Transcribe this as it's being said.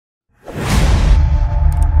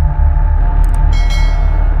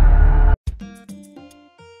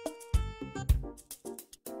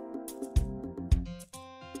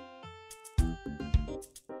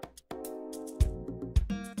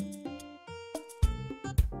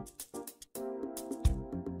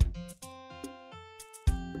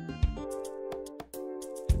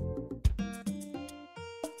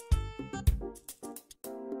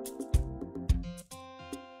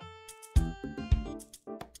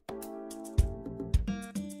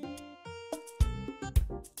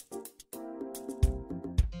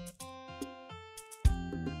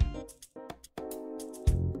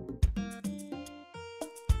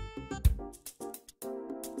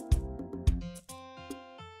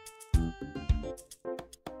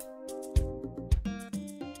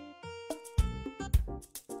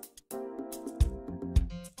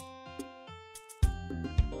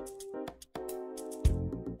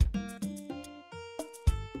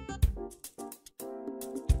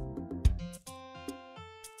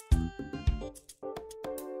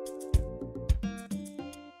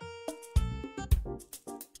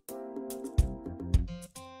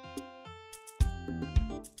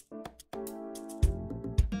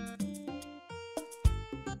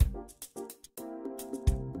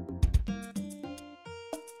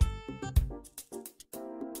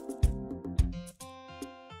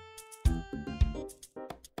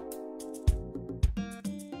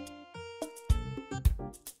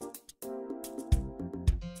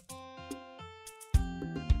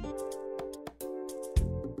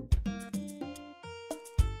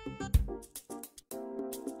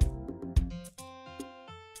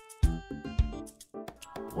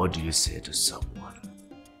What do you say to someone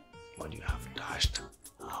when you have dashed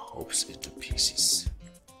her hopes into pieces?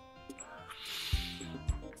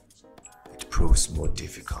 It proves more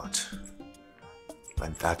difficult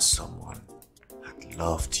when that someone had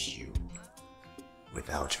loved you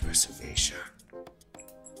without reservation.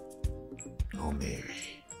 Oh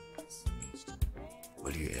Mary,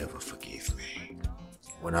 will you ever forgive me?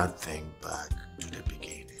 When I think back to the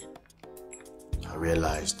beginning, I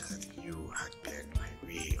realized that you had been my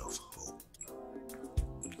ray of hope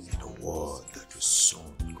in a world that was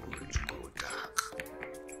soon going to go dark.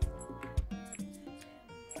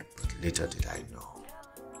 But little did I know.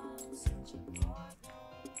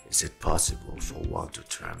 Is it possible for one to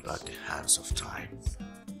turn back the hands of time?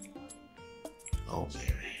 Oh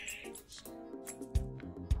Mary.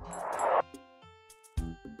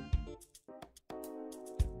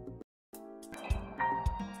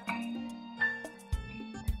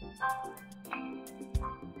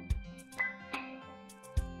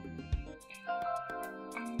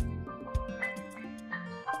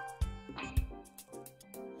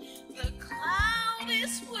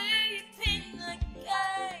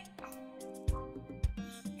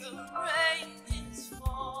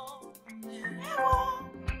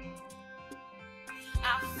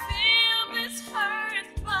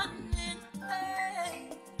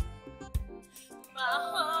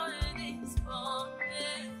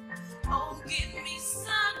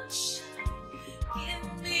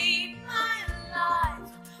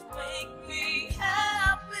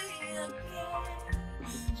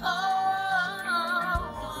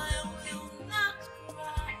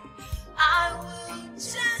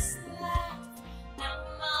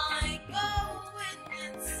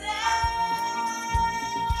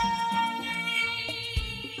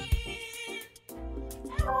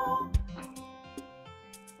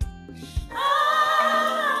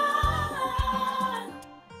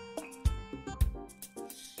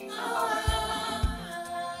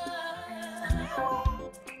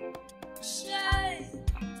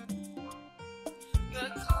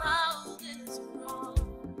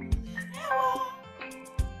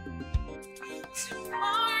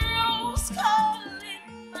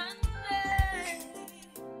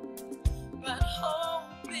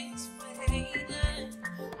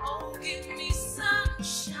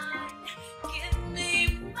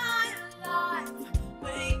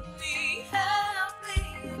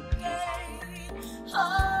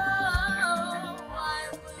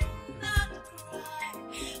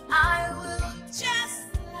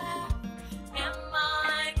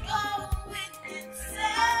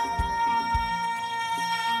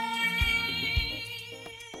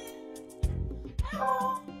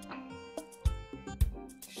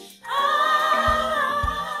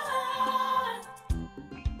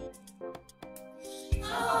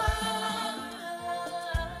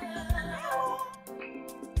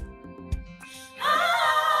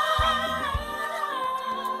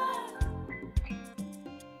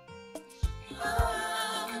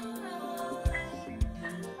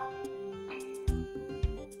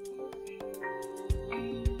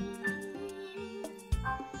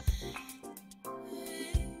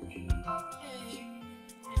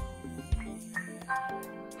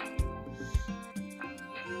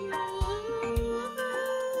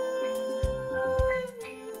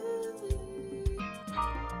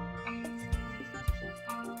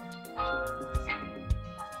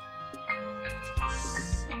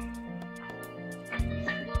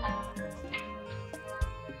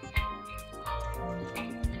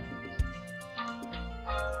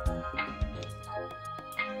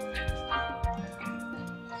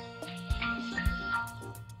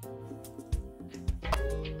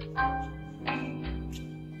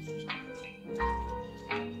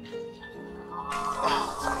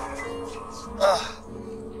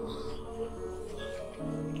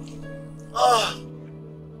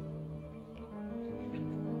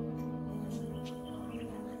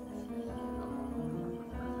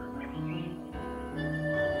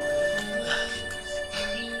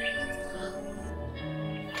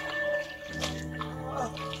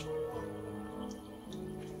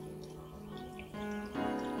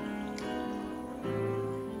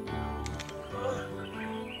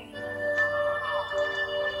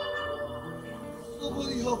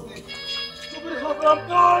 I'm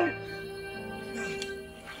done!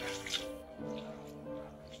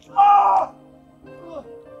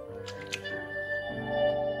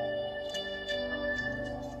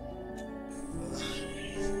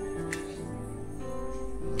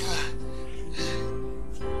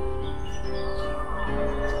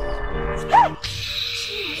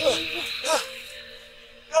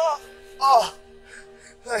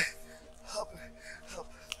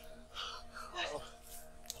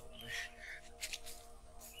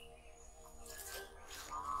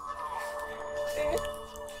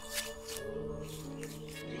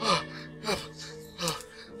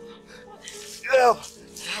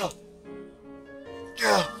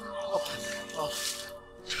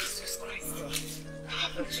 Jesus Christ. What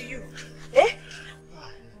happened to you? Eh?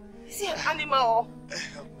 Is he an animal? Too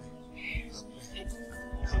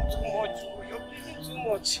much. You're bleeding too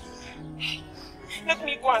much. Let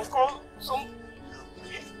me go and call some.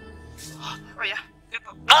 Oh yeah, get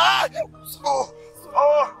up. Ah!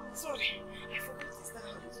 Sorry. I forgot this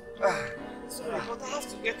down. Sorry, but I have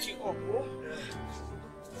to get you up, oh?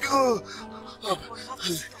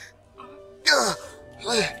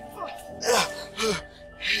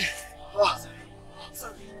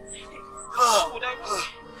 Sorry. How would I go?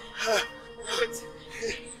 Wait.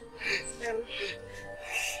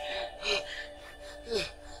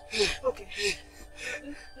 Okay.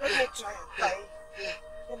 Let me try and tie.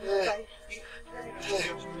 Let me tie.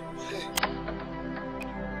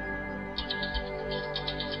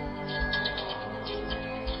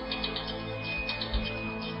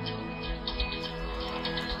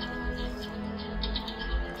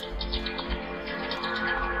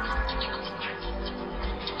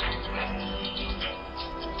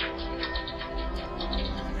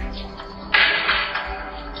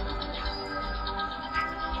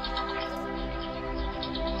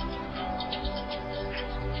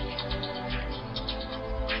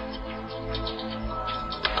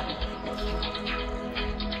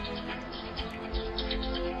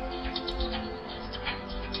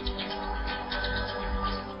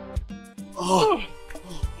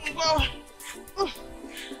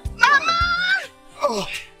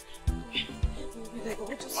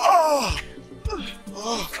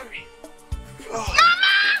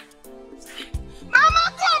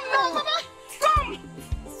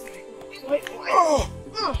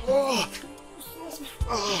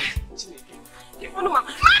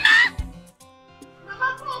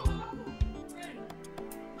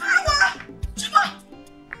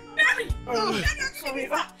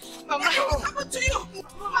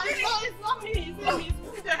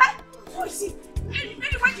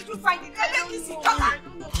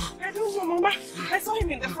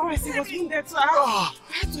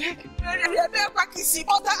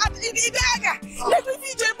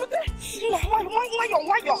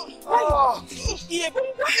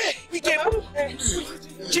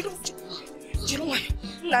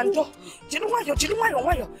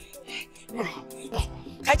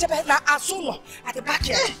 At the back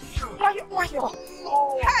here.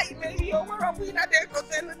 Hey, baby, where are we? Not there, go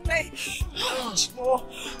there,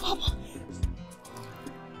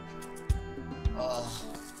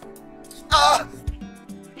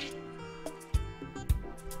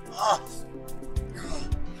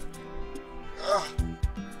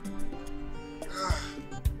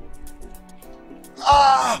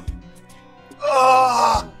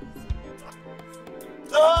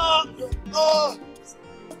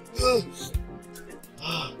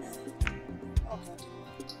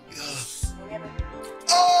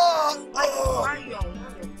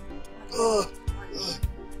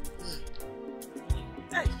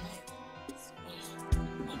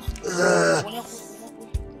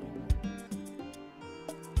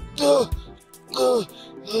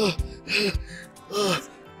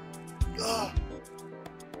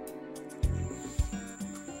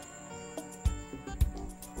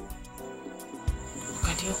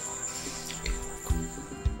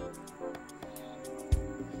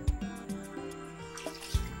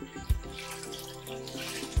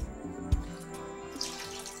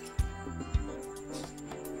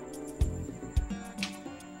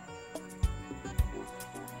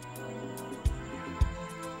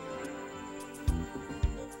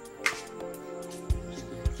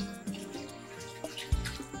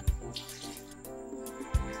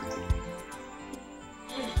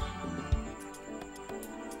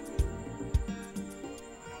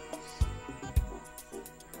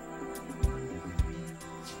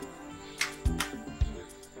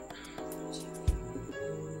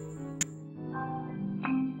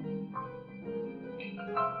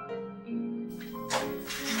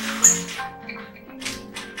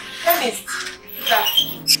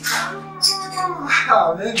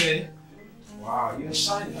 Wow, baby. Wow, you're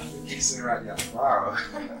shining. Kissing right now. Wow.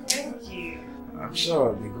 Thank you. I'm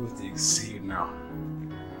sure it'll be good to see you now.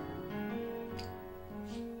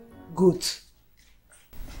 Good.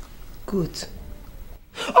 Good.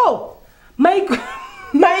 Oh, my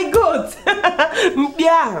God.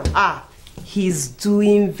 Yeah. He's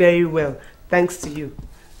doing very well. Thanks to you.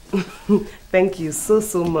 Thank you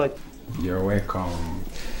so much. You're welcome.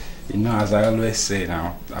 You know, as I always say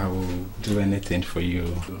now, I will do anything for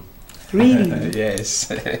you. Really? Yes.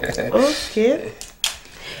 Okay.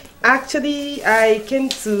 Actually, I came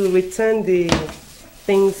to return the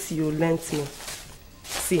things you lent me.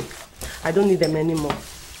 See, I don't need them anymore.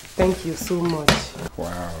 Thank you so much.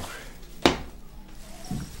 Wow.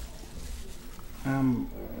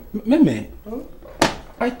 Meme,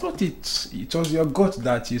 I thought it was your goat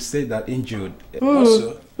that you said that injured.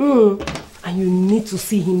 Also. And you need to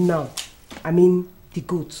see him now. I mean, the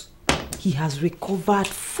goat. He has recovered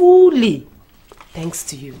fully. Thanks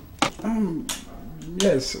to you.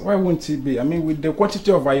 Yes, why won't he be? I mean, with the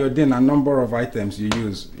quantity of iodine and number of items you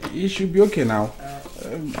use, he should be okay now.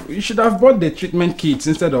 You should have bought the treatment kits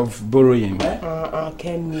instead of borrowing.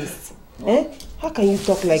 Chemist. How can you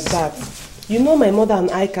talk like that? You know my mother and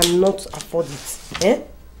I cannot afford it.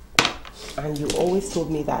 And you always told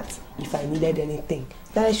me that if I needed anything,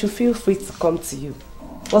 that I should feel free to come to you.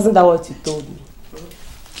 Wasn't that what you told me?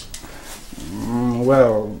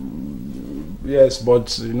 Well, yes,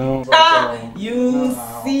 but you know... You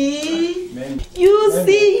see?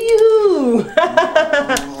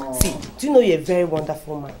 See, do you know you're a very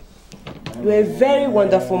wonderful man? You're a very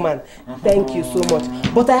wonderful man. Thank you so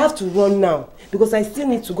much. But I have to run now because I still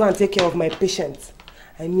need to go and take care of my patients.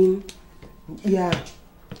 I mean, yeah.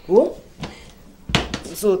 Oh?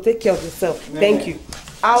 So take care of yourself. Thank you.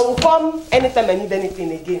 I will come anytime I need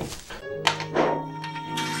anything again.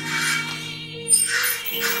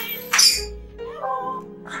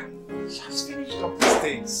 She has finished up these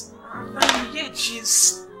things. And yet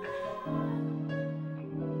she's...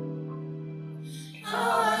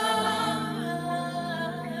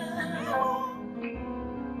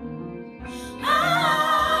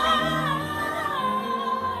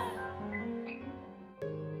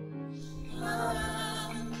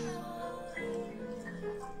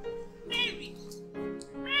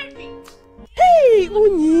 Hey,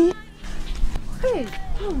 Uni! Hey,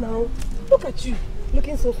 how now? Look at you,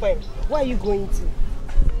 looking so fine. Where are you going to?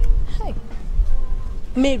 Hey,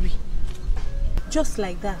 Mary, just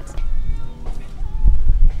like that.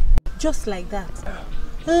 Just like that.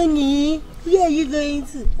 Honey, where are you going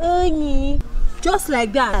to? Honey, just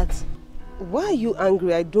like that. Why are you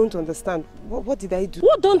angry? I don't understand. What did I do?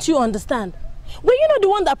 What don't you understand? Were you not the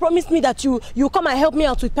one that promised me that you come and help me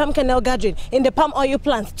out with palm kernel gathering in the palm oil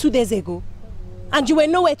plant 2 days ago? And you were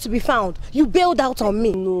nowhere to be found. You bailed out on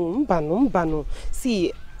me. No, Mbano.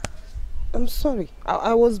 See, I'm sorry.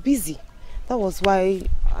 I was busy. That was why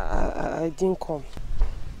I didn't come.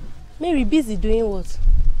 Mary, busy doing what?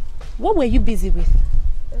 What were you busy with?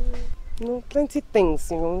 Plenty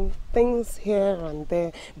things, things here and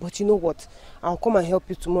there. But you know what? I'll come and help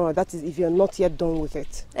you tomorrow. That is if you're not yet done with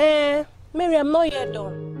it. Mary, I'm not yet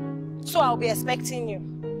done. So I'll be expecting you.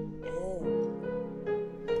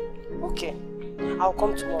 Okay. I'll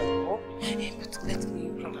come tomorrow. But let me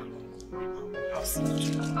run along. I'll see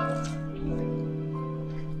you.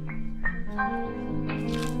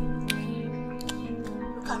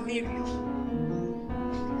 Look at Mary.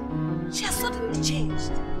 She has suddenly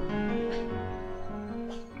changed.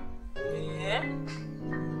 Yeah?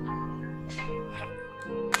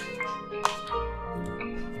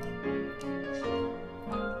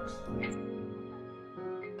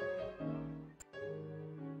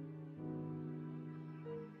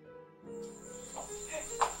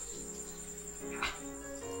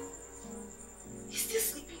 He's still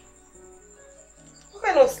sleeping. What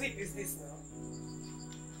kind of sleep is this now?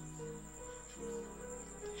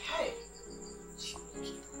 Hey. What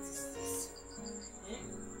is this?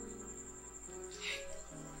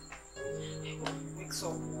 I hope he wakes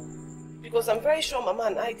up. Because I'm very sure Mama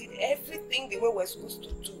and I did everything the way we're supposed to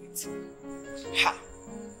do it. Ha!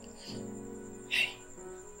 Hey.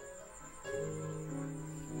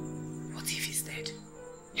 What if he's dead?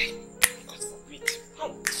 Hey. God forbid.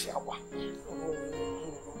 Shower.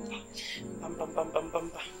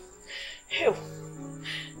 Bam. Hell.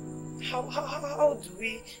 How do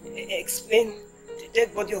we explain the dead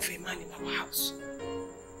body of a man in our house?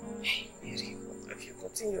 Hey, Mary, what have you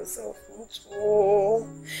gotten yourself into?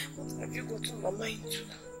 What have you gotten Mama into?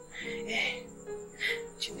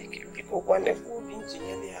 Chineke, biko wane kubi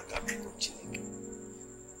njinyele aka biko Chineke.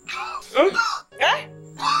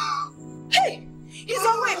 Hey, he's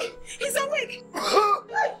awake! He's awake!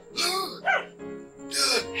 Hey,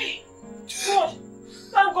 God,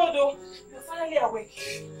 thank God, oh, you're finally awake.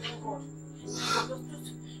 Thank God. Just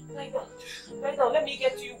lie down. Lie down. Let me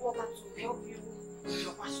get you water to help you with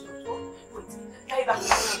your passion. Wait, lie down.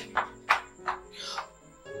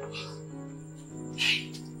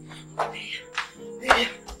 There.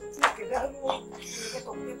 Okay, that one. Get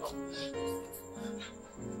up.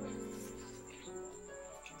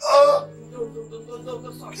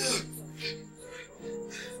 Don't, sorry.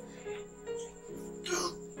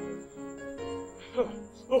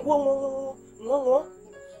 No.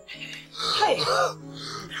 Hey.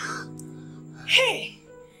 Hey!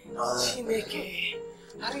 Chineke.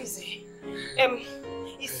 How is it?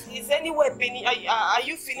 Is anywhere pain? Are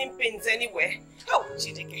you feeling pains anywhere? Oh,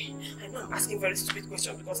 Chineke. I know I'm asking very stupid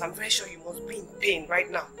questions because I'm very sure you must be in pain right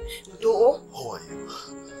now. Though? Who are you?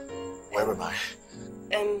 Where am I?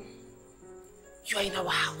 You are in our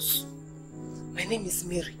house. My name is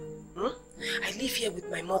Mary. I live here with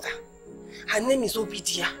my mother. Her name is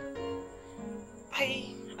Obidia.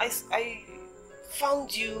 I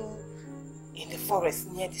found you in the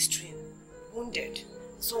forest near the stream, wounded.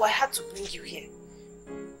 So I had to bring you here.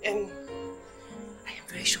 I am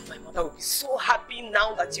very sure my mother will be so happy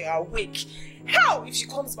now that you are awake. How? If she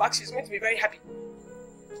comes back, she's going to be very happy.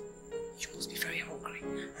 You must be very hungry.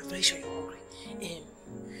 I'm very sure you're hungry.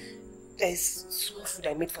 There's small food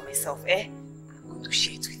I made for myself, I'm going to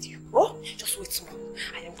share it with you. Oh, just wait small.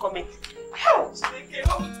 I am coming. How?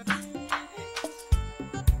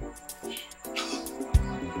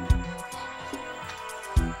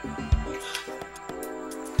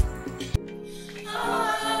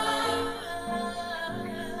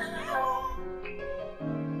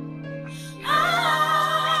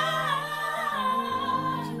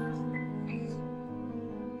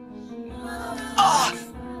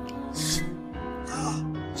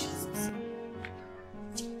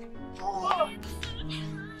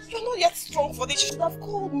 For this, you should have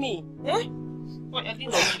called me. Eh? Oh, I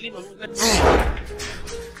didn't know.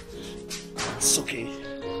 It's okay.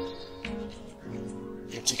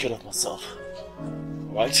 I can take care of myself.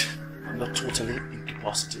 Right? I'm not totally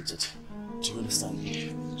incapacitated. Do you understand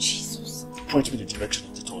me? Jesus. Point me in the direction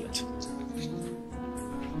of the toilet.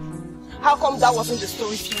 How come that wasn't the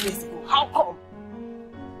story a few days ago? How come?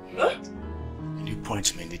 Huh? Can you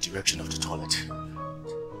point me in the direction of the toilet?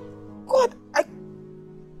 God,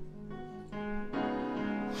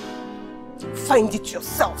 find it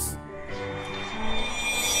yourself.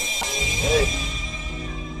 Hey.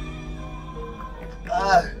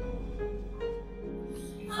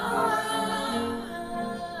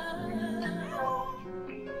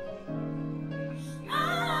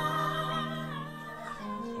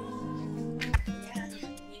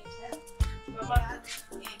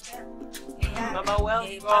 Mama,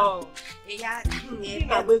 welcome.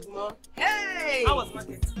 Hey! How was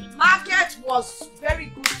market? Market was very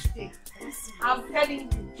good today. I'm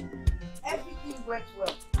telling you, everything went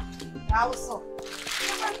well. Also,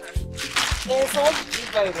 So what did you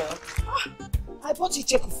buy now? I bought a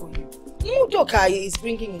check for you. Udoka is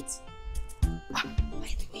bringing it. By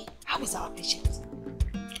the way, how is our patient?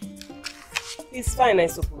 He's fine, I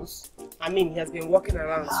suppose. I mean, he has been walking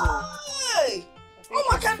around, so... Hey! Oh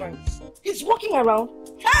my God! He's walking around?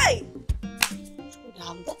 Hey!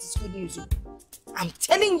 That is good news. I'm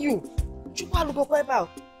telling you.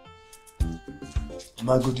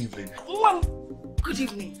 Ma, good evening. Good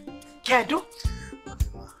evening. Kedu?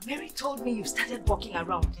 Mary told me you started walking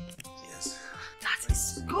around. Yes. That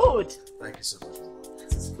is good. Thank you so much.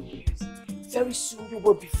 That is good news. Very soon you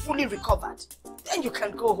will be fully recovered. Then you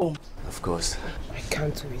can go home. Of course. I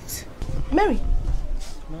can't wait. Mary,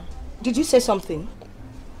 did you say something?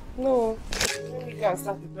 No. We can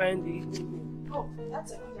start preparing the evening. Oh,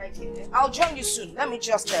 that's a good idea. I'll join you soon. Let me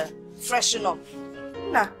just freshen up.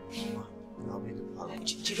 Nah. I'll be the parlor.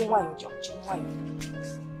 Chicken wine, John. Chicken wine.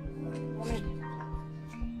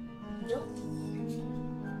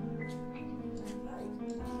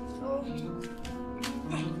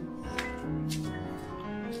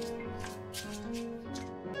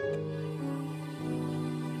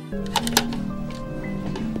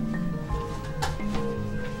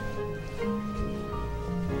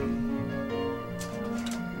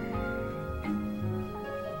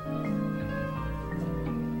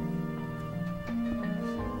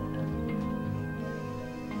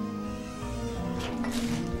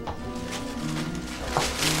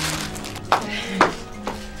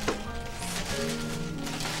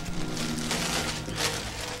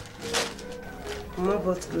 Mama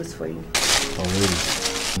bought clothes for you. Oh,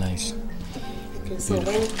 really? Nice. Okay, so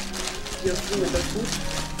when you're through with the food,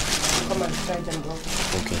 come and try them all.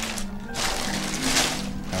 Okay.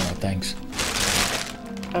 Alright, thanks.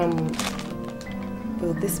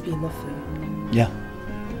 Will this be enough for you? Yeah.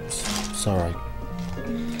 It's alright.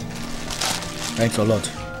 Thanks a lot.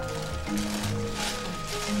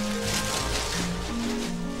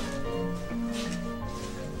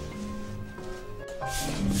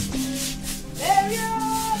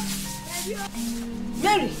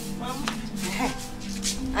 Mary!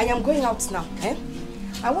 I am going out now.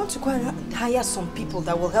 I want to go and hire some people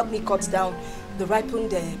that will help me cut down the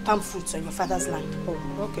ripened palm fruits on your father's land.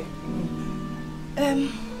 Oh, okay.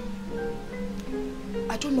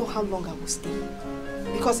 I don't know how long I will stay.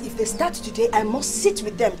 Because if they start today, I must sit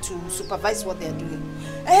with them to supervise what they're doing.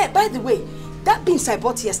 By the way, that beans I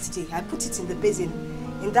bought yesterday, I put it in the basin,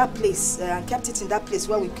 in that place, and kept it in that place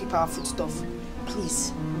where we keep our foodstuff.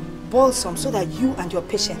 Please, boil some so that you and your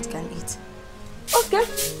patient can eat. Okay.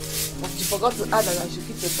 But you forgot to add that I should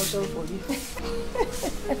keep a portion for you.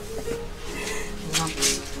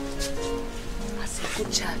 As a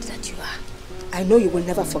good child that you are, I know you will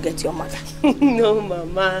never forget your mother. No,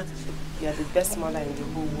 Mama. You are the best mother in the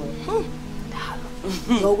whole world.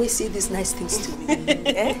 You always say these nice things to me.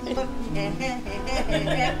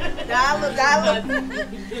 Dalo.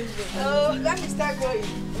 Oh, let me start going.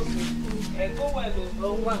 Okay. Go well,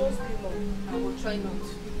 though. I will try not.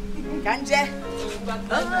 Kanje.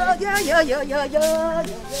 Oh, yeah.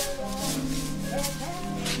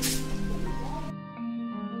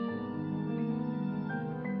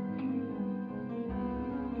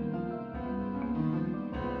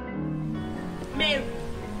 Mary.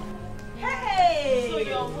 Hey! So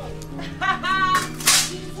you're home.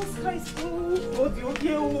 Jesus Christ.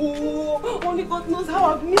 Okay. Only God knows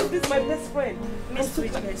how I've missed this, my best friend. Missed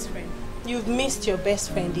which best friend? You've missed your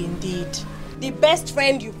best friend indeed. The best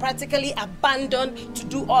friend you practically abandoned to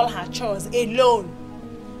do all her chores alone.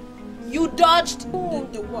 You dodged the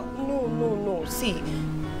work. No. See,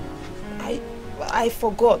 I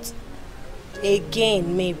forgot.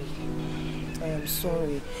 Again, maybe. I am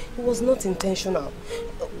sorry. It was not intentional.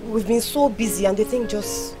 We've been so busy and the thing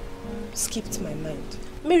just skipped my mind.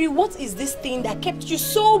 Mary, what is this thing that kept you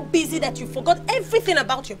so busy that you forgot everything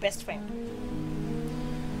about your best friend?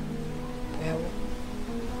 Well,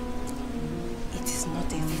 it is not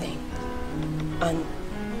a thing. And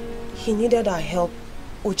he needed our help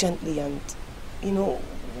urgently and,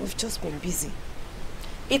 we've just been busy.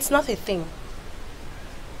 It's not a thing.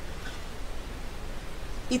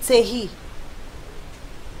 It's a he.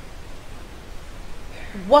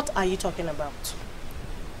 What are you talking about?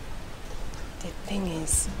 The thing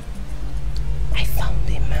is, I found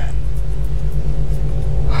a man.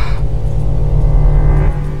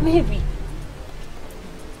 Mary,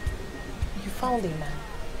 you found a man.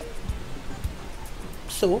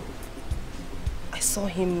 So? I saw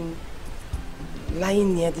him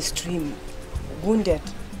lying near the stream, wounded,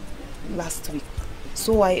 last week.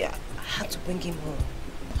 So I had to bring him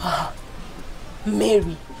home.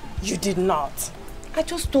 Mary, you did not. I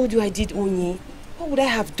just told you I did, Onye. What would I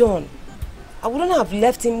have done? I wouldn't have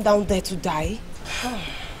left him down there to die.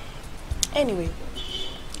 Anyway,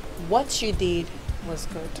 what you did was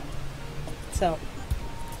good. So,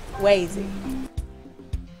 where is he?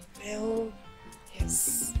 Well,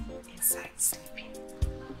 he's inside sleeping.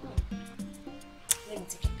 Let me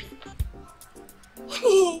take a peek.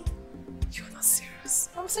 You're not serious.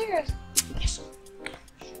 I'm serious. Yes.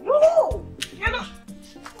 No! Get up!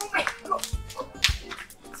 Oh my God!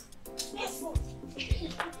 Yes,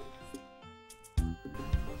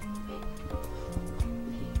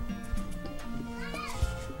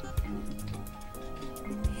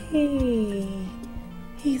 Hey,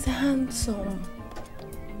 he's handsome.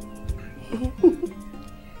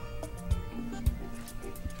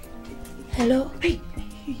 Hello? Hey,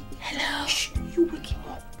 hello? Shh, you wake him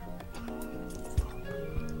up.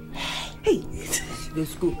 Hey,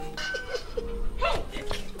 let's go.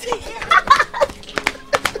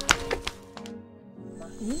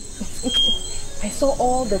 I saw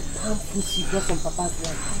all the palm fruits you got from Papa's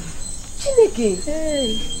land. Chineke!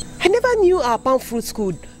 Hey. I never knew our palm fruits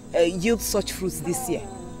could yield such fruits this year.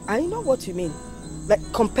 I know what you mean. Like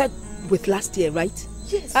compared with last year, right?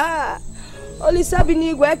 Yes.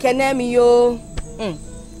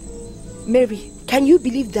 Mary, can you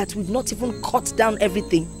believe that we've not even cut down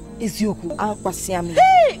everything? Izioku.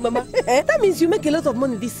 Hey, Mama, that means you make a lot of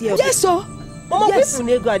money this year. Yes, sir. Mama, yes.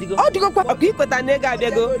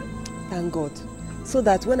 Thank God. So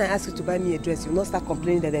that when I ask you to buy me a dress, you'll not start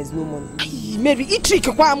complaining that there's no money. Mary,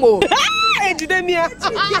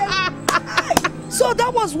 so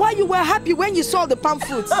that was why you were happy when you saw the palm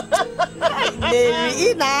fruits.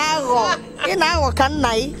 Mary,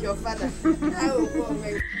 your father.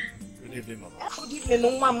 Good evening, Mama. Good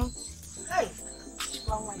evening, Mom. Hey.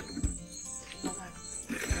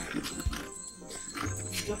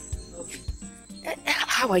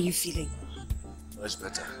 How are you feeling? Much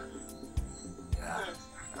better. Yeah,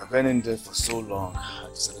 I've been in there for so long. I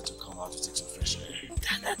decided to come out to take some fresh air.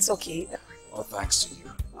 That's okay. All thanks to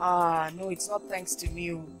you. No, it's not thanks to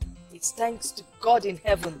me. It's thanks to God in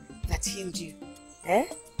heaven that healed you. Eh?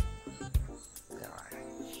 Yeah.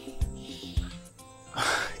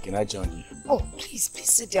 Can I join you? Oh, please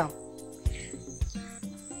sit down.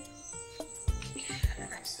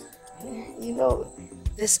 You know,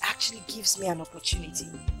 this actually gives me an opportunity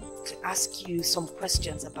to ask you some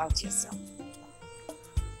questions about yourself.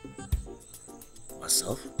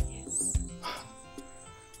 Myself? Yes.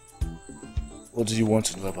 What do you want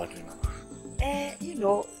to know about me, Mama? You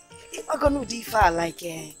know, like,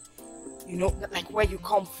 you know, like where you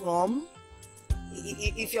come from,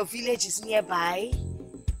 if your village is nearby,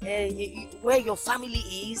 where your family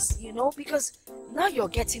is, you know, because now you're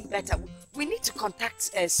getting better. We need to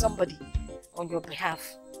contact somebody on your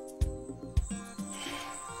behalf.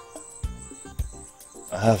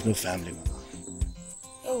 I have no family, Mama.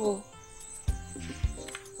 Oh.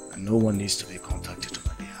 And no one needs to be contacted on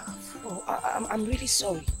my behalf. Oh, I'm really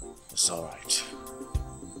sorry. It's alright.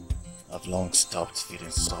 I've long stopped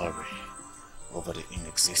feeling sorry over the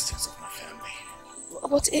inexistence of my family.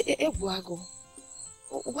 But, Ebuago,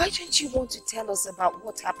 why don't you want to tell us about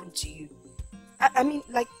what happened to you? I mean,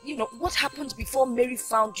 like, you know, what happened before Mary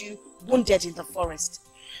found you wounded in the forest?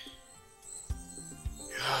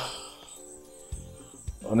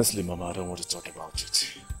 Honestly, Mama, I don't want to talk about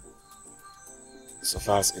it.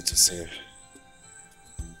 Suffice it to say,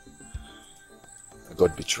 I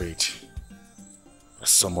got betrayed by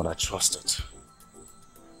someone I trusted.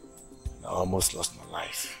 I almost lost my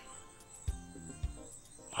life.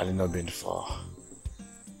 Had it not been for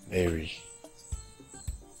Mary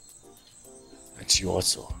and you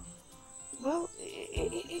also. Well,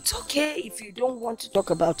 it's okay if you don't want to talk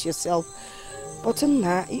about yourself. But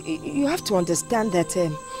you have to understand that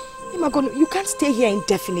you can't stay here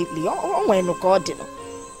indefinitely.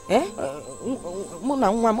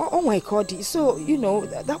 So, you know,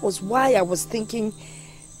 that was why I was thinking,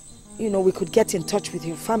 you know, we could get in touch with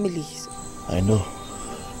your families. I know.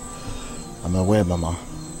 I'm aware, Mama.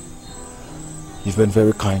 You've been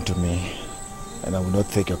very kind to me, and I will not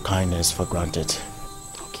take your kindness for granted.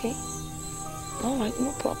 Okay. All right,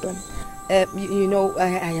 no problem. You know, I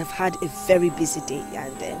have had a very busy day,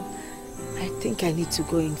 and I think I need to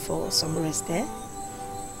go in for some rest there.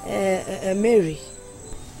 Mary.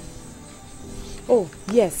 Oh,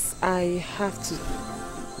 yes, I have to.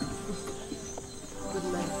 Good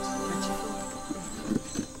night.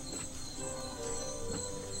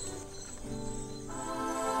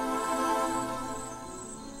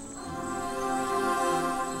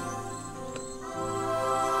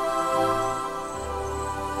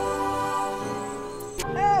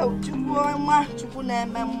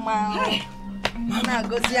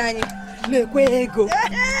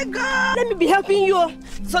 Let me be helping you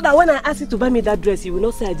so that when I ask you to buy me that dress, you will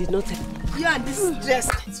not say I did not tell you. You and this dress.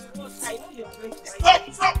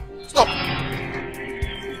 Stop!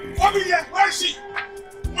 Obidia, where is she?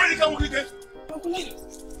 Where did you come with it?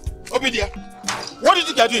 Obidia, what do you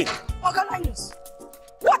think you're doing? Organize.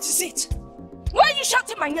 What is it? Why are you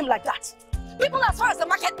shouting my name like that? People as far as the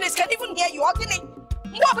marketplace can even hear you. What is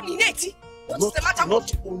the matter?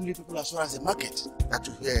 Not only people as far as the market that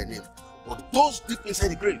will hear your name, but those deep inside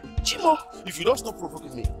the grave. Chimo, if you don't stop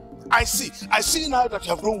provoking me, I see now that you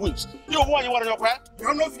have grown wings. You want to cry? You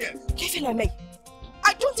have no fear. Kevin,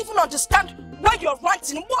 I don't even understand why you're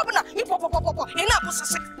ranting.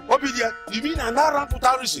 Obidia, you mean I now rant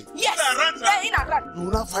without reason? Yes, you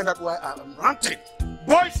will now find out why I'm ranting.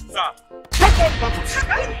 Boys, sir! Take on Artus!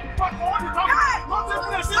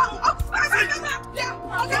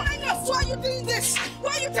 Why are you doing this? Why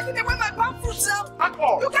are you taking away my palm fruit, sir? Back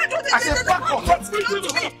off! You can't do this! I said back off! Why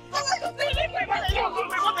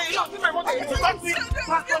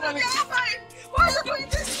are you doing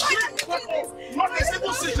this? Not a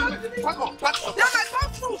single season! Back off! They're my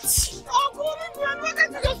palm fruits!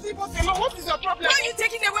 What is your problem? Why are you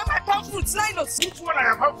taking away my palm fruits, Linus? Which one I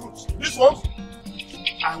have palm fruits? This one?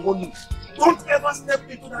 I warn you, don't ever step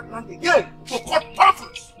into that land again to cut palm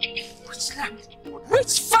fruits! Which land?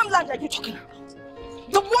 Which farmland are you talking about?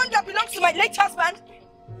 The one that belongs to my late husband?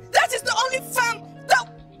 That is the only farm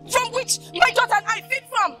from which my daughter and I feed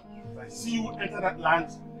from! If I see you enter that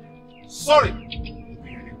land, sorry!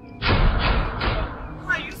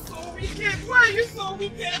 Why are you so wicked? Why are you so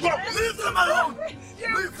wicked? Go, leave them alone!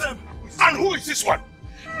 Leave them! And who is this one?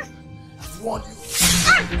 I've warned you.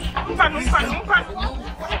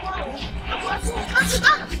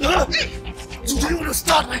 Do you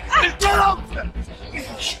understand me? Get out!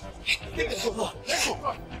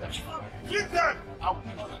 Leave them!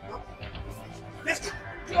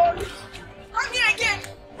 Come here again!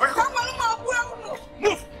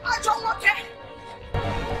 Move! I don't want it!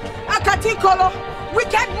 Akatikolo,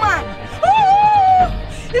 wicked man!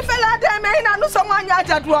 If I let them in, I know someone yet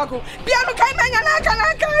at work. Piano came in and I can't.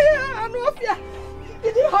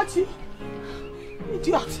 Did he hurt you?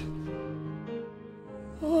 Idiot.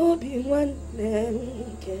 Oh, be one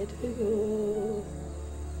man, get go.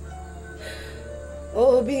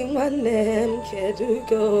 Obi nwannem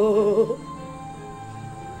kedugo.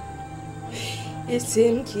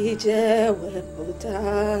 Isim kije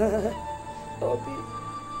weputa. Obi.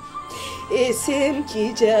 Isim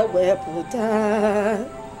kije weputa.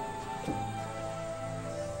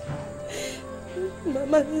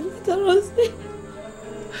 Mama, Rosie.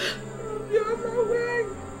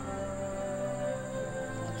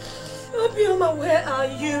 Obioma, where are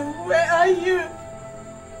you? Where are you?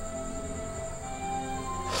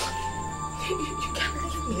 You can't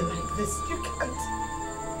leave me like this. You can't.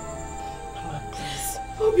 Mama, please.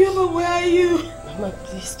 Obioma, where are you? Mama,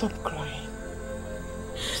 please stop crying.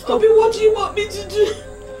 Stop. Obi, what do you want me to do?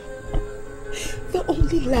 The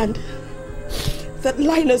only land that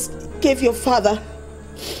Linus gave your father,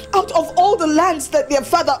 out of all the lands that their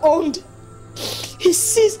father owned, he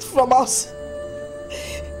seized from us.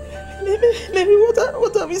 Maybe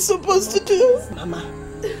what are we supposed to do? Mama,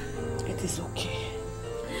 it is okay.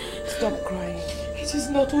 Stop crying. It is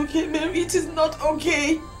not okay, Mary. It is not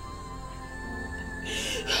okay.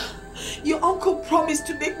 Your uncle promised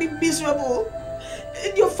to make me miserable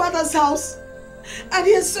in your father's house. And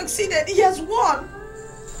he has succeeded. He has won.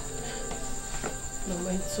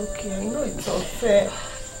 Mama, it's okay. I know it's unfair.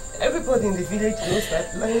 Everybody in the village knows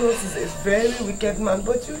that Linus is a very wicked man,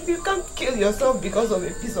 but you can't kill yourself because of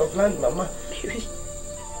a piece of land, Mama. Mary,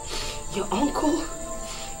 your uncle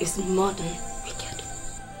is more than wicked.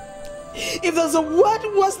 If there's a word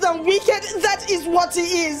worse than wicked, that is what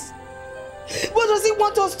he is. What does he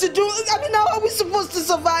want us to do? I mean, how are we supposed to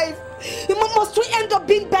survive? Must we end up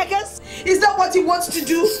being beggars? Is that what he wants to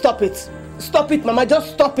do? Stop it. Stop it, Mama.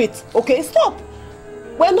 Just stop it. Okay, stop.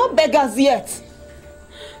 We're not beggars yet.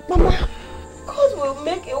 Mama, God will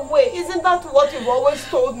make a way. Isn't that what you've always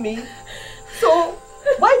told me? So,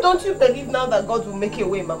 why don't you believe now that God will make a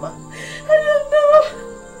way, Mama? I don't know.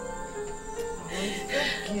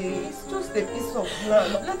 It's okay. It's just a piece of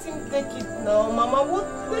land. Let him take it now, Mama. What?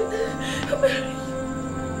 Mama,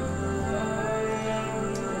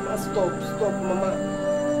 stop, Mama.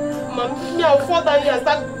 Mama, me, I'll fall down here and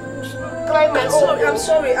start crying my own. I'm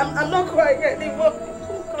sorry. I'm not crying anymore.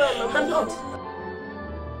 Don't cry, Mama. I'm not.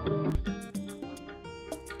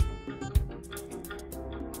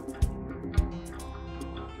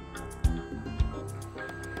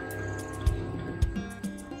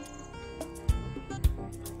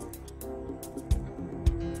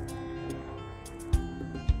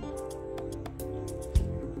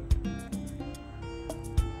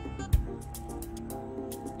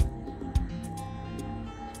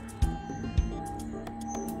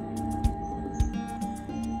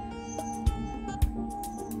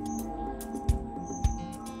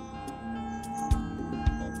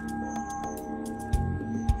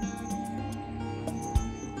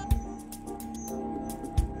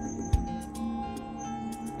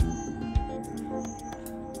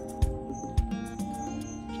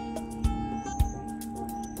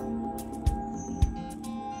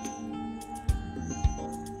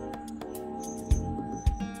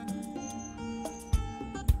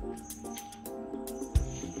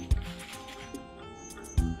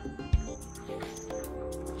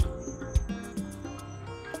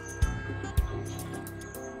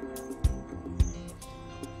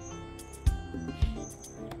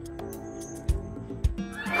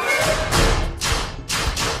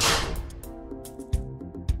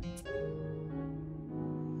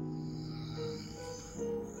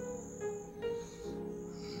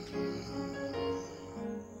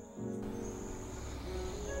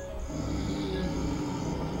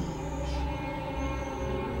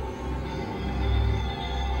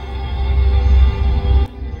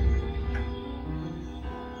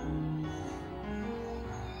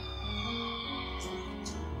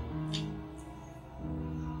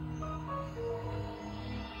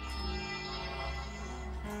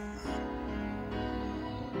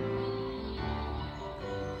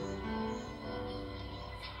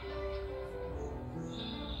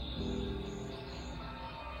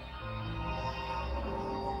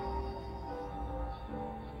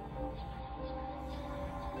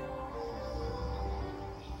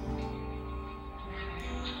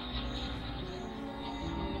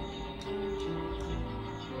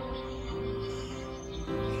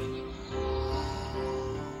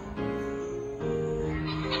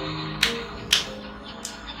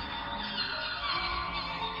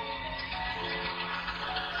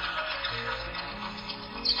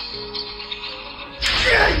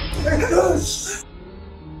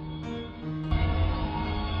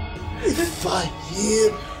 If I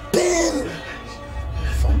hear pain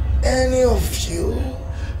from any of you,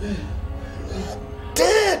 you're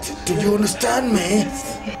dead. Do you understand me?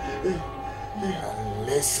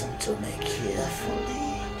 Listen to me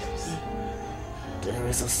carefully. There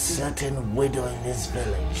is a certain widow in this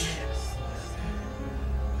village,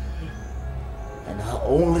 and her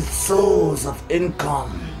only source of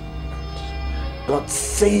income got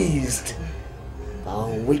seized by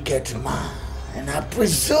a wicked man. And I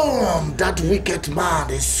presume that wicked man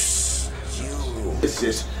is you.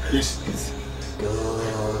 Yes. Good.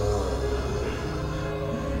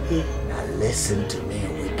 Now listen to me,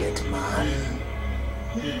 wicked man.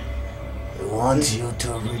 I want you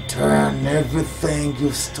to return everything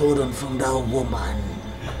you've stolen from that woman.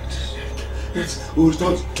 Yes, we'll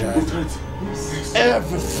return it.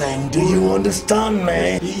 Everything, do you understand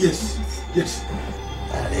me? Yes.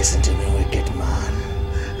 Now listen to me, wicked man.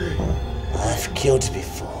 I've killed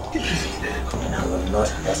before, and I will not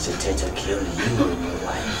hesitate to kill you and your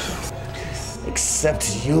wife.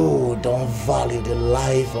 Except you don't value the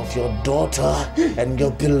life of your daughter and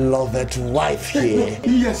your beloved wife here.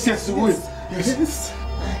 Yes, we will. Yes.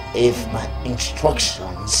 If my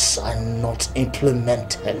instructions are not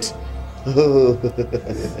implemented,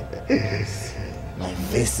 my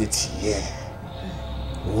visit here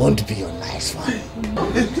won't be a nice one.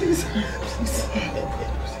 Please.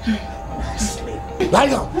 Sleep. Lie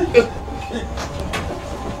down.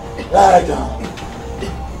 Lie down.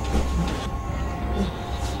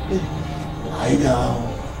 Lie down.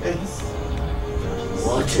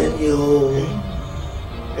 Watching you.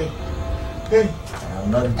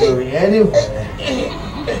 I'm not going anywhere.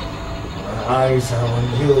 My eyes are on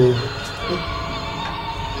you.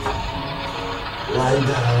 Lie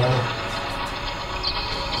down.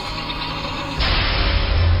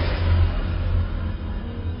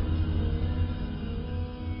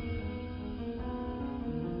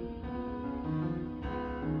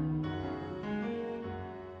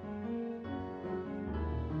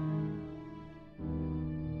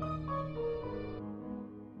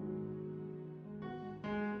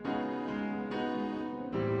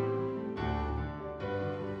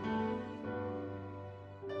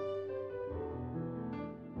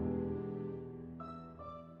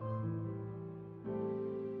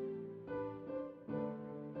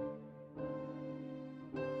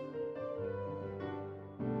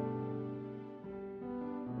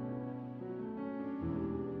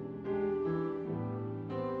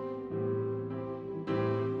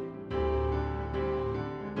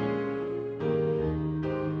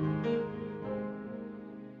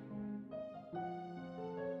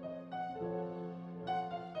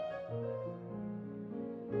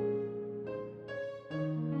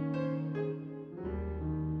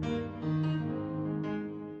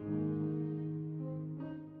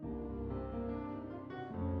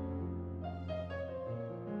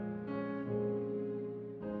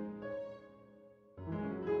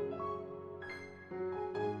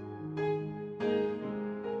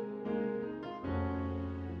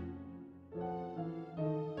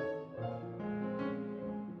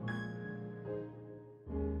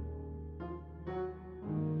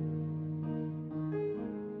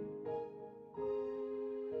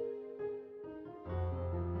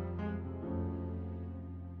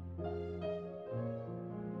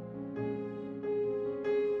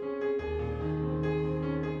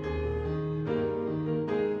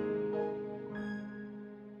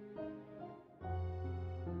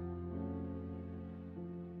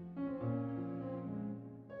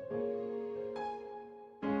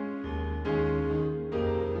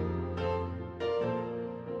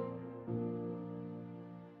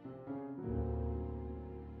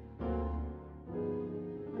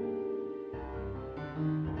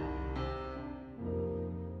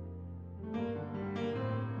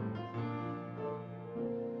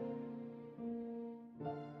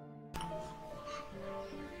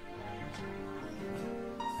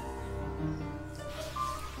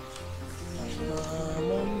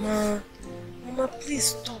 Mama, please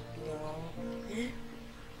stop now. Eh?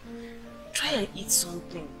 Try and eat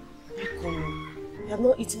something. You have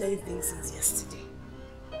not eaten anything since yesterday.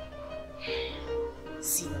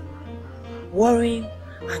 See, worrying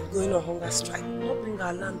and going on hunger strike will not bring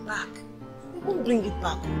our land back. We won't bring it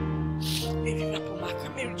back. Mary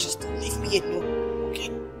Rapomaka, Mary, just leave me alone,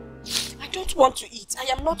 okay? I don't want to eat. I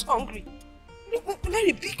am not hungry.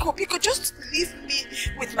 Mary, Biko, just leave me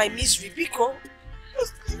with my misery, Biko.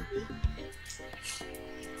 Just leave me.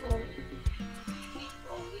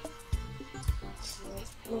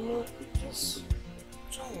 Mama, just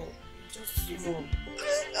try it. Just go.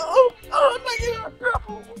 Oh, my God.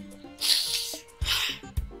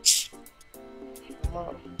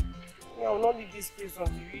 Mama, I will not leave this place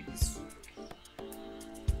until you eat this food.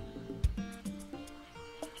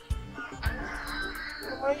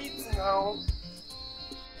 Mama, eat now.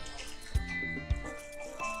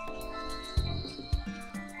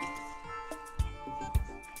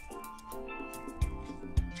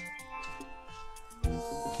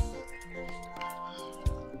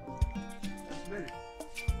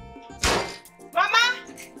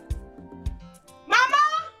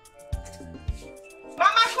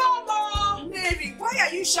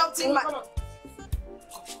 are you shouting, man?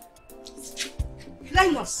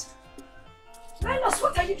 Linus! Linus,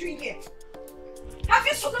 what are you doing here? Have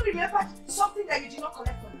you suddenly remembered something that you did not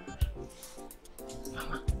collect from me?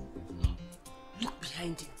 Mama, Look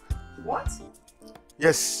behind you. What?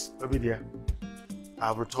 Yes, baby dear. I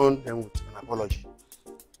have returned them with an apology.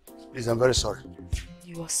 Please, I'm very sorry.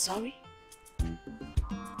 You are sorry?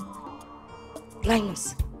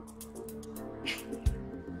 Linus,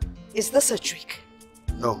 is this a trick?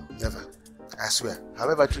 No, never. I swear. Have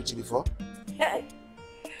I ever tricked you before? Hey,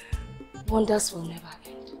 wonders will never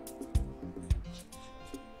end.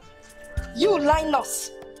 You, Linus,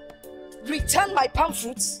 return my palm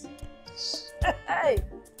fruits? Hey,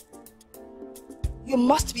 you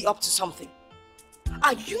must be up to something.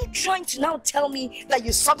 Are you trying to now tell me that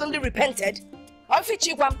you suddenly repented?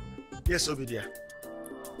 Yes, Obi dear.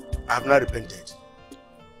 I have not repented.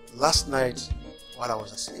 Last night, while I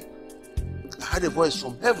was asleep, I heard a voice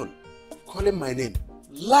from heaven calling my name.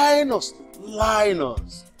 Linus!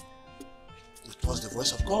 Linus! It was the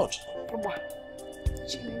voice of God. Who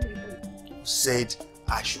said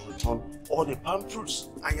I should return all the palm fruits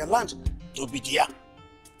and your land to Obi dear.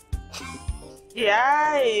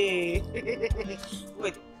 Yeah.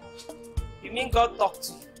 Wait. You mean God talked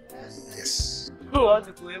to you? Yes.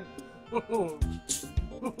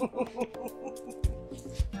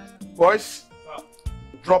 Boys,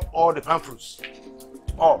 drop all the palm fruits.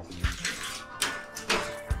 All.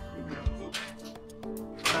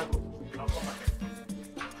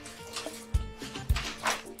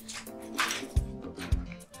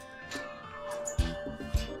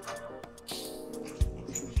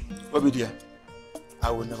 Baby dear, I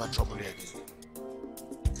will never trouble you again.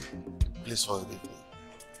 Please forgive me.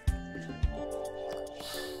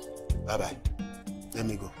 Bye-bye. Let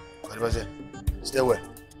me go. Stay well.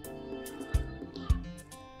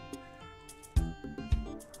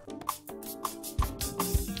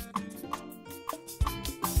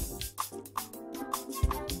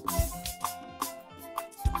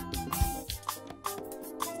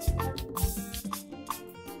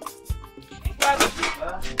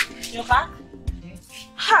 You're back?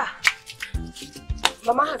 Ha!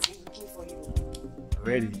 Mama has been looking for you.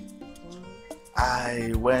 Really?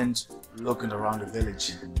 I went looking around the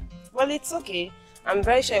village. Well, it's okay. I'm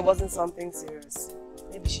very sure it wasn't something serious.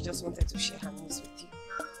 Maybe she just wanted to share her news with you.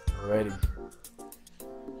 Already.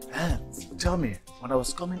 Tell me, when I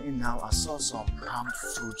was coming in now, I saw some palm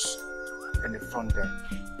fruits in the front there.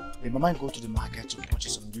 Did Mama go to the market to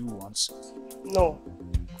purchase some new ones? No.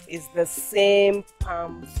 It's the same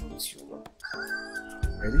palm fruit, you know.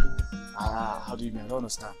 Really? How do you mean? I don't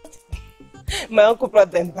understand. My uncle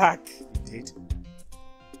brought them back. He did?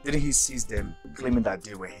 Didn't he seize them, claiming that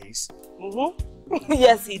they were his?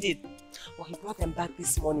 Yes, he did. Well, he brought them back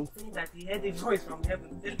this morning, saying that he heard a voice from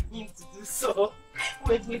heaven telling him to do so.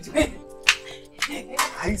 Wait.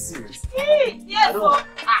 Are you serious? Yes,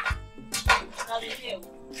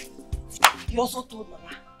 He also told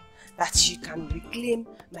Mama that she can reclaim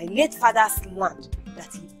my late father's land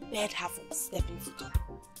that he barred her from stepping foot on.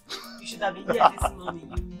 You should have been here this morning.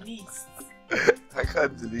 You missed. I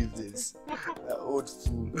can't believe this. That old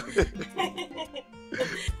fool.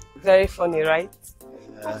 Very funny, right?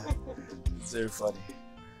 Yeah, it's very funny.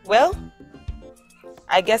 Well,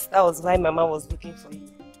 I guess that was why Mama was looking for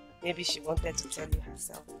you. Maybe she wanted to tell you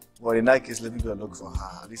herself. Well, in that case, let me go and look for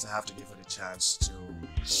her. At least I have to give her the chance to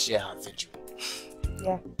share her victory.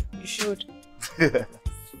 Yeah, you should.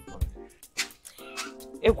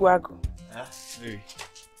 Eguago. Yeah, very.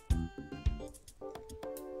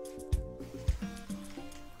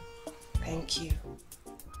 Thank you.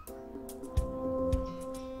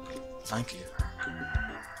 Thank you.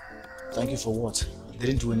 Thank you for what? I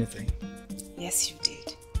didn't do anything. Yes, you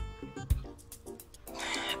did.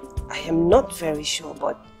 I am not very sure,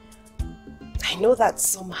 but I know that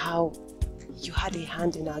somehow you had a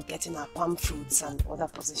hand in our getting our palm fruits and other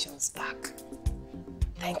possessions back.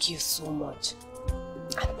 Thank you so much.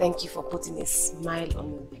 And thank you for putting a smile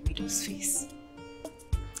on your widow's face.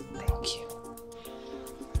 Thank you.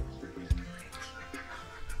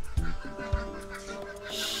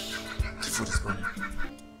 The food is burning.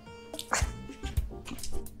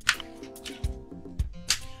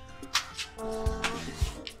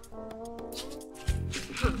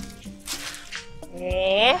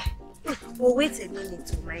 Well, wait a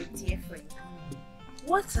minute, my dear friend.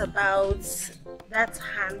 What about that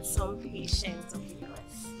handsome patient of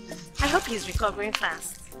yours? I hope he's recovering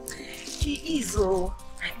fast. He is, oh,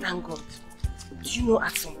 I thank God. Do you know,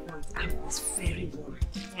 at some point, I was very worried.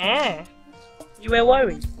 Yeah. You were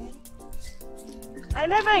worried? I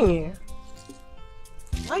never knew.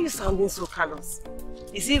 Why are you sounding so callous?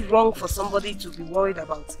 Is it wrong for somebody to be worried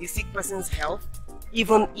about a sick person's health,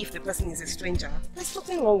 even if the person is a stranger? There's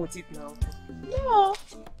nothing wrong with it now. No.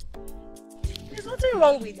 There's nothing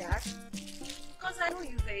wrong with that. Because I know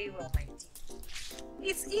you very well, my dear.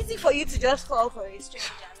 It's easy for you to just fall for a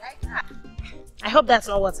stranger like that. I hope that's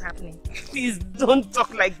not what's happening. Please don't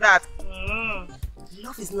talk like that.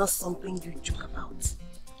 Love is not something you joke about.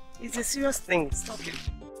 It's a serious thing. Stop it.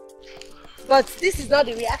 But this is not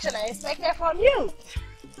the reaction I expected from you.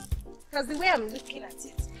 Because the way I'm looking at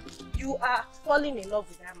it, you are falling in love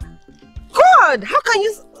with that man. God! How can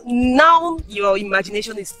you... Now your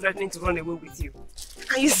imagination is threatening to run away with you.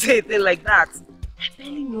 How can you say a thing like that? I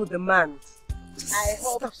barely know the man. I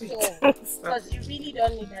hope so. Because you really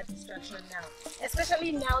don't need that distraction now.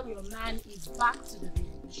 Especially now your man is back to the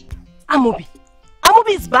village. Amobi?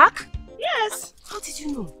 Amobi is back? Yes. How did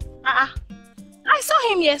you know? I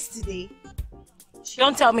saw him yesterday.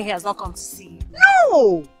 Don't tell me he has not come to see you.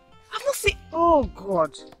 No! I've not seen... Oh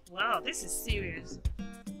God. Wow, this is serious.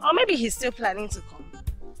 Or maybe he's still planning to come.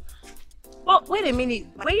 But wait a minute.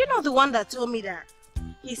 Were you not the one that told me that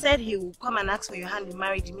he said he will come and ask for your hand in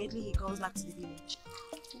marriage immediately he comes back to the village?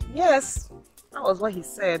 Yes, that was what he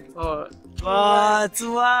said, but... What?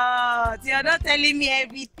 You're not telling me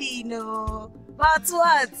everything, no. But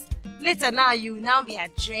what? Later now, you will now be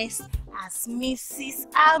addressed as Mrs.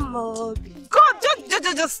 Amobi. God,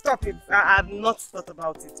 just stop it. I've not thought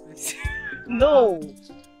about it, please. No.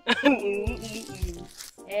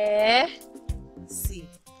 See.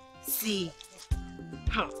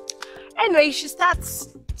 Anyway, you should start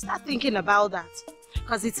thinking about that.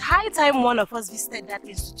 Because it's high time one of us visited that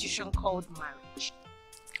institution called marriage.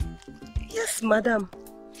 Yes, madam.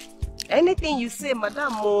 Anything you say,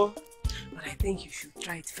 madam, oh. But I think you should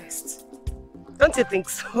try it first. Don't you think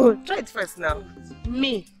so? Try it first now.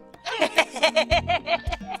 Me?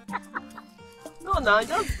 No,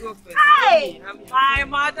 just go first. Hey! My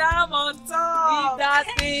madam on top! Leave that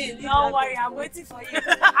thing. Don't worry, I'm waiting for you.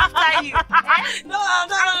 After you. No.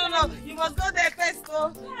 You must go there first,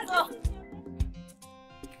 though. No.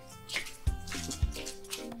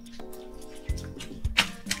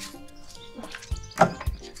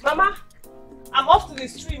 Mama, I'm off to the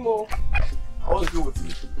stream, oh. I want to go with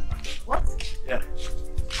you. What? Yeah.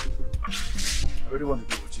 I really want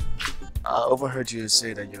to go with you. I overheard you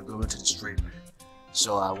say that you're going to the stream.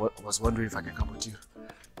 So I was wondering if I can come with you.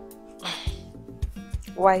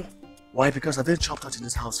 Why? Why? Because I've been chopped out in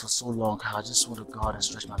this house for so long. I just want to go out and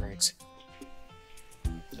stretch my legs.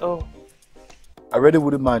 Oh. I really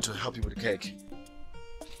wouldn't mind to help you with the cake.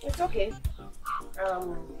 It's okay.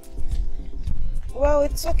 Well,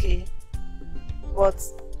 it's okay. But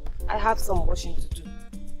I have some washing to do.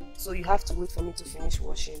 So you have to wait for me to finish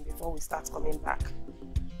washing before we start coming back.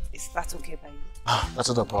 Is that okay by you? That's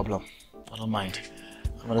not a problem. I don't mind.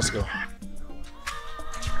 Come on, let's go.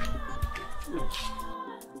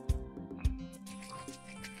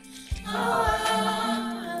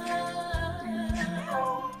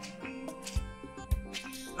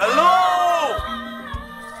 Hello!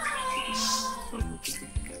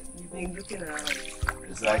 You've been looking around.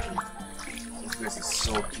 Exactly. This place is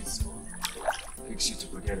so peaceful. It makes you to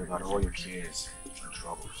forget about all your cares and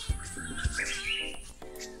troubles.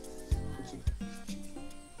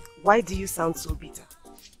 Why do you sound so bitter?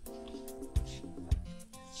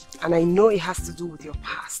 And I know it has to do with your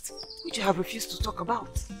past, which you have refused to talk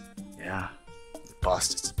about. Yeah, the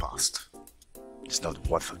past is the past. It's not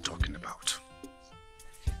worth talking about.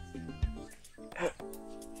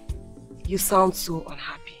 You sound so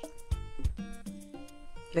unhappy.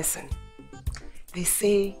 Listen, they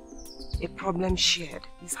say a problem shared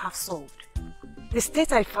is half solved. The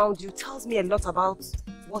state I found you tells me a lot about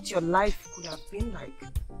what your life could have been like.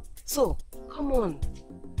 So, come on.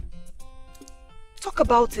 Talk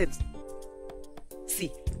about it.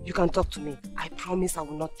 See, you can talk to me. I promise I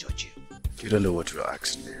will not judge you. You don't know what you're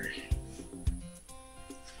asking, Mary.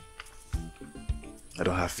 I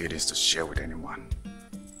don't have feelings to share with anyone.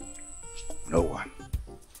 No one.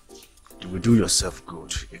 You will do yourself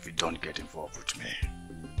good if you don't get involved with me.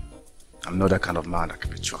 I'm not that kind of man that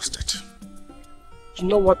can be trusted. You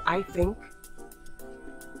know what I think?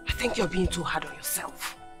 I think you're being too hard on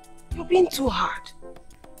yourself. You're being too hard.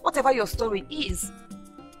 Whatever your story is,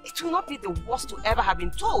 it will not be the worst to ever have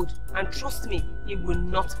been told. And trust me, it will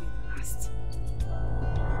not be the last.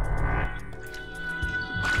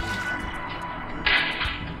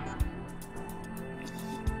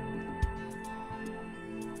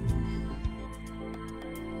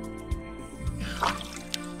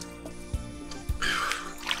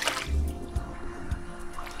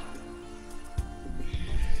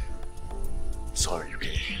 Sorry,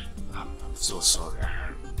 okay? I'm so sorry. I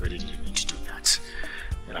really didn't mean to do that.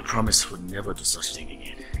 And I promise we'll never do such thing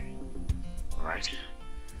again. Alright?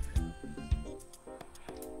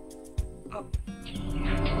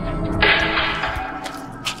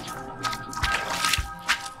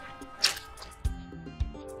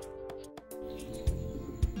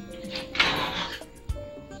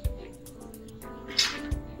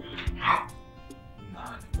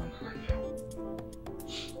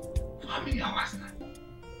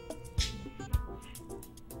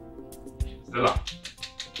 Stella,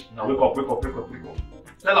 now wake up.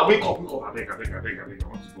 Stella, wake up. I beg, I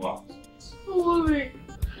want to go out. Don't worry.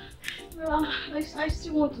 I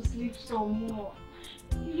still want to sleep some more.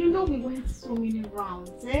 You know we went so many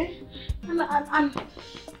rounds, eh? And I'm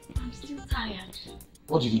still tired.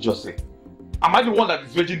 What did you just say? Am I the one that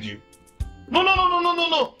is virgined you?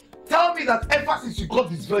 No. Tell me that ever since you got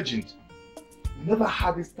this virgined, you never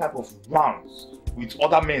had this type of rounds with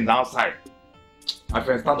other men outside. My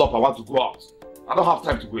friend, stand up. I want to go out. I don't have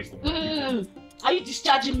time to waste. Are you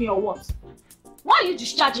discharging me or what? Why are you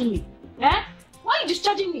discharging me? Eh? Why are you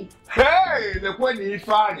discharging me? Hey, the point is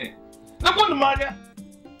fine. The point man.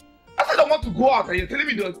 I said I want to go out and you're telling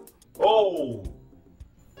me that. Oh,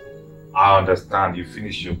 I understand. You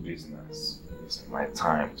finish your business. It's my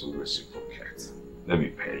time to reciprocate. Let me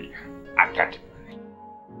pay you. I got it.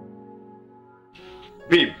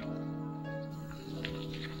 Babe.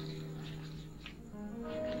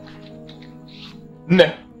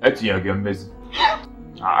 No, that's your game business.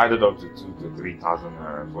 I added up to 2,000 to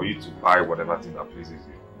 3,000 for you to buy whatever thing that pleases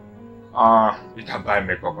you. You can buy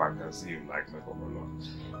makeup, I can see you like makeup a lot.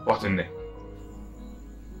 But in there,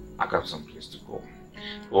 I got some place to go.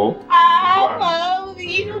 Oh? Well,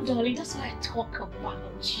 you know, darling, that's why I talk about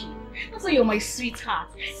you. That's why you're my sweetheart.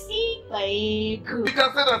 Thank you. You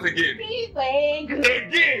can say that again. Thank you.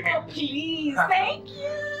 Again? Oh, please. Thank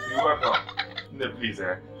you. You're welcome. No, please,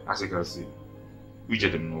 as you can see, we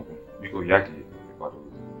just don't know. Because Yaki,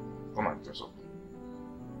 come and dress up.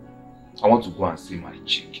 I want to go and see my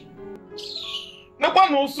chick. No,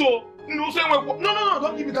 don't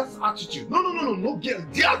give me that attitude. No, girl,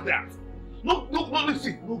 dare that. No,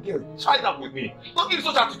 listen, no girl, try that with me. Don't give me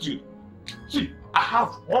such attitude. See, I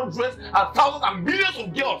have hundreds and thousands and millions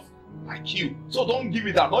of girls like you. So don't give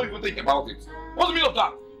me that, don't even think about it. What's the meaning of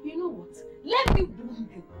that? You know what? Let me warn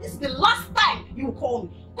you. This is the last time you will call me.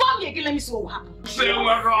 Call me again, let me see what will happen. Say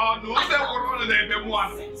we're wrong,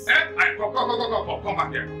 come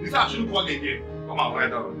back here. This I shouldn't call you again. Come on, lie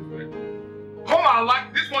down on this bed. Come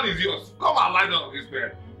on, this one is yours. Come on, lie down on this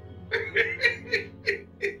bed.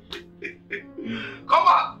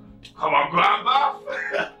 Come on, grab bath.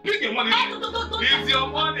 Pick your money. It's your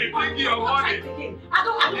money. Pick your money.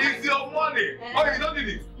 It's your money. Oh, you don't need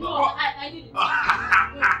it. No, I need it.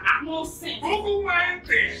 No sense. Who went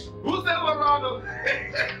there? Who said we're around?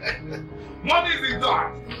 Money is in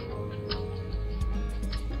that.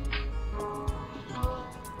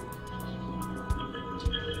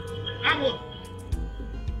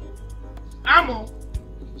 Amo,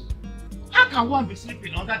 how can one be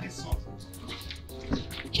sleeping under this sun?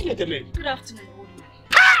 Good afternoon, old man.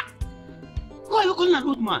 Who are you calling an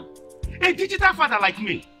old man? A digital father like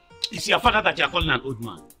me. It's your father that you are calling an old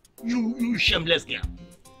man. You shameless girl.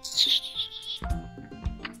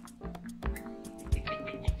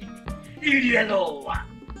 Irielo.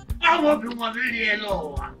 I'm a big one,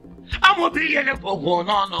 Irielo. I'm a big one,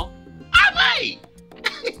 no. Abai!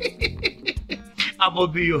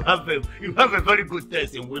 Amobi, you have a very good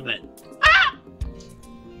taste in women.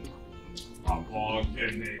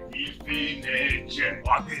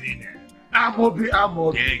 Amobi.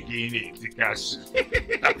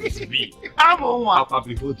 That is me. Papa,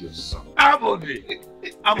 behold your son. Amobi,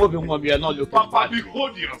 Mom, you are not looking Papa, badly.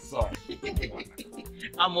 behold your son.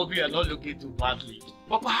 Amobi, you are not looking too badly.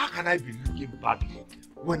 Papa, how can I be looking badly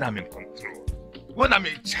when I'm in control? When I'm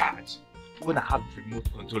in charge? When I have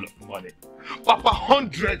remote control of money? Papa,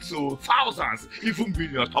 hundreds or thousands, even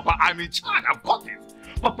millions. Papa, I'm in charge. I've got it.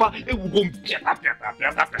 Papa, it will go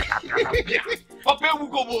Papa, it will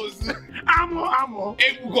go Amo.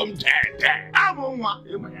 It will go dead.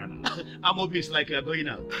 Amobi, it's like you're going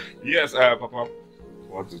out. Yes, Papa. I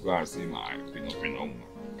want to go and see my Pino.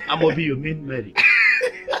 Amobi, you mean Mary?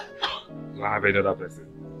 Do I have another person?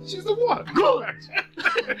 She's the one. Good.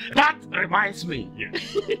 That reminds me. Yeah.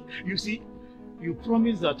 You see, you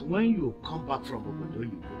promised that when you come back from Obodo,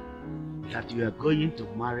 that you are going to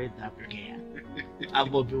marry that girl.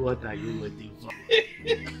 Amobi, what are you waiting for?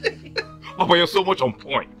 Papa, you're so much on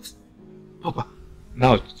point. Papa,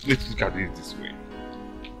 now let's look at it this way.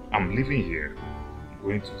 I'm living here. I'm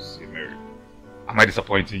going to see Mary. Am I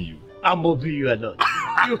disappointing you? Amobi, you are not.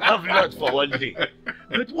 You have not for one day.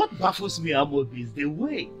 But what baffles me, Amobi, is the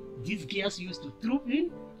way these girls used to troop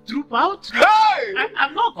in, troop out. Hey!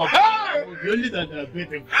 I'm not complaining, Amobi, only that they're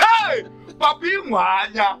better. Hey! Papi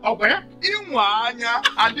Inwanya. Okay? Inwanya.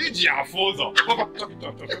 Adiji Afozo.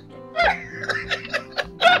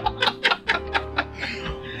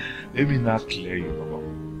 Let me not clear you, Baba.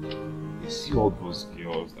 You see all those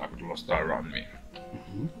girls that cluster around me?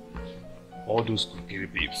 All those cookie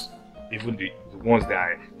babes. Even the ones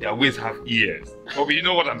that their waist have ears. Bobby, you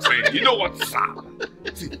know what I'm saying? You know what's sad?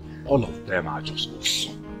 See, all of them are just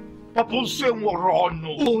awesome. Papa, where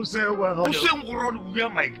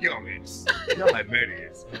my girl is? Where my Mary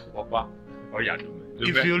is? Papa, oh yeah,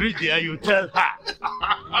 if you reach there, you tell her.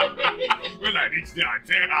 When I reach there, I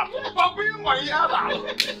tell her, Papa, you my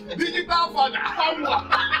yara. Digital father.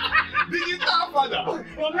 Digital father.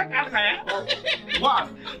 What?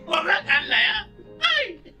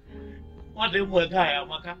 What the word guy,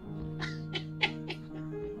 Amaka?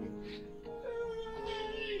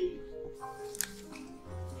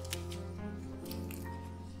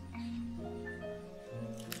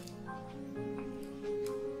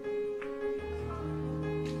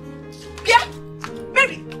 Pierre!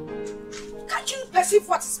 Mary! Can't you perceive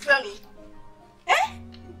what is burning? Eh?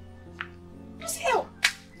 You see,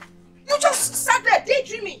 you just sat there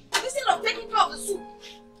daydreaming instead of taking care of the soup.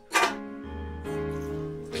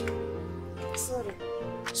 Sorry.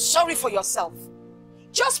 Sorry for yourself.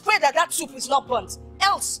 Just pray that that soup is not burnt.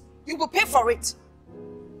 Else, you will pay for it.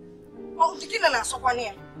 Oh, begin and answer one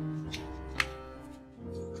here.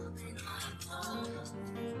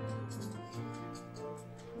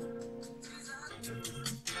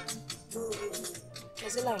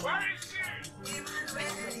 There's a line. Where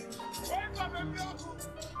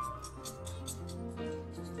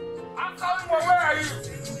are you?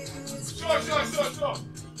 Sure.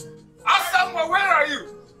 Asamoah, where are you?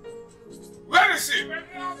 Where is she? Let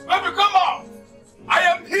me come out. I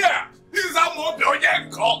am here. This is Nwaokoye.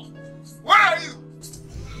 Where are you?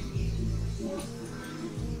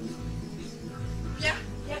 Yeah.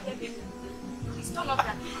 Please turn off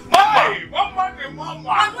that. Mama.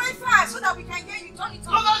 I'm going fast so that we can hear you. Turn it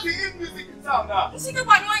on. Turn on the music in town now.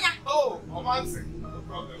 Oh, Omansi. No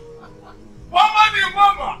problem.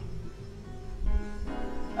 Mama.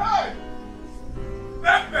 Hey!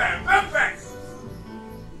 Pepe!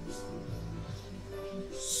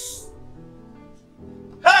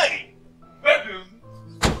 Hey! Baby!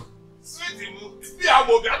 Sweetie, it's me,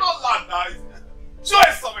 Amobi. I don't land now. Show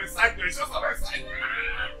us some excitement.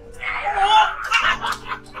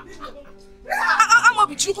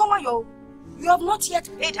 Amobi, you have not yet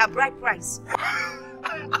paid her bride price.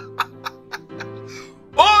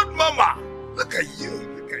 Old mama! Look at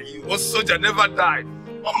you. Old soldier never died.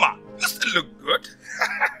 Mama, you still look good.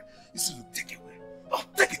 You still look, take it away. Oh,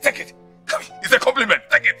 take it. Come here. It's a compliment.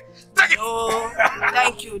 Take it. Oh,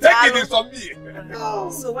 thank you, Take it, it's from me.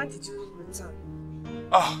 So when did you return?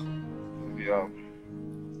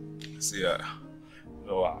 See,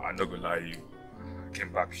 no, I'm not gonna lie to you. I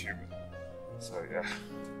came back human. So, yeah.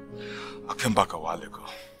 I came back a while ago.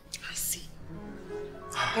 I see.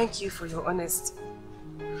 Thank you for your honesty.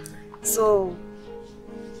 So,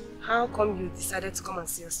 how come you decided to come and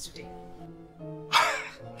see us today?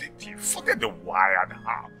 Baby, forget the why and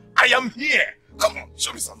how. I am here. Come on,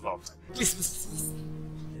 show me some love. Please.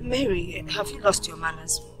 Mary, have you lost your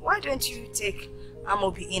manners? Why don't you take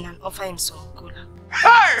Amobi in and offer him some cola?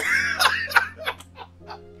 Hey!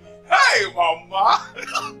 Hey, Mama!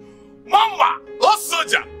 Mama! Oh,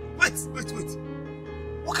 soldier! Wait.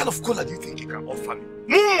 What kind of cola do you think you can offer me?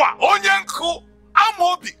 Mwa! Onyenko!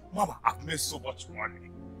 Amobi! Mama, I've made so much money.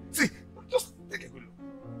 See, just take a good look.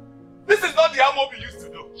 This is not the Amobi used to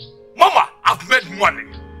do. Mama, I've made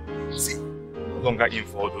money. See, no longer in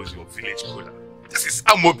for all those your village cola. This is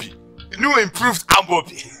Amobi. The new improved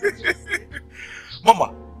Amobi.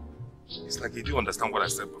 Mama, it's like you didn't understand what I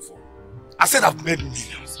said before. I said I've made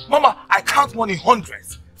millions. Mama, I count money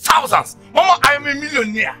hundreds, thousands. Mama, I am a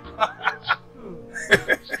millionaire. I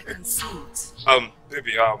can see it.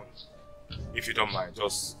 Baby, if you don't mind,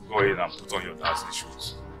 just go in and put on your dancing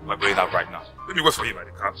shoes. We're going out right now. Let me wait for you by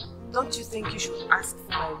the car. Don't you think you should ask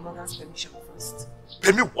for my mother's permission first?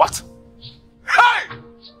 Permit what? Hey!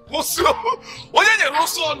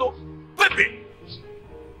 Baby,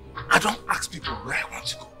 I don't ask people where I want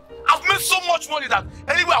to go. I've made so much money that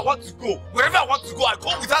anywhere I want to go, wherever I want to go, I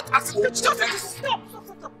go without asking. Stop.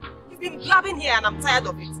 You've been blabbing here and I'm tired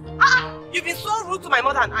of it. You've been so rude to my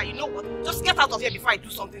mother and you know what? Just get out of here before I do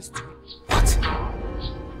something stupid. What?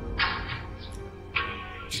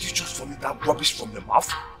 Did you just vomit that rubbish from your mouth?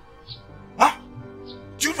 Huh?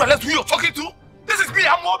 Do you realize who you're talking to? This is Me,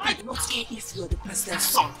 I'm Obi. I do not care if you're the president's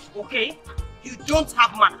son, okay? You don't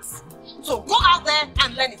have manners. So go out there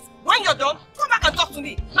and learn it. When you're done, come back and talk to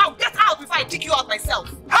me. Now get out before I kick you out myself.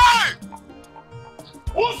 Hey!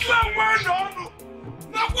 Who's that man? No.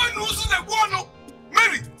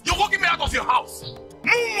 Mary, you're walking me out of your house.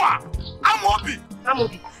 I'm Obi.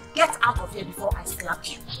 Get out of here before I slap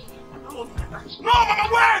you. No, Mama,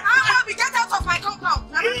 wait! Obi, get out of my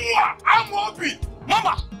compound. I'm Obi.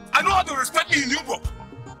 Mama, I know how to respect you in Europe.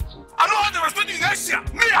 I know how to respect you in Asia.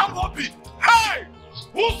 Me, I'm Obi. Hey!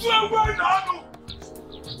 Who's that man?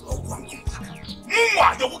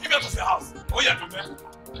 You're walking me out of your house. Oh, yeah, man.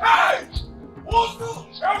 Hey! Who's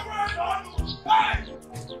that man? Hey!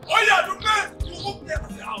 Oh, yeah, man. You walk me out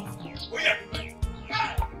of your house. Oh, yeah, man.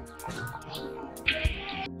 Hey!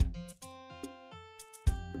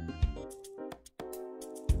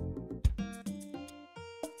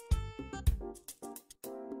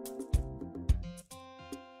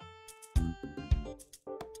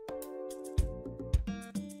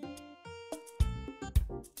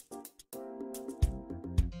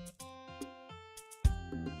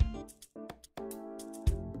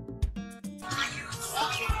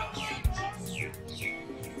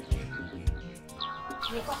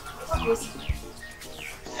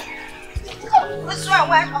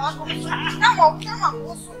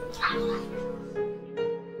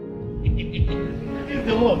 It's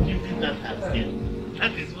the war of duty that has been.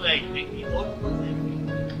 That is why I take it almost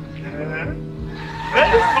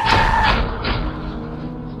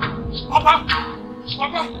Papa,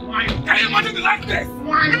 can you imagine the like this?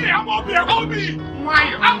 I'm Obi.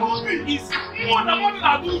 It's more than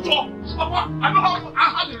I do, Joe. Papa, I know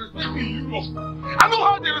how they respect me in Europe. I know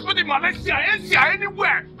how they respect in Malaysia, Asia,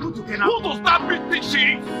 anywhere. Who to start big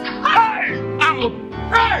shit? Hey! I'm Obi.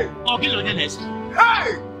 Hey! Obi Lodenes.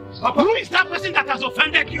 Hey! Papa, who is that person that has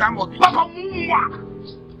offended you? I'm Obi. Papa,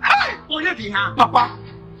 Hey! Papa,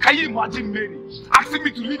 can you imagine Mary asking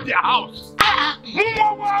me to leave their house?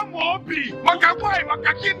 I'm Obi. Who's that?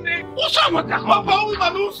 Papa,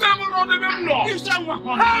 who's that? You say what?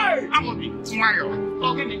 Hey! I'm Obi. Smile.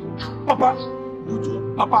 Okay.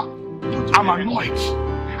 Papa, I'm annoyed.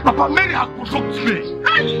 Papa, Mary has provoked me.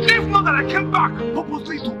 If not that I came back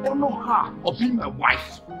purposely to honor her or be my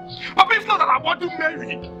wife. Papa, if not that I want to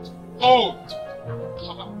marry. Oh,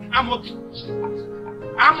 Papa, I'm Obi.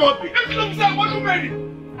 If not that I want to marry.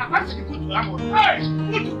 I want to go to Amo. Hey,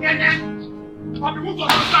 put together. Papa,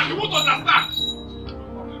 you won't understand.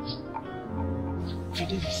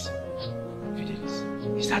 Fidelis,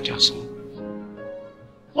 is that your son?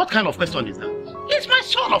 What kind of question is that? He's my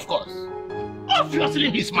son, of course. Obviously,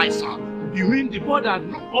 he's my son. You mean the boy that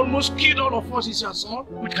almost killed all of us is your son?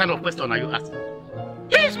 Which kind of question are you asking?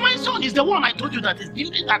 He's my son. He's the one I told you that is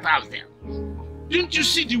building that house there. Didn't you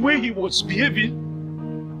see the way he was behaving?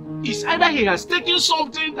 It's either he has taken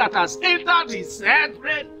something that has entered his head,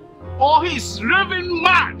 or he's raving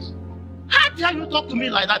mad. How dare you talk to me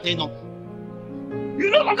like that, Eno? You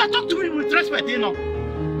no longer talk to me with respect, Eno.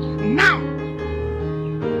 Now,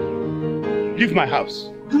 leave my house.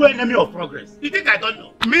 You enemy of progress. You think I don't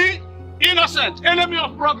know? Me? Innocent, enemy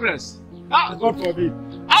of progress. Ah, God forbid.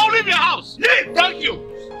 I'll leave your house. Leave! Thank you.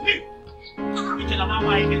 Leave!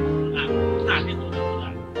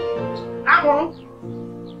 Amo!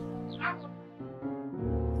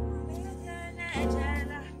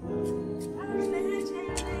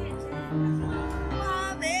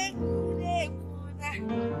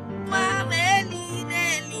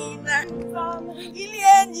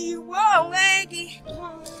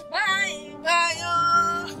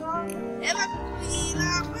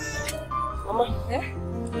 Mama, where are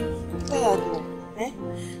you?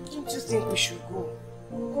 Don't you think we should go?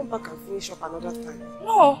 Come back and finish up another time.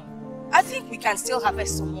 No, I think we can still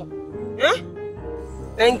harvest some more.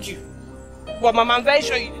 Thank you. But Mama, I'm very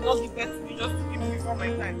sure you did not give birth to me just to keep me before my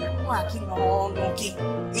time.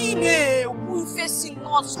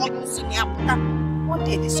 One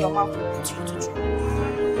day this your mouth will put you to trouble.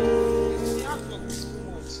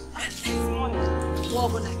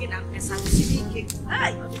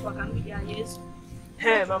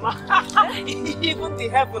 Hey, Mama. Even the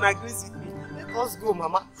heaven agrees with me. Let us go,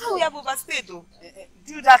 Mama. We have overstayed, though.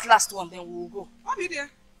 Do that last one, then we'll go. What are you there?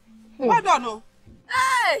 Well done, no?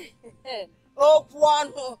 Hey! Oh,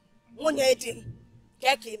 Puano.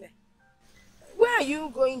 Where are you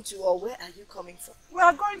going to, or where are you coming from? We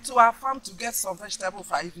are going to our farm to get some vegetables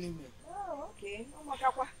for evening meal. Oh, okay.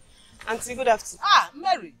 Auntie, good afternoon. Ah,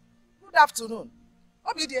 Mary. Good afternoon.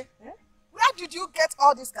 Obidie, where did you get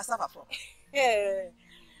all this cassava from?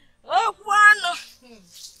 Oh, Puano.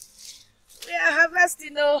 We are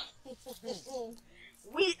harvesting, no. We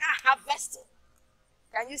are harvesting.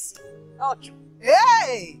 Can you see? Oh, true.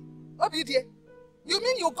 Hey! Obidie, you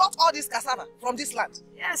mean you got all this cassava from this land?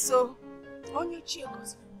 Yes, so. Onye chi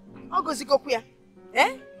gozi. Ogozi kokuya.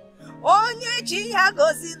 Eh? Onye chi ya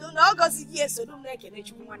gozi no ogozi gi esodu na ekene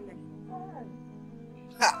chukwu nwanne.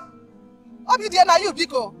 Ha. Obidie na you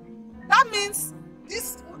biko. That means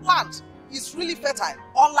this land is really fertile,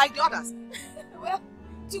 unlike the others. Well,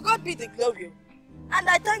 to God be the glory. And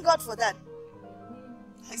I thank God for that.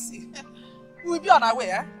 I see. We'll be on our way,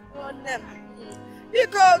 eh? Oh, no. You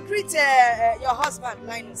go greet your husband,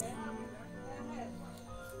 Linus.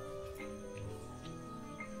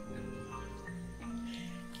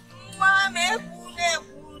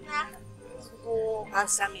 Go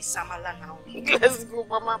answer me Samala now. Let's go,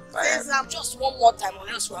 Mama. Please, just one more time or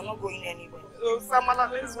else we are not going anywhere. Oh,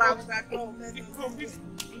 Samala, let's go.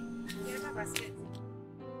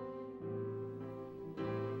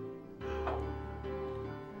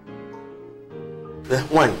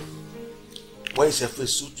 Why is your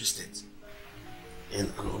face so twisted and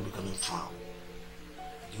an unbecoming frown?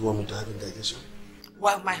 Do you want me to have indigestion?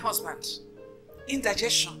 Well, my husband,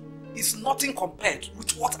 indigestion is nothing compared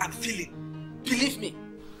with what I'm feeling. Believe me.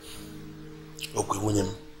 Okay,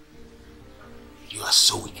 William, you are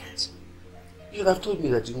so wicked. You should have told me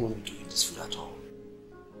that you didn't want me to eat this food at all.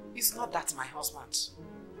 It's not that, my husband.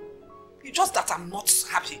 It's just that I'm not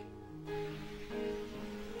happy.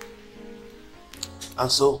 And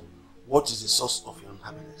so, what is the source of your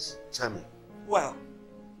unhappiness? Tell me. Well,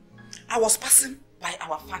 I was passing by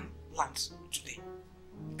our farmland today.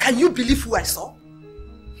 Can you believe who I saw?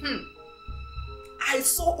 I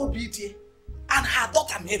saw Obidie and her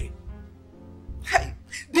daughter Mary. Hey,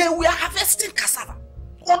 they were harvesting cassava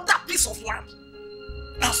on that piece of land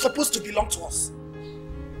that's supposed to belong to us.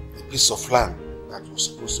 The piece of land that was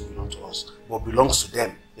supposed to belong to us, but belongs to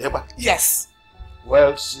them. Yeah, yes.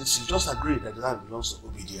 Well, since you just agreed that the land belongs to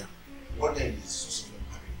Obidie, what then is the source of your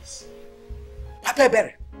happiness? Papa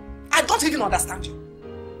Ebere, I don't even understand you.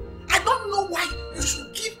 I don't know why you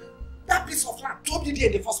should give that piece of land to Obidie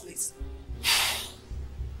in the first place.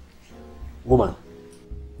 Woman,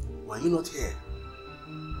 were you not here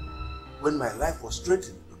when my life was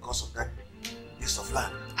threatened because of that piece of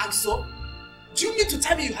land? And so, do you mean to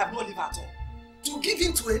tell me you have no liver at all? To give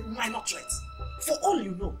in to a minor threat? For all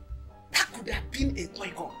you know, that could have been a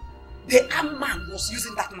toy gun. The armed man was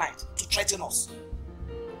using that night to threaten us.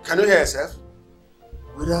 Can you hear yourself?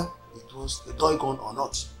 Whether it was a toy gun or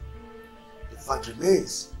not, the fact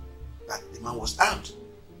remains that the man was armed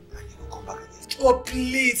and he could come back again. Oh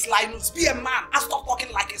please, Linus, be a man and stop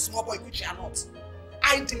talking like a small boy, which you are not.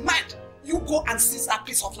 I demand you go and seize that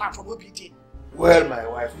piece of land from Obidie. Well, my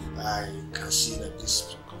wife, I can see that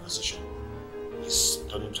this conversation is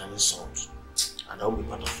turning to an insult, and I won't be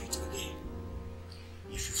part of it again.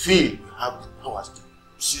 If you feel you have the powers to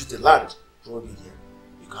seize the land from Obidie,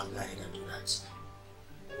 you can go ahead and do that.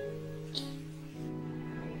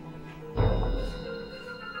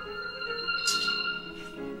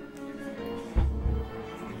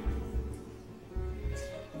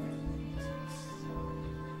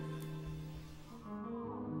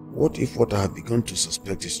 What if what I have begun to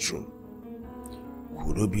suspect is true?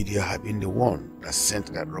 Could Obidie have been the one that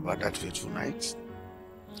sent that robber that fateful night?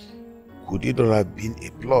 Could it all have been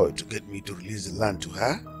a ploy to get me to release the land to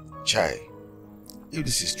her? Chai, if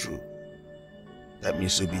this is true, that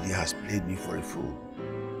means Obidie has played me for a fool.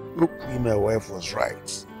 Look, my wife was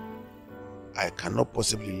right. I cannot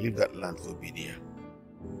possibly leave that land for Obidie.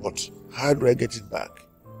 But how do I get it back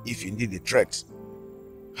if indeed the threat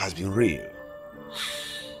has been real?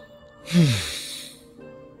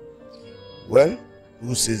 Well,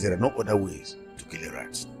 who says there are no other ways to kill a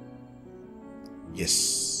rat?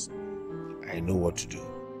 Yes, I know what to do.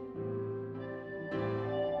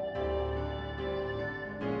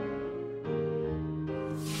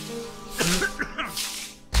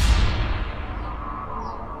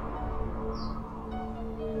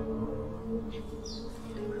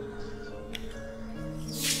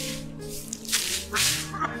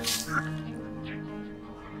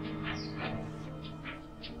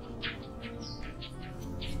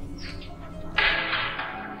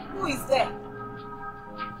 Who is there?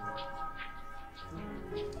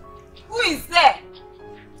 Who is there?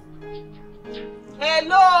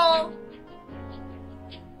 Hello?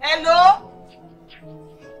 Hello?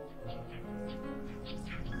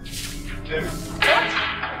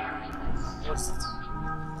 What's it?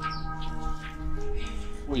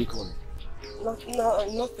 Who are you calling?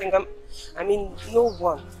 Nothing. I mean, no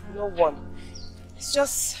one. It's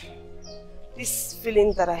just this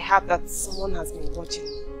feeling that I have that someone has been watching.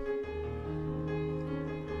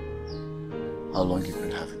 How long have you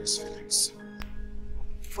been having these feelings?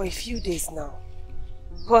 for a few days now.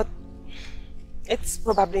 But it's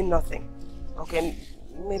probably nothing. Okay,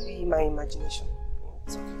 maybe my imagination.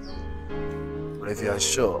 It's okay. But if you are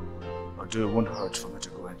sure, or do it won't hurt for me to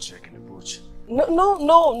go and check in the bush? No,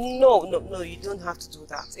 you don't have to do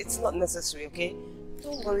that. It's not necessary, okay?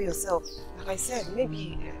 Don't worry yourself. Like I said,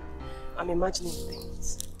 maybe I'm imagining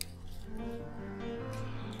things.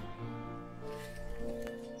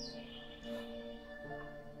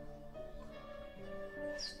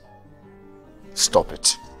 Stop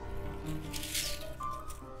it.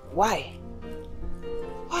 Why?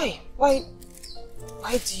 Why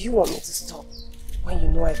do you want me to stop when you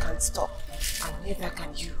know I can't stop? And neither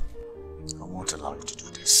can you. I won't allow you to do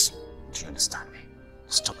this. Do you understand me?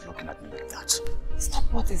 Stop looking at me like that.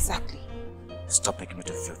 Stop what exactly? Stop making me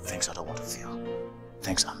to feel things I don't want to feel.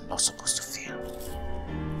 Things I'm not supposed to feel.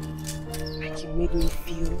 Like you made me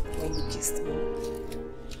feel when you kissed me.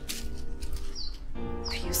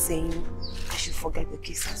 Are you saying I should forget the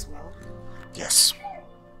kiss as well? Yes.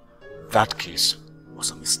 That kiss was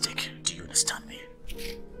a mistake. Do you understand me?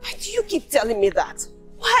 Why do you keep telling me that?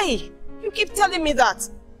 Why? You keep telling me that.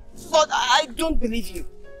 But I don't believe you.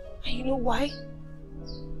 And you know why?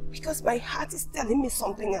 Because my heart is telling me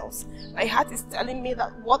something else. My heart is telling me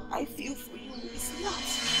that what I feel for you is not.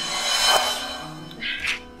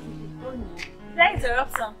 Did I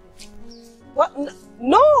interrupt something? What?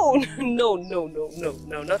 No,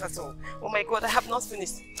 not at all. Oh my God, I have not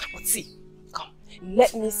finished. But see, come,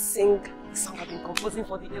 let me sing the song I've been composing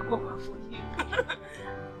for the Okaro for you.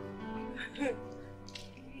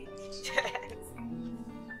 Yes.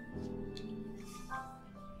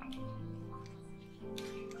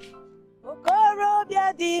 Okaro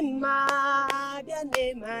bia di ma bia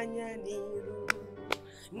ne manya niru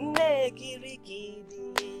ne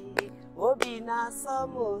kirikiri obi na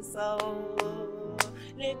samosa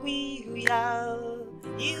lekwi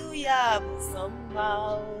ya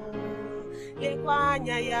busomma lekwa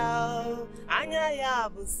anya ya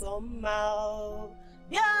busomma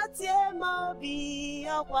bia tie mobi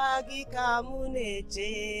akwa gi ka mu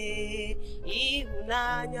neche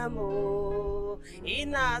ihunanya mo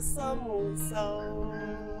ina samosa.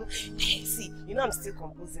 See, you know I'm still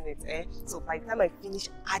composing it, eh? So by the time I finish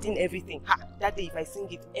adding everything, that day if I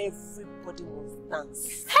sing it, everybody must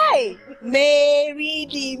dance. Hey! Mary,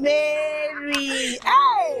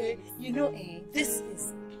 hey! You know, this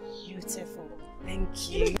is beautiful.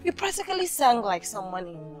 Thank you. You practically sang like someone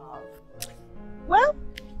in love. Well,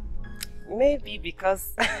 maybe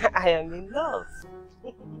because I am in love.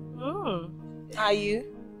 Are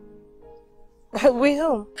you? With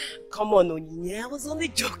whom? Come on, Onyinye. I was only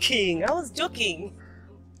joking. I was joking.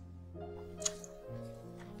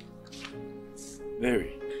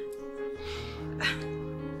 Mary.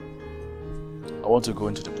 I want to go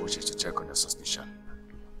into the bushes to check on your suspicion.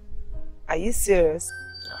 Are you serious?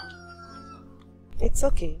 Yeah. It's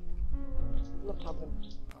okay. No problem.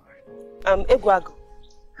 Egwago.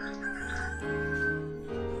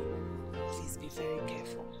 Please be very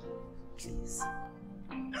careful. Please.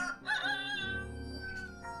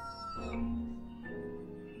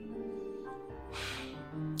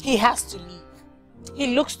 He has to leave.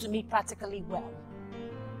 He looks to me practically well.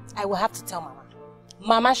 I will have to tell Mama.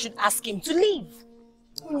 Mama should ask him to leave.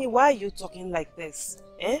 Why are you talking like this?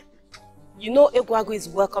 Eh? You know Egwago is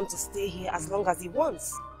welcome to stay here as long as he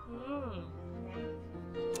wants.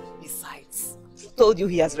 Besides, who told you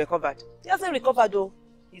he has recovered? He hasn't recovered though.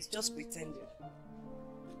 He's just pretending.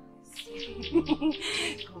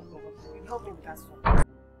 Come, help me with that song.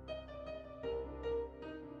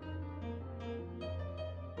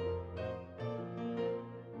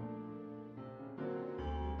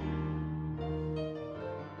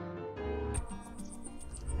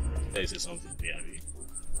 There is something there, Abi.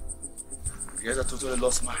 I guess I totally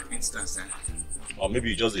lost my instance then. Or maybe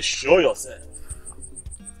you just show yourself.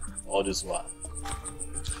 All this while.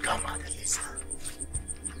 Come on, Elisa.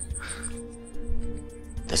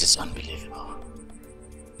 This is unbelievable.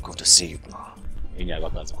 Good to see you, bro.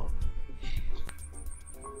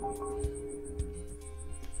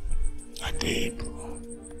 I did, bro.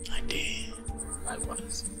 I did.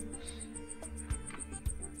 Likewise.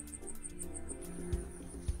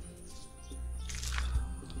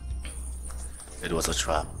 It was a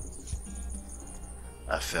trap.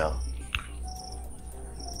 I fell.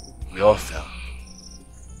 We all fell.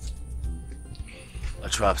 A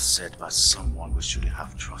trap set by someone we shouldn't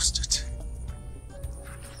have trusted.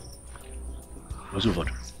 What's over?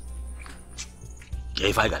 Yeah,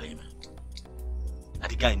 if I got him.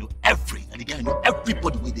 And the guy knew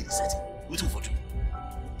everybody where they set him. What's over?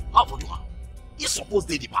 How for you? He's supposed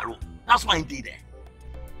to be the parole. That's why he did there.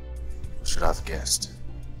 Should have guessed.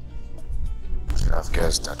 should have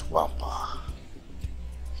guessed that Wampa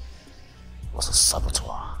was a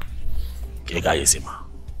saboteur. The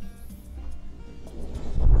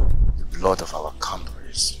blood of our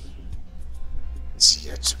comrades is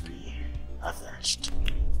yet to be avenged.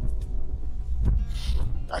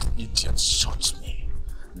 That idiot shot me,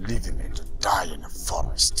 leaving me to die in a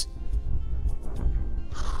forest.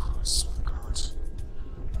 I swear to God,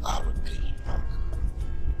 I will pay him back.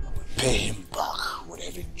 I will pay him back with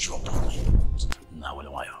every drop of my blood. Now,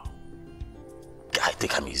 guy,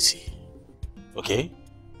 take him easy. Okay?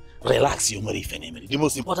 Relax your money, Fenemene. The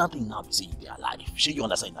most important thing now is saying you are alive. Sure, you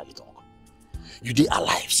understand that you talk. You are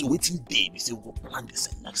alive, so waiting day, we say we go plan this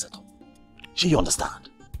next setup. Sure, you understand?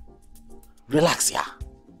 Relax, yeah.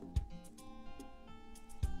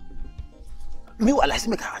 Meanwhile, I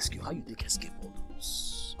still make I ask you how you take escape all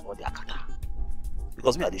those or the Akata.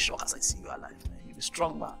 Because me, I did shock as I see you alive, man. You be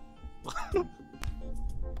strong, man.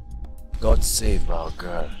 God save our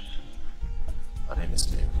girl. Her name is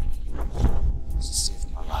Mary. She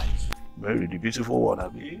saved my life. Mary, the beautiful one, I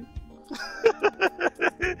mean.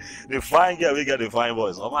 The fine girl, we get the fine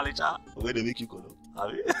boys. Oh, Malicha, where they make you go,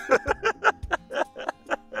 I mean.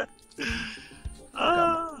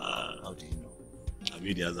 How do you know? I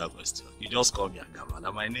mean, there's a question. You just call me a Gama.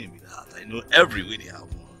 That's my name in that. I know every way they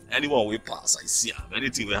happen. Anyone we pass, I see them.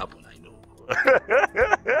 Anything will happen, I know.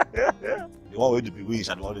 The one way to be wish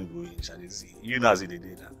and the one way to be wish, and they see. You know, see they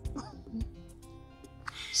did that.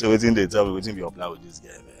 So within they tell me, within your plan with this guy,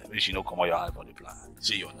 man. Make sure you don't come out your eye for the plan.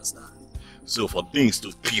 So you understand. So for things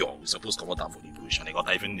to pure, we're supposed to come out for the bush, and they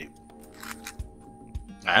got even name.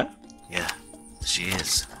 Huh? Yeah, she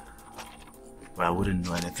is. But I wouldn't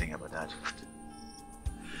know anything about that.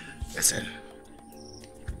 Listen,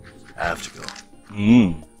 I have to go.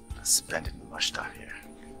 I'm spending much time here.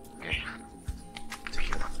 Okay? Take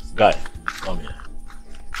care of this. Guy, come here.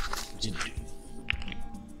 What did you do?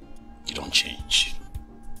 You don't change.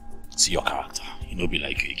 See your character. You know be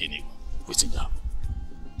like you again. Waiting down.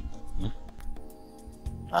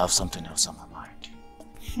 I have something else on my mind.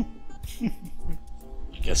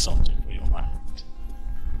 You get something for your mind.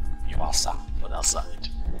 You are sad for that side.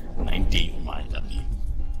 90 your mind, that be.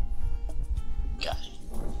 Guy.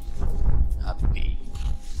 That babe.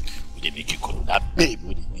 Will they make you cool? That babe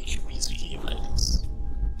will they make you misbehave like this?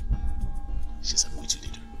 She said, what you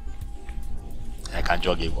did? I can't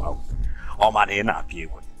jog it wow. Oh man, ain't not happy.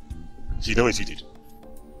 She know what she did.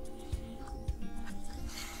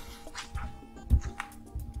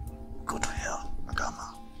 Go to hell,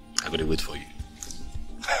 Magama. I'm gonna wait for you.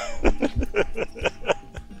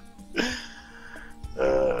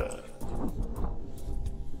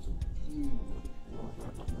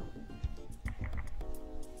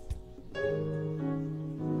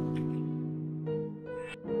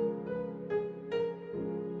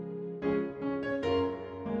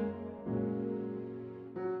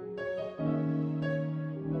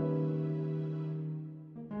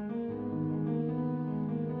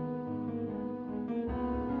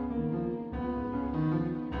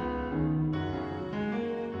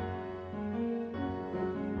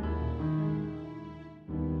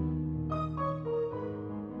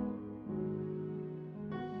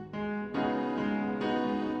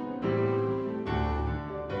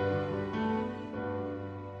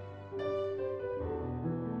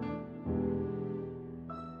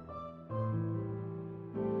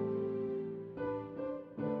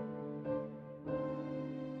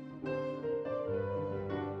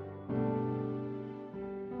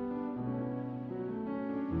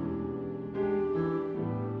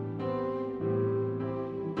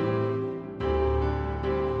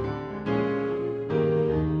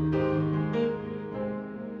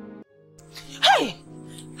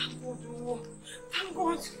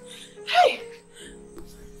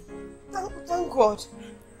 God.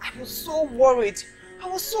 I was so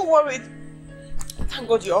worried. Thank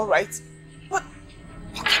God you're alright. But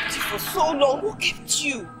who kept you for so long? Who kept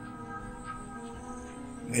you?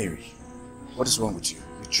 Mary, what is wrong with you?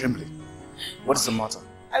 You're trembling. What is the matter?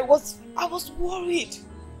 I was worried.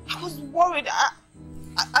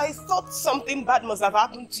 I thought something bad must have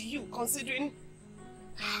happened to you, considering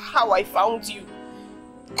how I found you.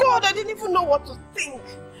 God, I didn't even know what to think.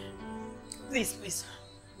 Please, please.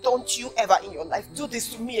 Don't you ever in your life do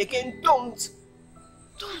this to me again. Don't.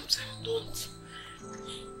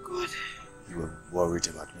 God. You were worried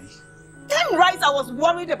about me? Damn right I was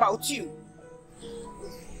worried about you.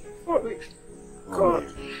 Worried.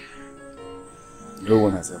 God. No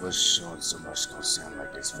one has ever shown so much concern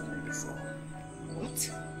like this for me before.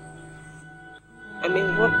 What? I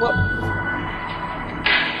mean, what?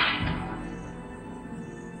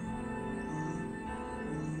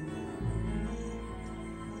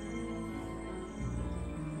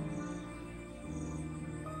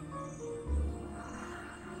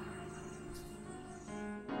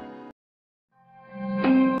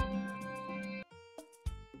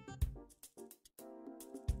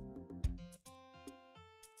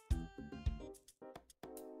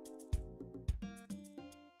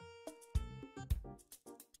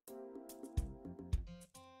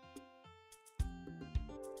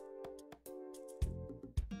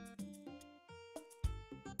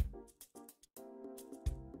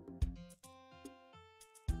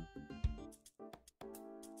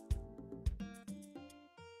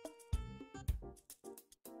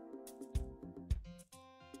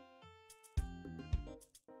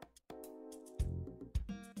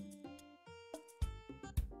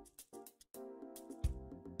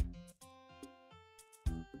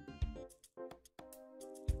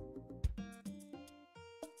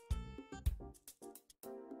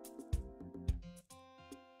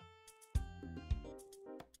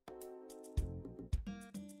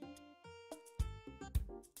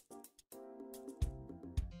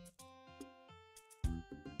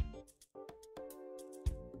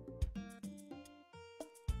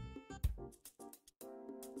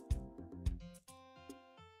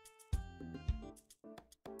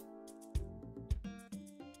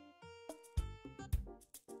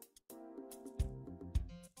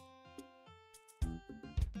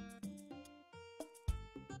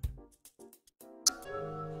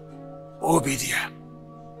 Obidia,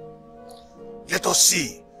 let us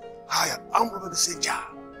see how your honorable messenger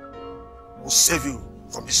will save you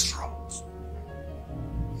from this route.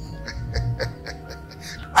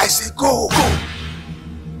 I say go!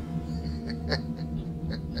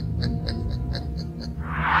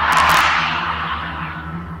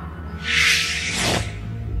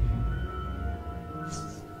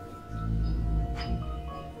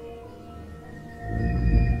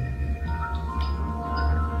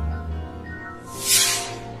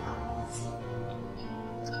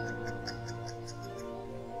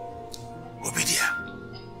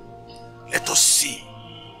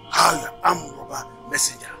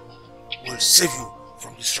 Save you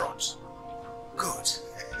from this route. Good.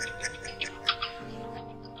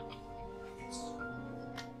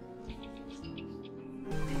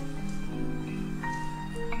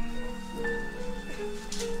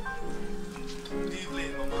 Good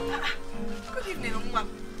evening, Mama. Good evening, Mama.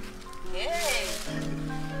 Hey,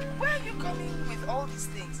 where are you coming with all these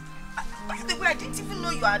things? By the way, I didn't even know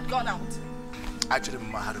you had gone out. Actually,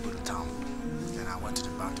 Mama had to go to town. Then I went to the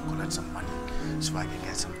bank to collect some money so I can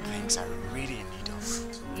get some things I'm really in need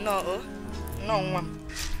of. No, Mom.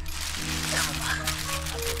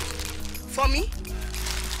 For me?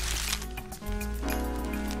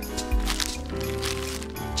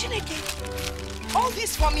 Chineke, all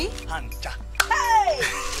this for me? Anja. Hey!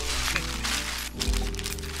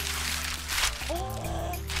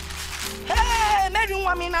 Hey, Mary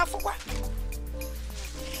Wamina Fukwa.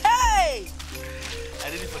 Hey! I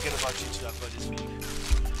didn't forget about you too. I've got this for you.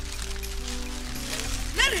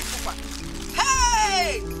 Mary Fukwa.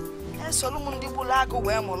 Hey!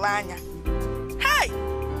 Hey!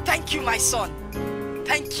 Thank you, my son.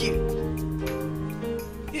 Thank you.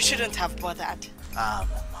 You shouldn't have bothered. Mama.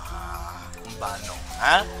 Mbano,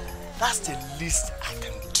 huh? That's the least I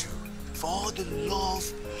can do for all the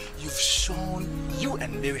love you've shown, you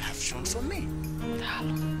and Mary have shown for me.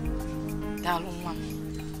 Mama.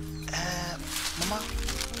 Mama,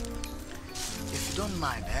 if you don't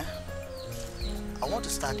mind, I want to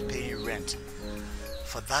start paying rent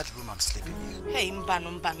for that room I'm sleeping in. Hey,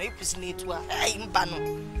 Mbano, hey, Mbano.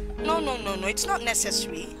 No, it's not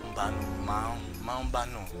necessary.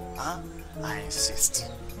 Mbano, huh? I insist.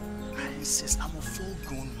 I'm a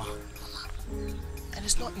full-grown man, Mama. And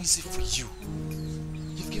it's not easy for you.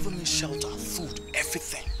 You've given me shelter, food,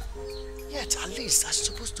 everything. Yet, at least I'm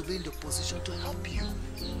supposed to be in the position to help you.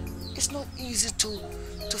 It's not easy to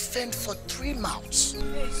fend for 3 mouths.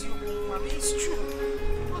 Yes, Mama, it's true.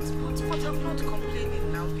 But I'm not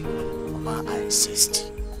complaining now, because... Mama, I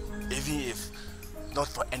insist. Even if not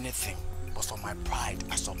for anything, but for my pride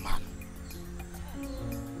as a man.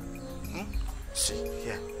 See,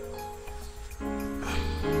 here.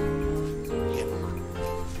 Here, Mama.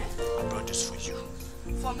 I brought this for you.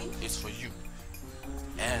 For me? It's for you.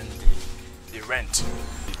 And the rent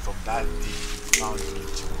from that day found you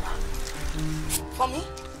till now. For me?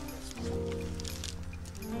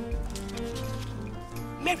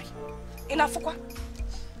 Mary, in Afukwa,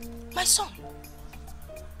 my son,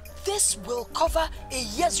 this will cover a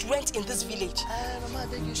year's rent in this village. Mama,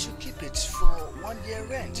 then you should keep it for 1 year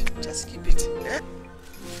rent. Just keep it. Eh?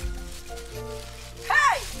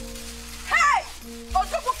 Hey! Hey!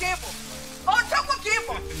 Otoku Kibo! Otoku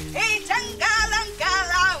Kibo! Itangala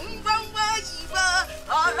Mbombo Yiba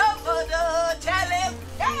Olobodo Tele.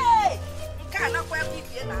 Hey! Nkana kwa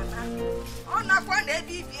bibi nana. Ona kwa ne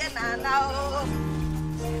bibi nana.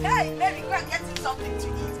 Hey, Mary, go and get him something to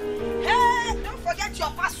eat. Hey, don't forget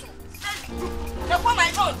your parcel. Now for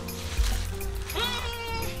my own.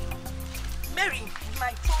 Mary,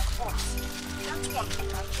 my trunk box. That one,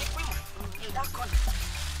 I'll take with in that corner.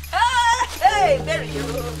 Hey, Mary,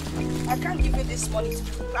 I can't give you this money.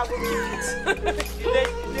 I will keep it.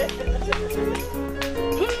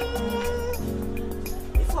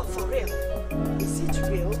 For real? Is it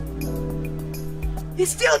real?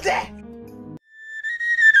 He's still there.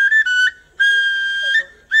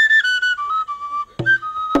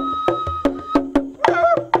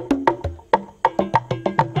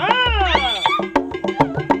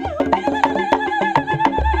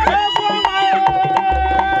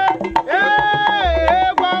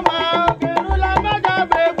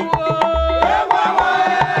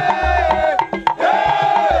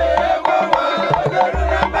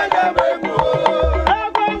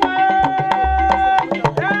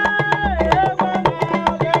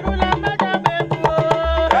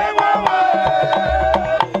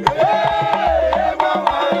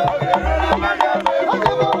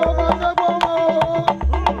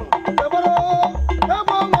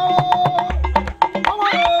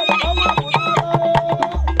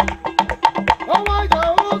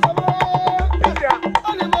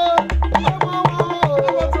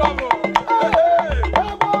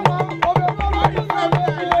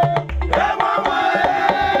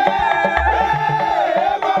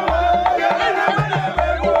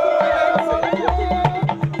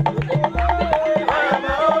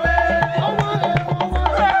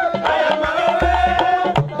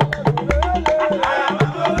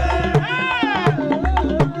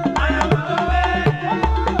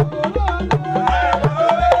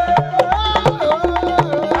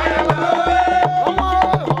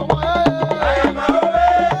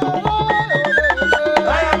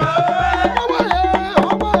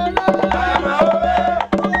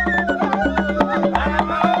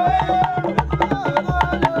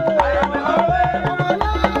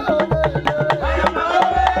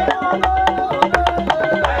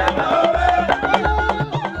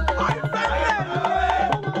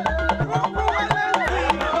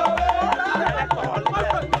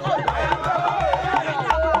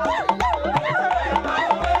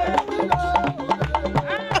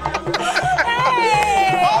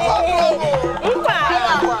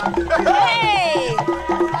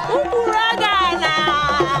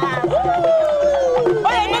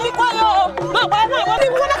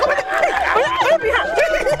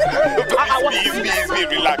 Me,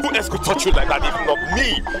 relax. Who else could touch you like that if not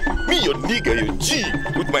me? Me, your nigga, your G,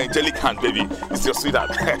 with my angelic hand, baby. It's your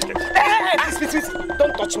sweetheart. Hey,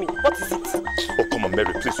 don't touch me. What is it? Oh, come on,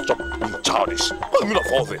 Mary, please stop being childish. What do you mean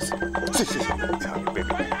of all this? See, baby.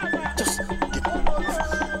 Just give me.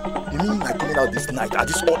 You mean like coming out this night at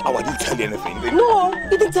this odd hour? I didn't tell you anything, baby? No,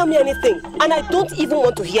 you didn't tell me anything. And I don't even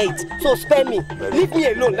want to hear it. So spare me. Mary, leave me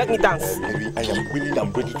alone. Let me dance. Mary, I am willing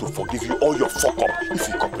and ready to forgive you all your fuck up if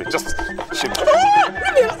you cooperate. Just shame.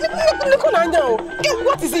 Look on her now.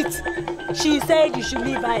 What is it? She said you should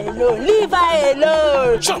leave her alone. Leave her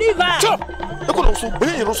alone. Shut leave her. Shut up. Come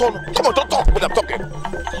on, don't talk when I'm talking.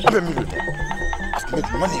 I'm a millionaire. I've made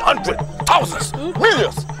money, hundreds, thousands,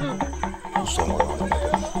 millions.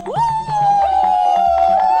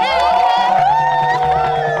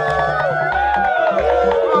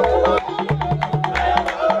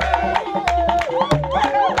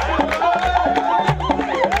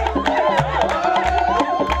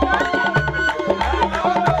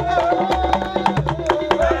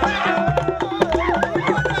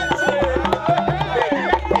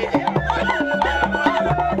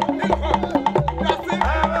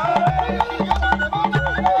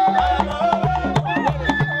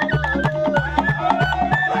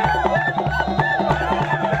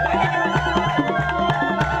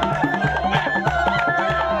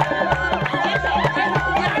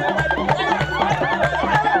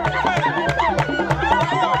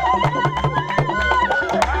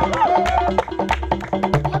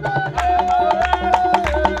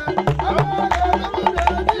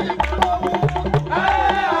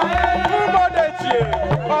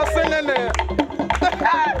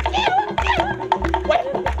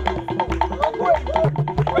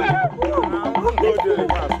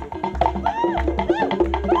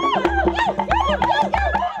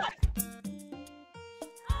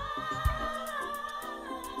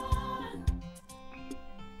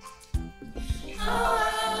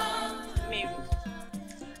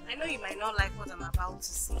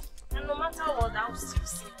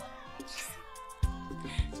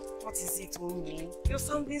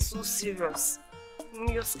 Serious.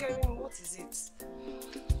 You're scaring me. What is it?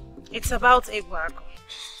 It's about Ebere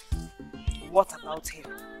Okaro. What about him?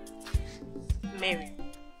 Mary,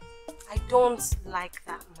 I don't like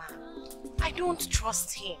that man. I don't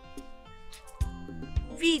trust him.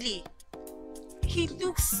 Really. He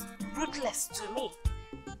looks ruthless to me.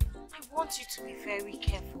 I want you to be very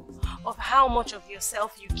careful of how much of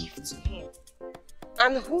yourself you give to him.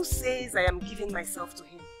 And who says I am giving myself to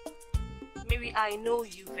him? Mary, I know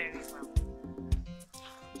you very well.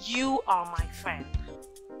 You are my friend.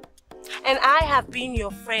 And I have been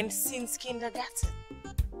your friend since kindergarten.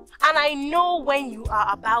 And I know when you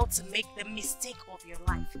are about to make the mistake of your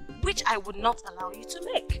life, which I would not allow you to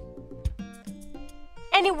make.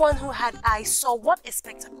 Anyone who had eyes saw what a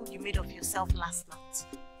spectacle you made of yourself last night.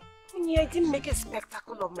 I didn't make a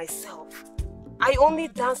spectacle of myself. I only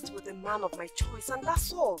danced with the man of my choice, and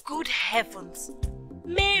that's all. Good heavens.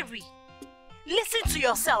 Mary! Listen to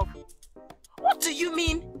yourself. What do you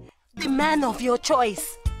mean, the man of your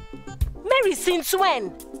choice? Mary, since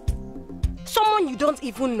when? Someone you don't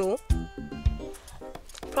even know?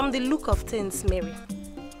 From the look of things, Mary,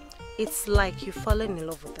 it's like you've fallen in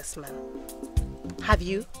love with this man. Have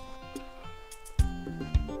you?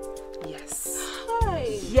 Yes.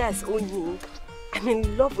 Hi. Yes, Onyi. I'm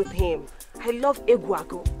in love with him. I love Ebere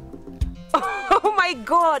Okaro. Oh my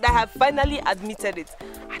God, I have finally admitted it.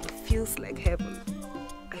 Feels like heaven.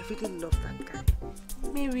 I really love that guy.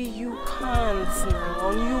 Mary, you can't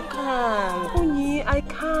now. You can't. Onyi, I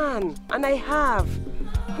can. And I have.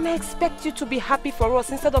 And I expect you to be happy for us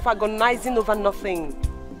instead of agonizing over nothing.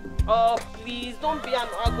 Oh, please, don't be an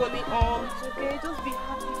agony aunt, okay? Just be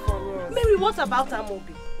happy for us. Mary, what about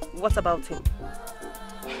Amobi? What about him?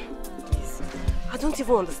 Please. I don't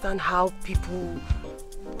even understand how people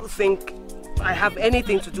think I have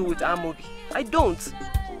anything to do with Amobi. I don't.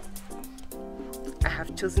 I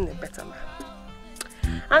have chosen a better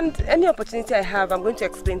man. And any opportunity I have, I'm going to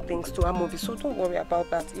explain things to Amobi, so don't worry about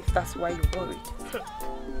that if that's why you're worried.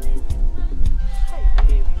 Hi,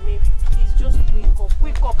 Mary, please just wake up.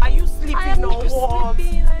 Wake up. Are you sleeping or what?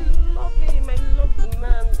 Sleeping. I love him. I love the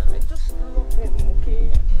man. I just love him,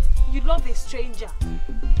 okay? You love a stranger.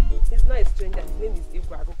 He's not a stranger. His name is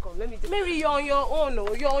Ebere Okaro. Let me just... Mary, you're on your own.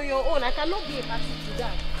 Oh. You're on your own. I cannot be a party to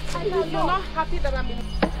that. You're not happy that I'm in...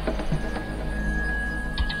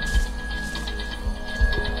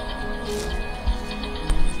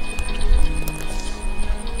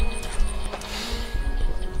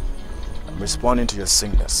 Responding to your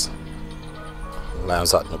sickness.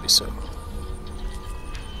 Lions ought not be so.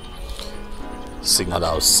 Signal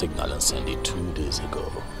out signal and send it 2 days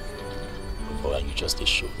ago. Or you just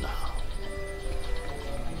issue now.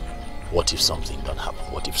 What if something don't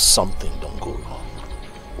happen? What if something don't go wrong?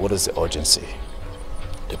 What is the urgency?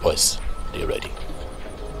 The boys, they're ready.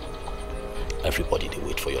 Everybody, they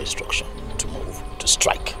wait for your instruction to move, to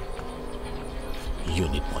strike. You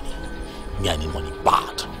need money. Me, I need money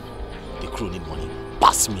bad. The crew need money.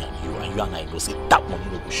 Pass me and you and I go say that money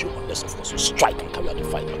no go show unless of course we strike and carry out the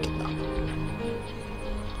fight like it now.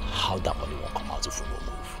 How that money won't come out if we don't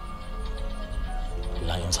move?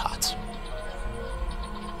 Lion's heart.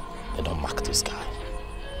 They don't mark this guy.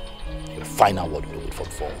 We'll find out what we do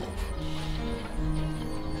before we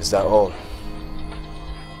move. Is that all?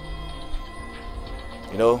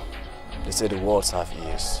 You know, they say the words have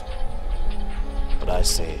ears. But I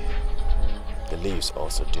say, the leaves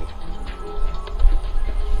also do.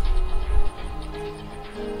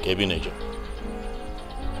 KB Nature.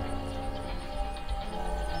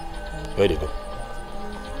 Where'd you go?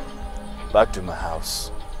 Back to my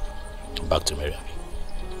house. Back to Mary.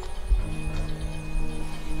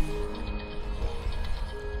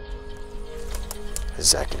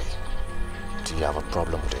 Exactly. Do you have a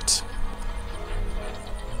problem with it?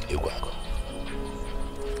 Igwago.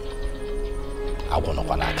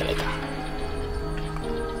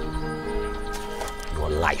 Your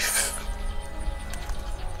life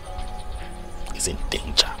is in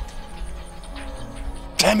danger.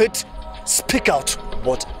 Damn it! Speak out!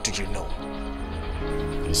 What do you know?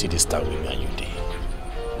 You see this town with me and you did.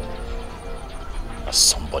 As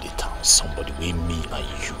somebody town, somebody with me and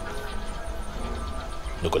you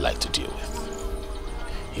no go like to deal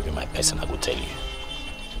with. You be my person, I go tell you.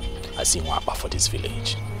 I see Nwapa for this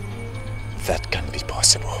village. That can be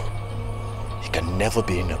possible. He can never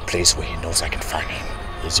be in a place where he knows I can find him.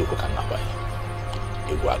 Eziokwu ka nna gwa ya.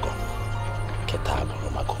 Igwago. Keta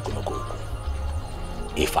agoro maka ogologo.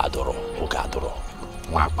 If adoro, oge adoro.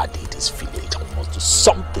 Nwapa did this village. I must do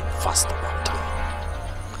something fast about time.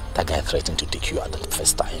 That guy threatened to take you out the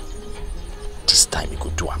first time. This time he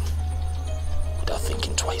could do it without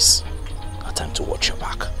thinking twice. A time to watch your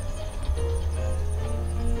back.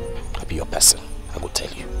 I'll be your person, I will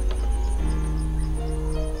tell you.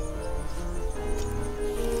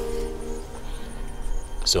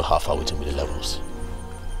 So how far waiting with the levels?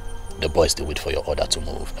 The boys, they wait for your order to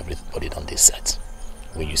move. Everybody done this set.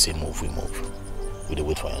 When you say move, we move. We they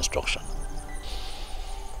wait for your instruction.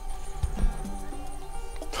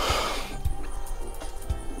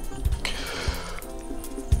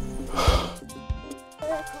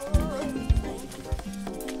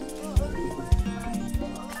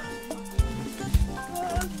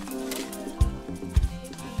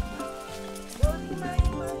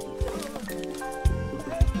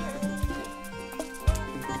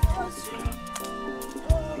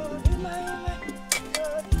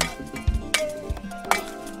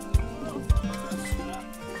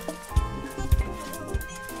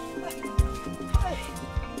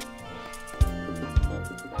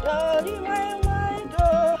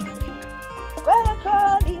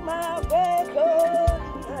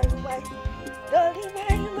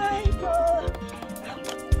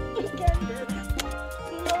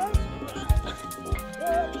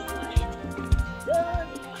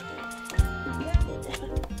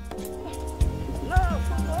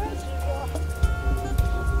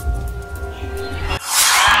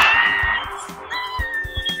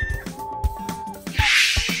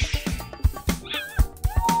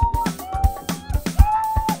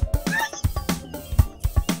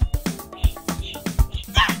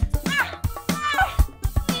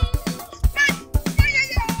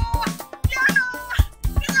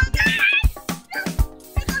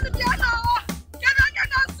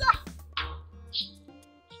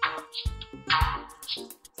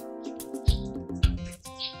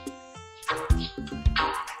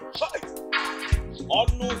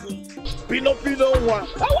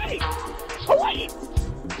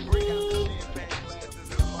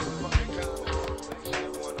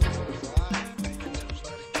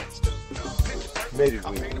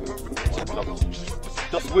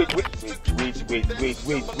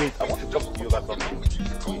 Wait. I want to talk to you about something.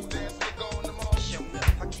 Come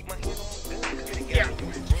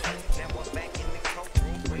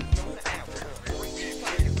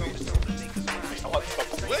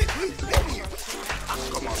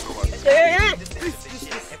on. Hey, please.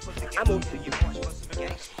 I'm over you.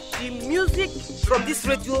 The music from this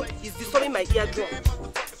radio is disturbing my eardrum.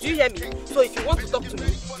 Do you hear me? So if you want to talk to me,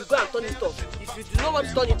 you go and turn it off. If you do not want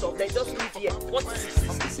to turn it off, then just leave here. What is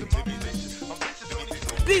this?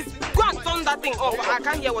 Please, go and turn that thing off. I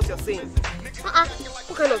can't hear what you're saying.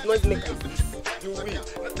 What kind of noise maker is this? You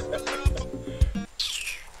will.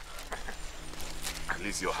 At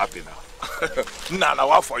least you're happy now. Nah,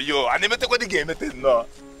 what for you? I never take what the game no.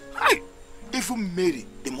 Hi. Even Mary,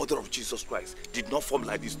 the mother of Jesus Christ, did not form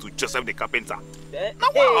like this to Joseph the carpenter. Now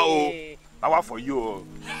wow. Now what for you?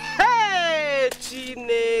 Hey,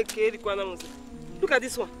 look at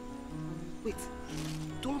this one. Wait.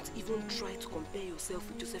 Don't even try to compare yourself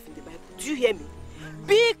with Joseph in the Bible. Do you hear me?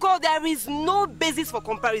 Because there is no basis for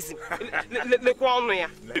comparison. Baby,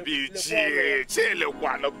 baby, it's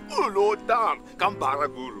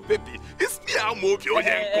me, I'm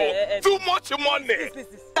too much money.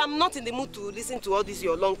 I'm not in the mood to listen to all this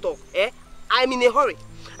your long talk. I'm in a hurry.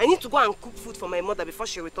 I need to go and cook food for my mother before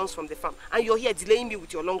she returns from the farm. And you're here delaying me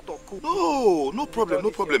with your long talk. No problem,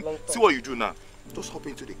 no problem. See what you do now. Just hop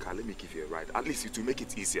into the car, let me give you a ride. At least it will make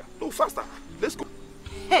it easier. No, faster. Let's go.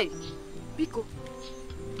 Hey, Biko,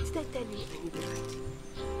 did I tell you I need a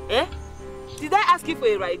ride? Did I ask you for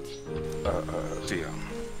a ride? Dear,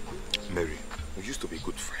 Mary, we used to be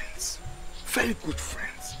good friends. Very good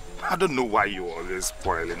friends. I don't know why you're always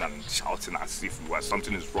spoiling and shouting as if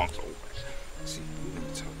something is wrong somewhere. See, let me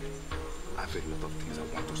tell you. I have a lot of things I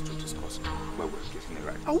want us to discuss while we're getting a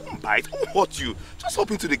ride. I won't bite, I won't hurt you. Just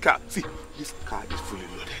hop into the car. See, this car is fully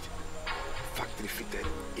loaded. Factory fitted,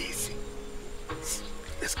 AC.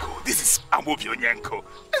 Let's go. This is Amobi Onyenko.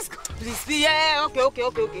 Let's go. Please, yeah, okay.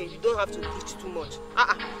 You don't have to preach too much.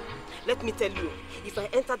 Let me tell you, if I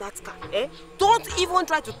enter that car, don't even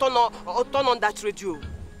try to turn on that radio.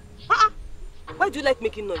 Why do you like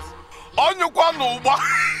making noise?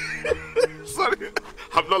 Sorry,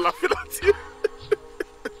 I'm not laughing at you.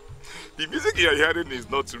 The music you're hearing is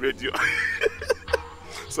not radio.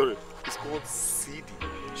 Sorry, it's called CD,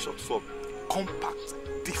 short for compact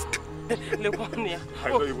disc. In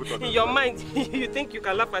your mind, you think you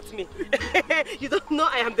can laugh at me. You don't know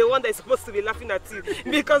I am the one that is supposed to be laughing at you.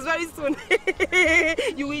 Because very soon,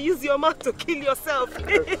 you will use your mouth to kill yourself.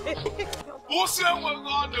 What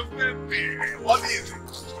is it?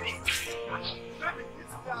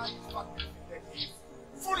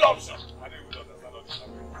 Full option. I don't even understand what this is.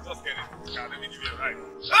 Just get it. Let me give you a ride.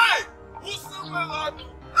 Hey! Who's somewhere on you?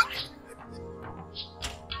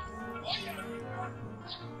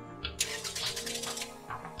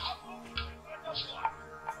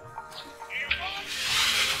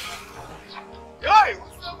 Hey!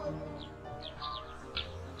 Who's somewhere?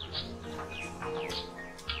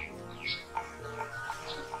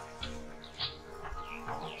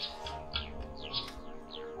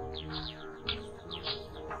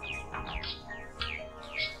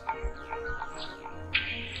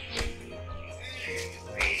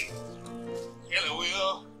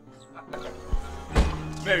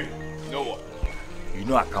 Mary, you know what? You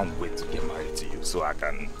know I can't wait to get married to you so I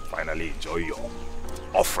can finally enjoy your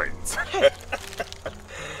offerings.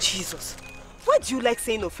 Jesus, why do you like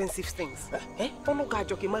saying offensive things?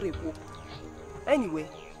 Anyway,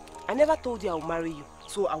 I never told you I would marry you,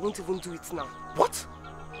 so I won't even do it now. What?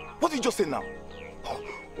 What did you just say now? Oh,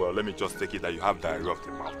 well, let me just take it that you have diarrhea of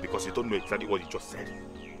the mouth because you don't know exactly what you just said.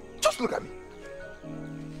 Just look at me.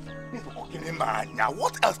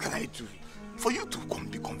 What else can I do for you to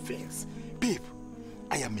be convinced? Babe,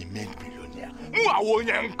 I am a made millionaire. I'm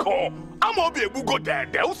going to go there.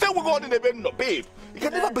 Who said we're going to the no, babe? You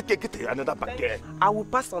can never get another bargain. I will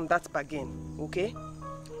pass on that bargain, okay?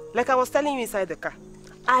 Like I was telling you inside the car,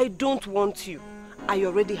 I don't want you. I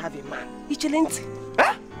already have a man.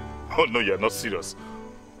 Huh? Oh no, you're not serious.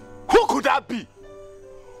 Who could that be?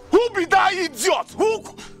 Who be that idiot? Who?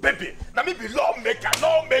 Baby, let me be lawmaker.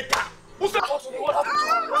 Who said what to do? What happened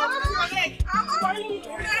to your leg?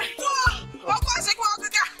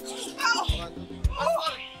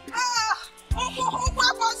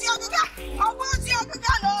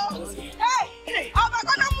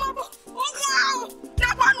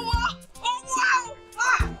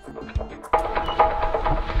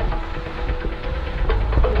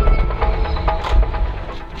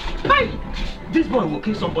 Hey! This boy will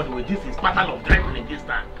kill somebody with this his pattern of driving in this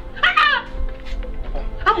time.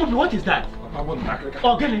 Amobi, what is that?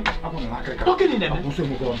 Oh, get it. Oh, get in there.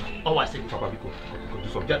 Oh, I see.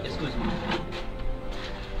 Excuse me.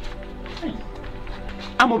 Hey.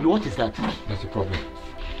 Amobi, what is that? That's the problem,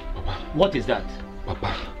 Papa. What is that?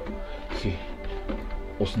 Papa, see,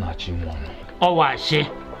 oh, I see.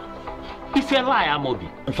 It's a lie, Amobi.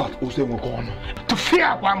 In fact, also we're gone. To fear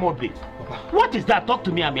Amobi. Papa. What is that? Talk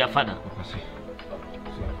to me, I'm your father. Papa, see.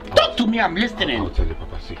 Talk to me, I'm listening. I'll tell you,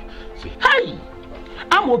 Papa, see. Hey!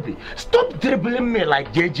 Amobi, stop dribbling me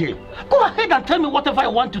like JJ. Go ahead and tell me whatever you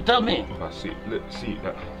want to tell me. Papa, see,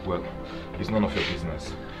 well, it's none of your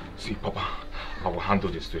business. See, Papa, I will handle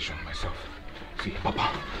the situation myself. See,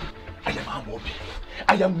 Papa, I am Amobi.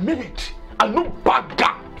 I am married. And no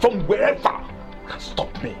bagger from wherever can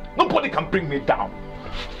stop me. Nobody can bring me down.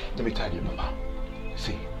 Let me tell you, Mama.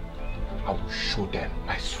 See, I will show them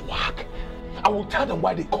my swag. I will tell them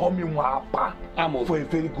why they call me Mwapa. For a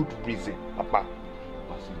very good reason, Papa.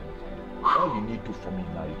 All you need to do for me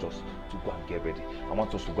now is just to go and get ready. I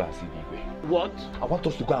want us to go and see Igwe. What? I want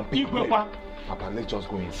us to go and pick Igwe, Papa, let's just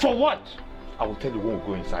go inside. For what? I will tell you when we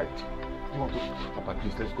go inside. You want to? Papa,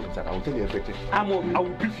 please, let's go inside. I will tell you everything. I will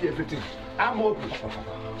brief you everything.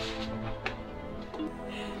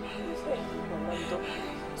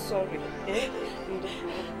 Sorry.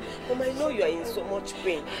 Mama, I know you are in so much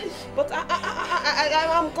pain, but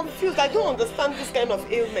I'm confused. I don't understand this kind of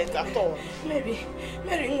ailment at all. Mary,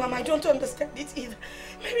 Mama, I don't understand it either.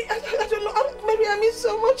 Mary, I don't know. Mary, I'm in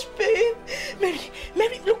so much pain.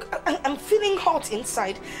 Mary, look, I'm feeling hot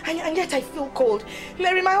inside, and yet I feel cold.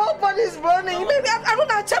 Mary, my whole body is burning. Mama. Mary,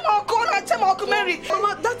 I don't know. Mary.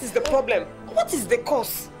 Mama, that is the problem. What is the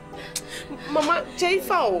cause? Mama,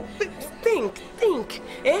 Jaifao, think.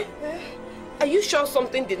 Are you sure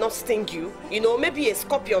something did not sting you? You know, maybe a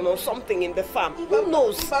scorpion or something in the farm. Who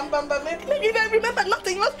knows? Maybe I remember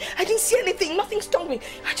nothing. I didn't see anything. Nothing stung me.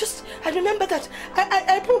 I remember that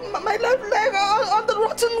I put my left leg on the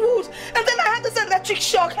rotten wood, and then I had this electric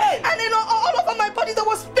shock, and then all over my body there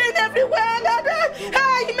was pain everywhere.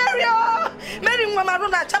 Hey, Mary, Mama,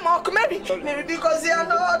 Mary, because you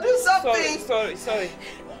know, do something. Sorry,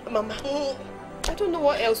 Mama. I don't know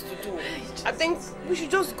what else to do. I think we should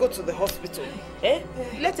just go to the hospital.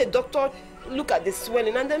 Let a doctor look at the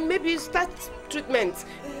swelling and then maybe start treatment.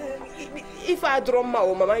 If I draw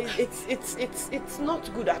Mama, it's not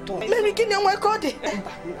good at all. Mary, can you work on it?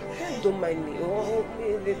 Don't mind me. Oh,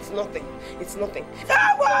 it's nothing.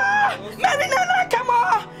 Mary, no, come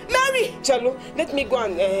on, Mary. Chalo, let me go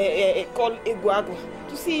and call Eguago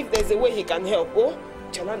to see if there's a way he can help. Oh.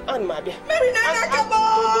 Chalan and Mabia. Mary, come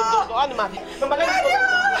on!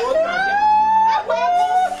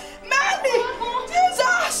 Mary!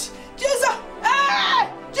 Jesus! Hey!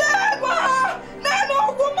 Jema! Nano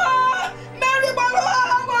Guma! Mary Bala!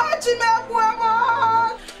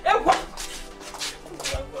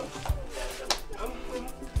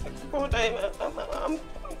 I'm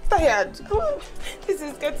tired. This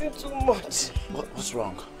is getting too much. What's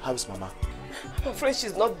wrong? How is Mama? I'm afraid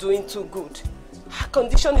she's not doing too good. Her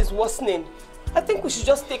condition is worsening. I think we should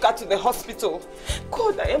just take her to the hospital.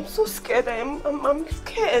 God, I am so scared. I'm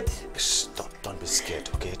scared. Stop. Don't be scared,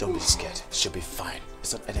 okay? Don't be scared. She'll be fine.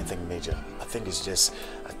 It's not anything major. I think it's just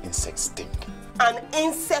an insect sting. An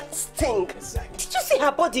insect sting? Exactly. Did you see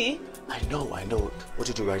her body? I know. What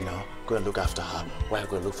you do right now, go and look after her. While I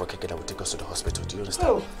go and look for Keke that will take us to the hospital. Do you understand?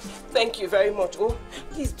 Oh, thank you very much. Oh,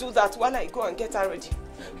 please do that while I go and get her ready.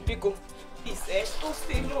 Biko. He said, don't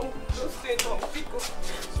stay long, Pico.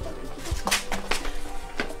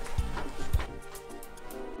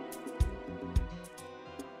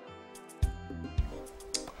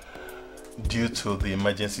 Due to the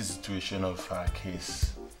emergency situation of our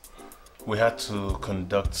case, we had to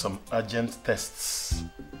conduct some urgent tests.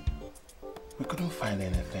 We couldn't find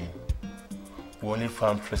anything. We only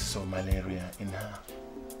found traces of malaria in her.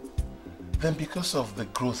 Then because of the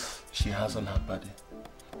growth she has on her body,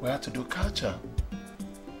 we had to do culture.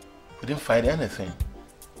 We didn't find anything.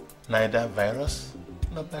 Neither virus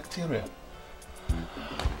nor bacteria.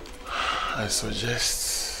 I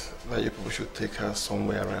suggest that you people should take her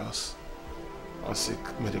somewhere else and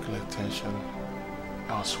seek medical attention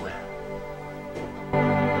elsewhere.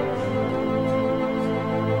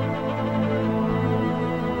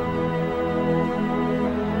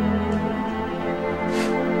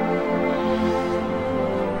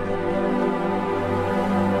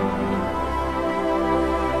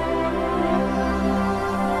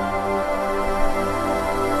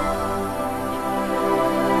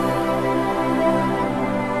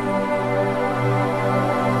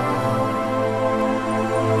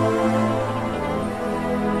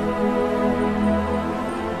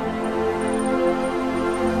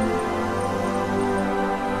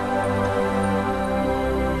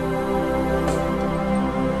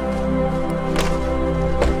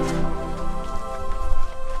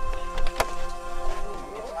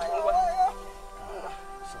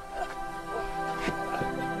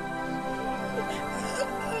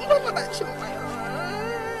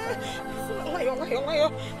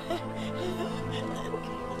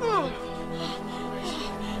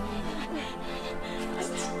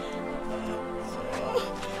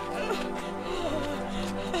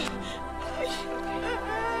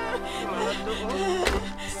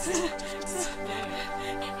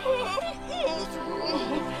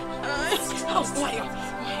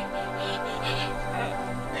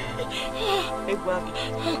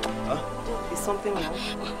 Is something wrong?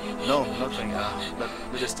 No, nothing. Let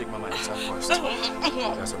me just take Mama inside first. There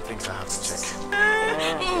are some things I have to check.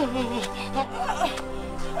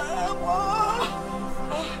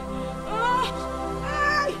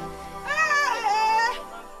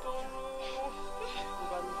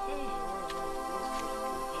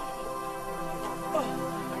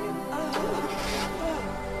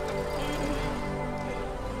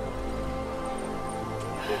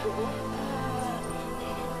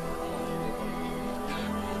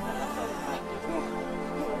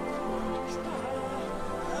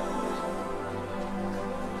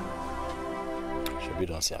 You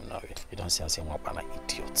don't see him now. You don't see him saying, "What an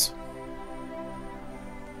idiot."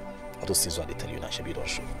 All those things what they tell you now, Shebi don't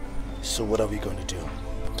show. So what are we going to do?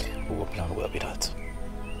 We will plan well with that.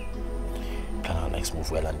 Plan our next move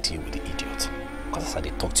well and deal with the idiot. Because as I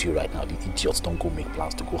talk to you right now, the idiots don't go make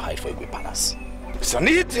plans to go hide for Igwe Palace. He's an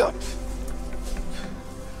idiot!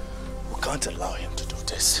 We can't allow him to do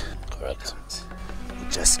this. Correct. We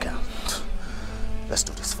just can't. Let's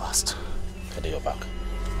do this fast. Get your back.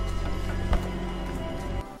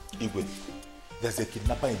 Igwe, there's a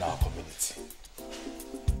kidnapper in our community.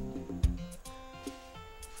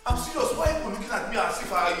 I'm serious. Why are you looking at me as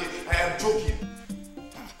if I am joking?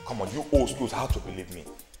 Come on, you old schools, how to believe me?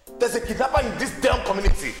 There's a kidnapper in this damn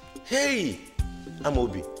community. Hey,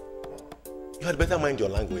 Amobi, you had better mind your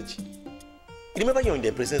language. Remember you're in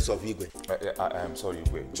the presence of Igwe. I am sorry,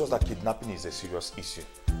 Igwe. Just that kidnapping is a serious issue.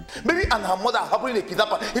 Mary and her mother are harboring a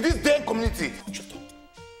kidnapper in this damn community. Shut up.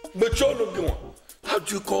 But you're not the one. How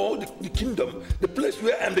do you call the kingdom, the place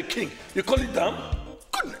where I'm the king? You call it dam?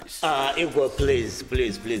 Goodness. Igwe,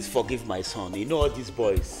 please, forgive my son. You know all these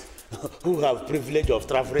boys who have privilege of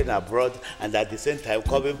traveling abroad and at the same time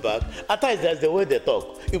coming back. At times, that's the way they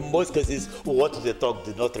talk. In most cases, what they talk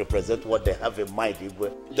do not represent what they have in mind,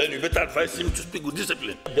 Igwe. Then you better advise him to speak with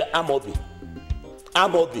discipline. The Amobi.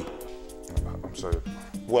 I'm sorry.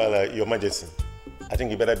 Well, Your Majesty, I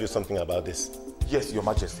think you better do something about this. Yes, Your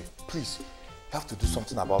Majesty. Please, you have to do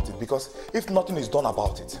something about it, because if nothing is done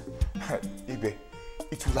about it, Ibe,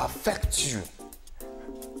 it will affect you.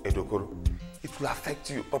 Edokoro, it will affect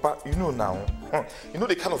you. Papa, you know now, you know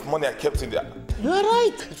the kind of money I kept in there. You're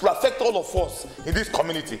right. It will affect all of us in this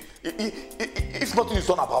community. If nothing is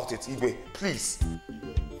done about it, Ibe, please.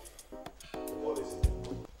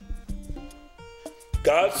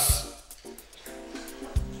 Guards!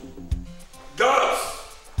 Guards!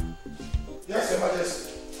 Yes, Your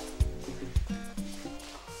Majesty.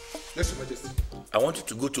 Yes, Your Majesty. I want you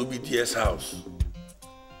to go to OBD's house.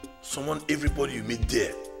 Summon everybody you meet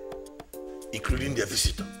there, including their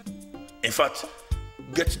visitor. In fact,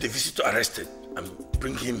 get the visitor arrested and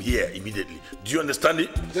bring him here immediately. Do you understand it?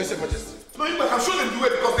 Yes, Your Majesty. No, you can show them the way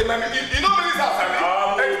because they might be. You know this house,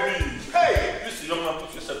 I mean? Hey! Listen, young man,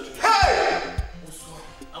 put yourself together. Hey!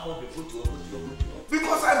 I'm on the foot.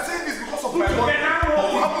 Because I'm saying this because of my money.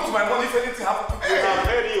 What will happen to my money if anything happens? Hey! I'm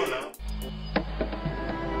very you now.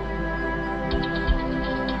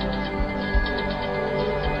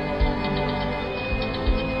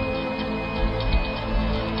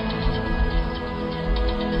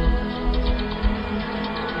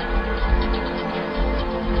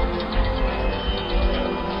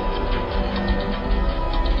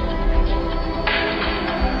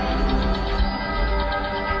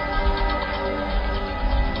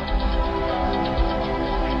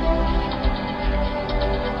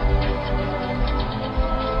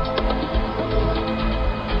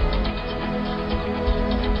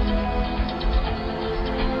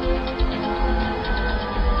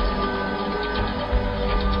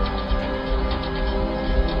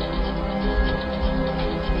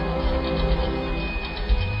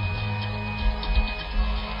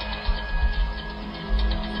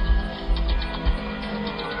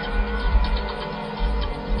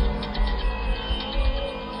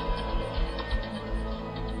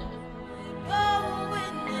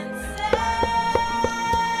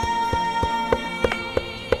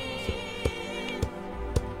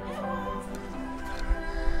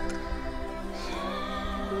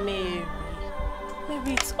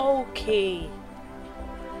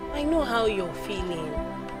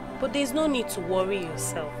 But there's no need to worry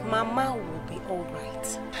yourself. Mama will be all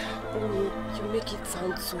right. Oh, you make it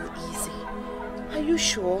sound so easy. Are you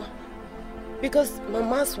sure? Because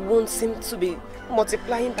Mama's wounds seem to be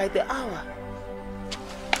multiplying by the hour.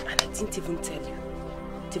 And I didn't even tell you.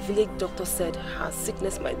 The village doctor said her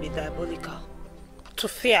sickness might be diabolical. To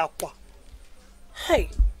fear what?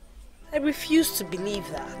 Hey, I refuse to believe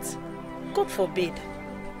that. God forbid.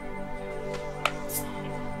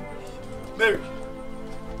 Mary.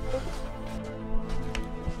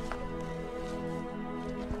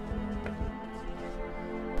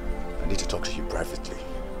 need to talk to you privately.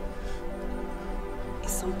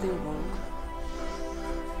 Is something wrong?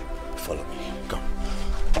 Follow me. Come.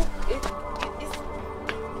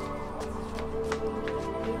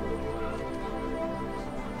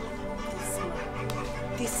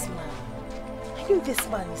 This man. I knew this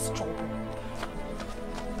man is trouble.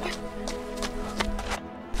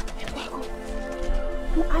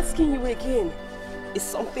 I'm asking you again. Is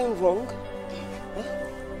something wrong? Huh?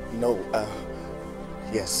 No,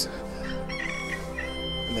 yes.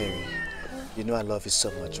 Mary, you know I love you so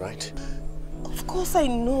much, right? Of course I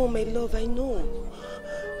know, my love, I know.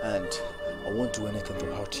 And I won't do anything to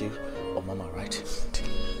hurt you or Mama, right?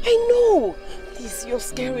 I know! Please, you're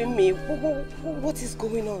scaring me. What is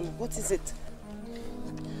going on? What is it?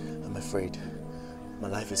 I'm afraid my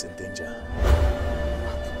life is in danger.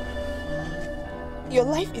 Your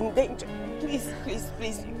life in danger? Please, please,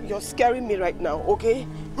 please. You're scaring me right now, okay?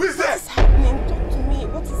 Who is that? What's happening? Talk to me.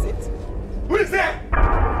 What is it? Who is that?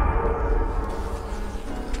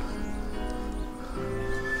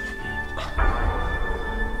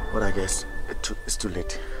 But I guess it's too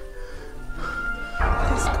late.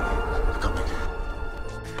 Please come. Come in.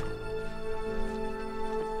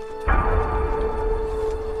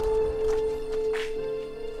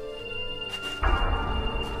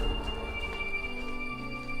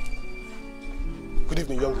 Good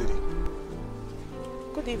evening, young lady.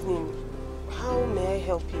 Good evening. How may I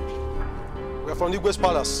help you? We are from Igwe's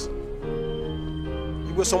palace.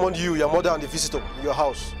 Igwe summoned you, your mother, and the visitor in your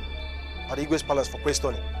house at the Igwe's palace for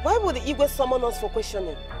questioning. Why would the Igwe summon us for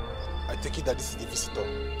questioning? I take it that this is the visitor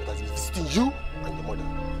that has been visiting you and your mother.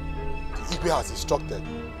 The Igwe has instructed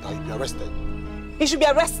that you be arrested. He should be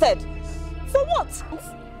arrested? For what?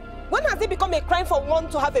 When has it become a crime for one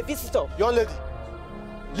to have a visitor? Young lady,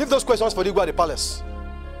 leave those questions for the Igwe at the palace.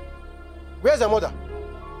 Where's your mother?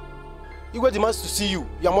 Igwe demands to see you,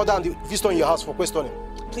 your mother, and the visitor in your house for questioning.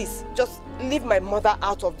 Please, just leave my mother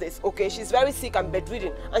out of this, okay? She's very sick and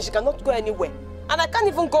bedridden, and she cannot go anywhere. And I can't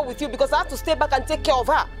even go with you because I have to stay back and take care of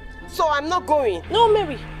her. So I'm not going. No,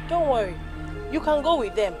 Mary, don't worry. You can go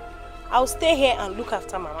with them. I'll stay here and look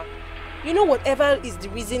after Mama. You know, whatever is the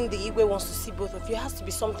reason the Igwe wants to see both of you, has to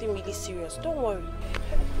be something really serious. Don't worry.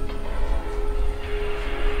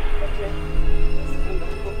 Okay.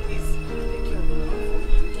 Please, take care of her.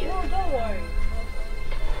 No, don't worry.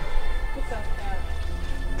 Look after her.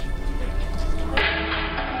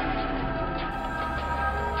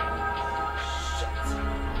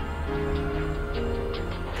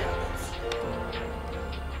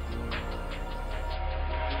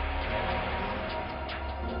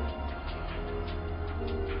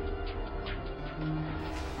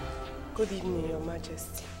 Good evening, Your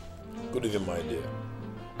Majesty. Good evening, my dear.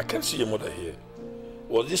 I can't see your mother here.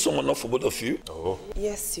 Was this someone enough for both of you? Oh.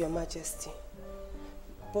 Yes, Your Majesty.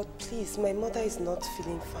 But please, my mother is not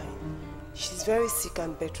feeling fine. She's very sick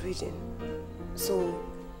and bedridden. So,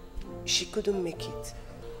 she couldn't make it.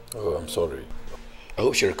 Oh, I'm sorry. I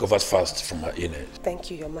hope she recovers fast from her illness.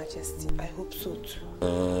 Thank you, Your Majesty. I hope so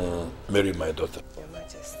too. Mary, my daughter. Your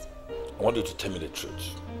Majesty. I want you to tell me the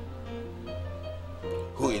truth.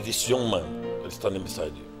 Who is this young man that's standing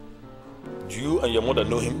beside you? Do you and your mother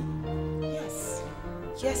know him? Yes.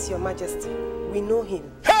 Yes, Your Majesty. We know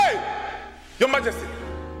him. Hey! Your Majesty,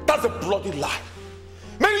 that's a bloody lie.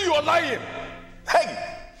 Mary, you are lying. Hey!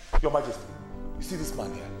 Your Majesty, you see this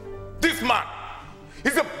man here? This man!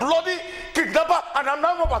 He's a bloody kidnapper and I'm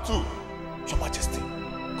not robber too. Your Majesty,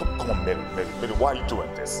 come on, Mary, why are you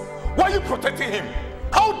doing this? Why are you protecting him?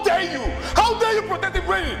 How dare you? How dare you protect him,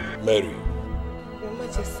 Mary? Mary. Your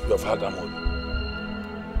Majesty. You have had Amon.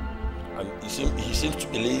 And he seems to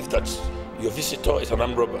believe that your visitor is an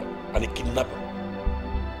armed robber and a kidnapper.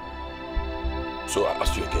 So I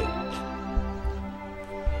ask you again,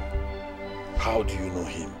 how do you know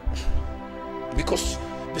him? Because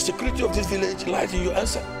the security of this village lies in your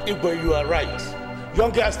answer. Igwe, you are right.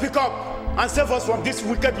 Young girl, speak up and save us from this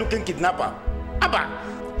wicked-looking kidnapper. Abba,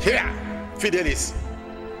 here, Fidelis.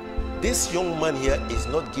 This young man here is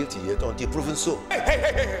not guilty yet until proven so.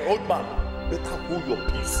 Hey, old man, better hold your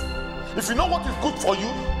peace. If you know what is good for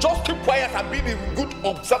you, just keep quiet and be the good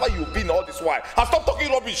observer you've been all this while. And stop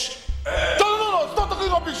talking rubbish. No, stop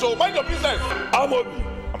talking rubbish, so mind your business.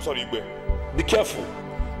 I'm sorry, Igwe. Be careful.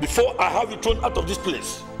 Before I have you thrown out of this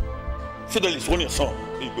place. Fidelis, warn your son.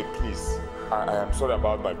 Igwe, please. I am sorry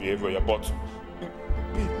about my behavior here, but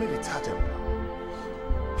maybe tell them.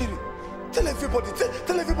 Tell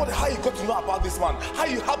everybody how you got to know about this man. How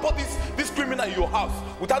you harbored this criminal in your house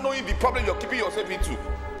without knowing the problem you're keeping yourself into.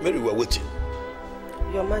 Mary, we're waiting.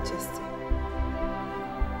 Your Majesty.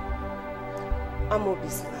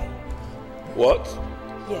 Amobi's lying. What?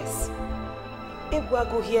 Yes.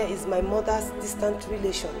 Egwago here is my mother's distant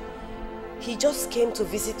relation. He just came to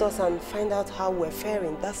visit us and find out how we're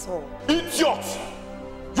faring, that's all. Idiot!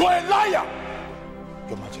 You're a liar!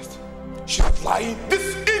 Your Majesty, she's lying.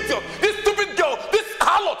 This idiot, this stupid girl, this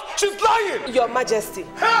harlot, she's lying! Your Majesty,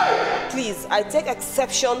 hey! Please, I take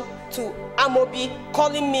exception to Amobi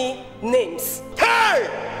calling me names. Hey!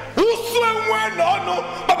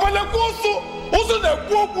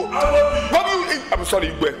 I'm sorry,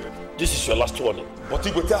 Igwe. This is your last warning. But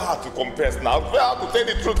Igwe, tell her to confess now. Tell her to tell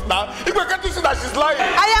the truth now. Igwe, can't you see that she's lying?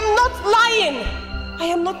 I am not lying. I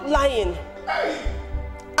am not lying.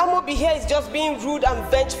 Amobi here is just being rude and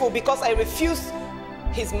vengeful because I refused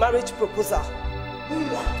his marriage proposal.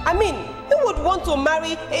 I mean, who would want to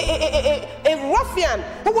marry a ruffian?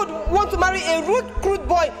 Who would want to marry a rude, crude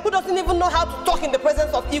boy who doesn't even know how to talk in the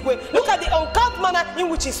presence of Igwe? Look at the uncouth manner in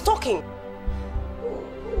which he's talking. Who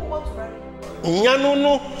would want to marry?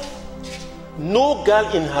 No girl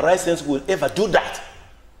in her right sense will ever do that.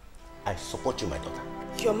 I support you, my daughter.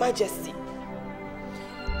 Your Majesty,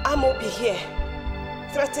 Amobi here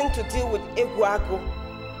threatened to deal with Egwago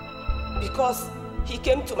because he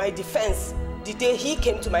came to my defense the day he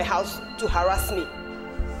came to my house to harass me.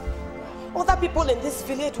 Other people in this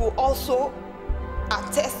village will also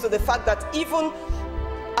attest to the fact that even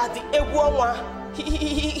at the Egwawa,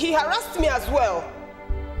 he harassed me as well.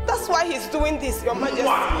 That's why he's doing this, Your Majesty.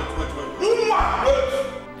 Are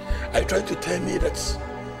you trying to tell me that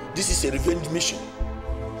this is a revenge mission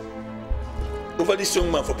over this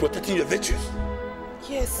young man for protecting your virtues?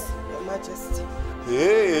 Yes, Your Majesty.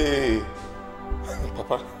 Hey!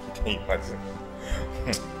 Papa, can you imagine?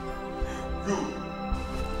 You,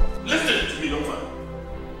 listen to me, young man.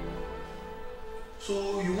 So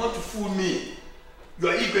you want to fool me? You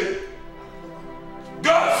are Igwe.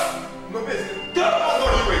 Girls! No, girls! No,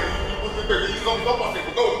 Igwe. It's not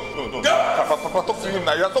possible. No. Papa, talk to him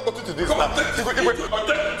now. You are not going to do this now. Igwe. Just talk to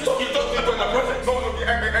Igwe now. No,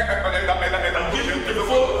 I'm giving you the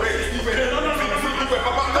phone. No,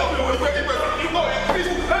 Papa, no, please.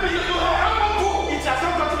 Let me get you home. It has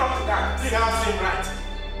not gotten up to that. Please have seen right.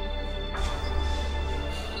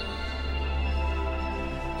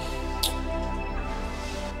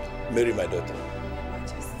 Mary, my daughter.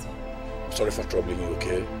 I'm sorry for troubling you,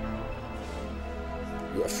 okay?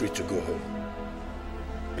 You are free to go home.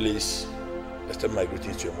 Please, extend my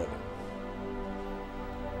greetings to your mother.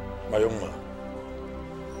 My young man,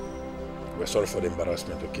 we're sorry for the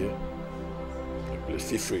embarrassment, okay? Please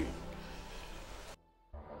feel free.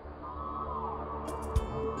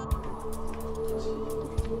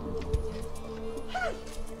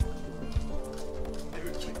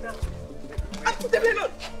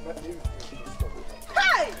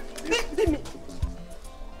 Hey!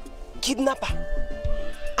 Kidnapper,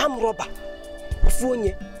 armed robber,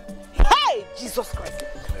 Fonye. Hey! Jesus Christ!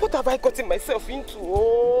 What have I gotten myself into?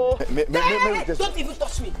 Oh! Hey, don't even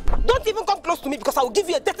touch me! Don't even come close to me because I will give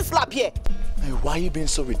you a dirty slap here! Hey, why are you being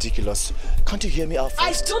so ridiculous? Can't you hear me out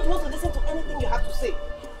first? I don't want to listen to anything you have to say.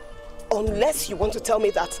 Unless you want to tell me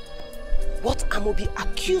that what Amobi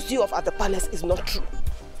accused you of at the palace is not true.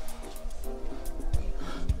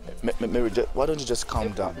 Mary, why don't you just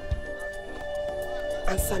calm down?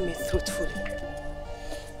 Answer me truthfully.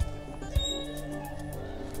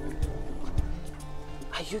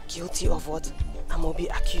 Are you guilty of what Amobi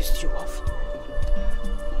accused you of?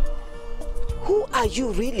 Who are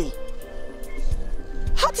you really?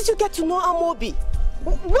 How did you get to know Amobi?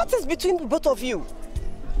 What is between the both of you?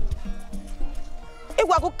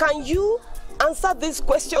 Egwago, can you answer these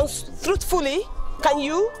questions truthfully? Can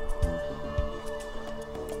you?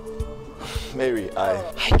 Mary,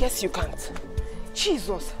 I guess you can't.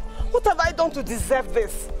 Jesus, what have I done to deserve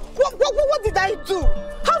this? What did I do?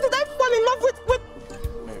 How did I fall in love with...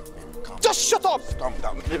 Mary, calm down. Just shut up! Calm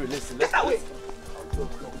down. Mary, listen. Get away!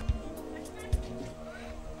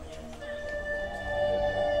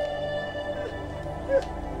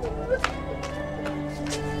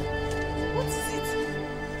 What is it?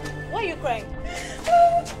 Why are you crying?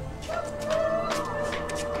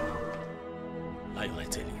 Lion, I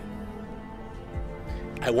tell you.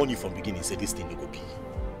 I warn you from beginning, say this thing no go be.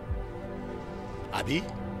 Abi?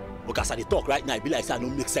 Okay, as I talk right now, I be like say I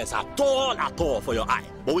don't make sense at all for your eye.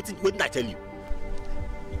 But wait I tell you.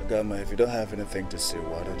 Dama, if you don't have anything to say,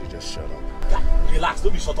 why don't you just shut up? Relax,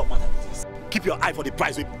 don't be shut up, man. Keep your eye for the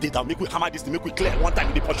prize we did down. Make we hammer this thing, make we clear one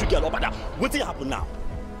time with the pursue girl over there. What will happen now?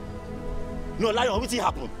 No, Lion, what will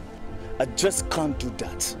happen? I just can't do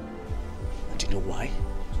that. And do you know why?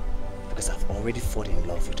 Because I've already fallen in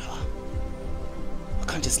love with her. I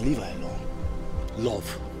can't just leave her alone.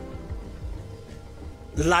 Love?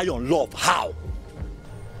 Lion, love? How?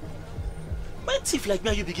 When thief like me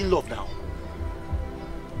and you begin love now?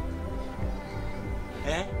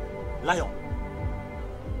 Eh? Lion.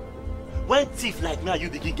 When thief like me and you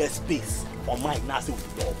begin get space for mine now say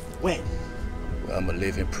with love? When? Well, I'm a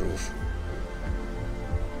living proof.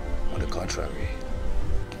 On the contrary.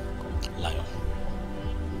 Lion.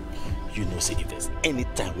 You know, say if there's any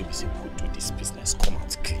time we be say we do this business, come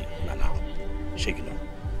out clean. Now. Shake you know.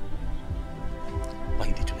 Why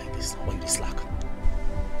you did do like this? Why you did slack?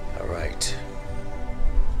 Alright.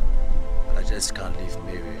 I just can't leave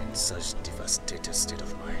Mary in such devastated state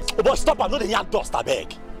of mind. Oh boy, stop! I know the young dust, I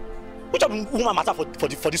beg. Which woman matter for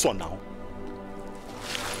this one now?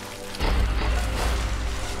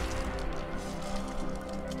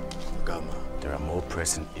 Gamma, there are more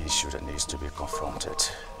pressing issues that needs to be confronted,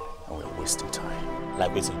 and we're wasting time.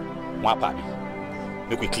 Like waiting, one papi.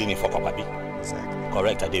 Make we clean it for papi. Exactly.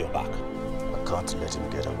 Correct, I did your back. I can't let him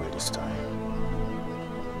get away this time.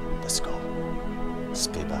 Let's go. It's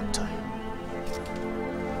payback time.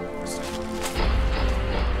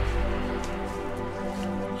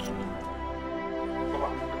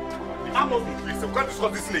 Amobi, please, we can't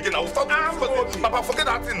discuss this thing again. I will stop discussing. Papa, forget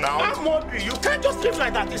that thing now. Amobi, you can't just live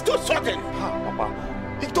like that. It's too sudden. Papa,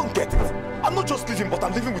 you don't get it. I'm not just living, but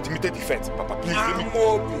I'm living with immediate effect. Papa, please, let me...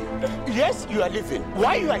 Amobi. Yes, you are living.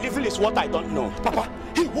 Why you are living is what I don't know. Papa,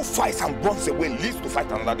 he who fights and runs away lives to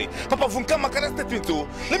fight another day. Papa, Vunkama, can I step into?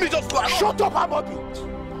 Let me just go. Shut up,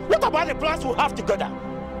 Amobi. What about the plans we have together?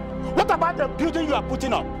 What about the building you are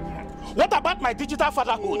putting up? What about my digital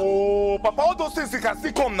fatherhood? Oh, Papa, all those things you can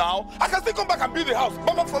still come now. I can still come back and build the house.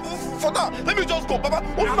 Papa, for that, let me just go. Papa,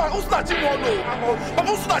 who's snatching one no? Papa,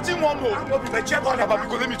 who's snatching one no? Papa,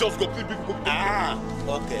 because let me just go. Please, go. Ah,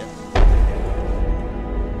 okay.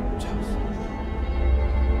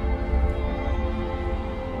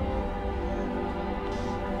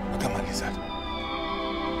 Madam Lizard.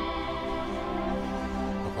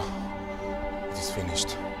 Papa, it is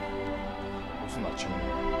finished. Who's snatching one?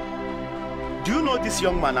 Do you know this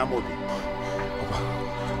young man, Amobi?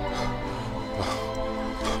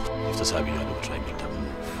 If this happy, you are going to try and make that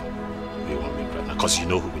move. We won't make right now, because you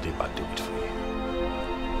know who we did back do it for you.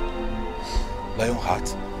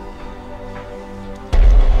 Lionheart.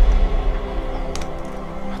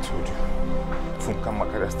 I told you. Funka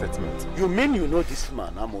Makara statement. You mean you know this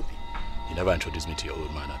man, Amobi? You never introduced me to your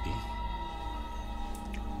old man, Abi.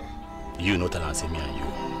 You know Talansi, me and you.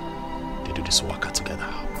 They do this work together.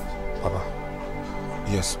 Papa.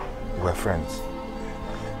 Yes, we're friends.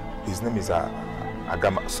 His name is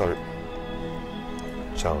Agama. Sorry,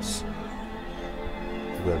 Charles.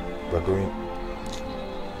 We're going.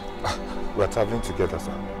 We're traveling together,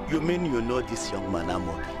 sir. You mean you know this young man,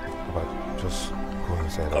 Amobi? Papa, just go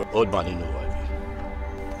inside. Old man, you know who I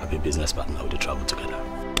be. I've been business partner. We travel together.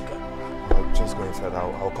 Okay. I'll just go inside.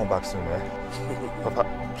 I'll come back soon, eh? Papa,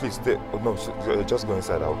 please stay. Oh, no, just go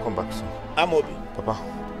inside. I'll come back soon. Amobi. Papa.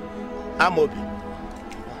 Amobi.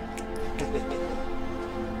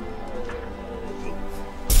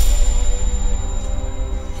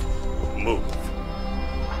 Move.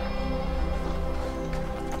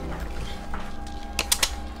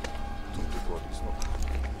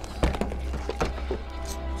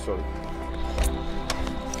 Sorry.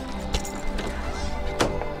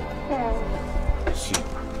 See.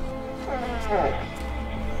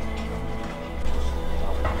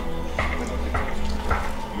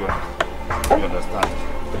 You understand?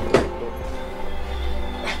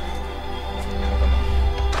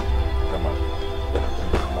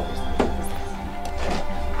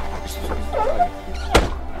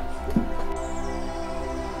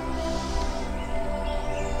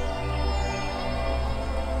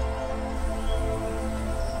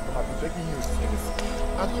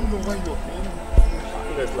 I don't know why you're being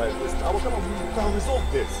happiness like this. I will come and we can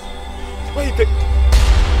resolve this. Why you take...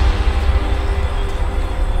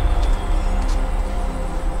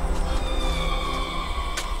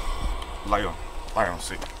 Lion,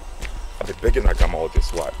 see. I've been begging Agama all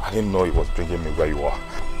this while. I didn't know he was bringing me where you are.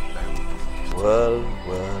 Well.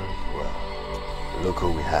 Look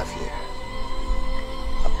who we have here.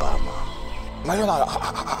 Obama. Lion,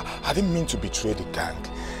 I didn't mean to betray the gang.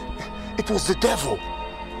 It was the devil.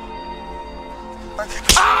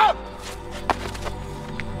 Ah!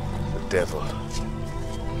 The devil.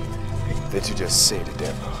 Did you just say the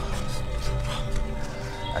devil?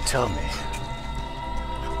 And tell me,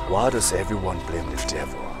 why does everyone blame the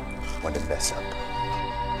devil when they mess up?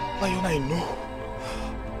 Lion, I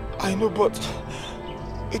know, but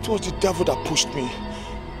it was the devil that pushed me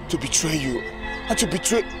to betray you and to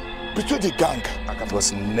betray the gang. It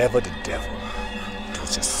was never the devil. It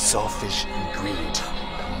was just selfish greed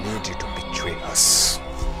that made you to betray us.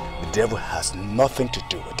 The devil has nothing to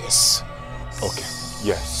do with this. Okay.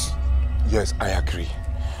 Yes. Yes, I agree.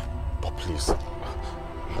 But please,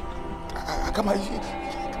 Akama,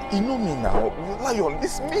 you know me now. Lion,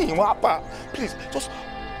 it's me, Wapa. Please, just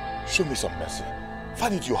show me some mercy.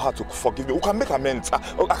 Find it your heart to forgive me. We can make amends. I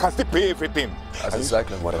can still pay everything. That's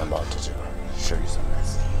exactly what I'm about to do. Show you some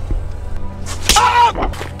mercy. Ah!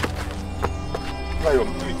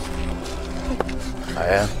 Lion, please. I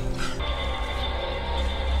am.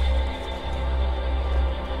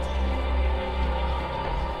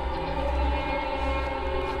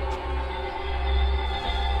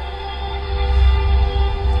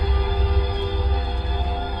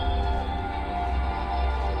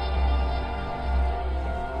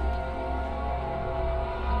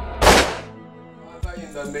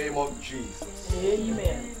 In the name of Jesus.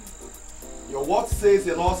 Amen. Your word says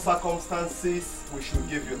in all circumstances we should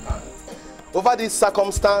give you thanks. Over this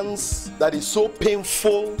circumstance that is so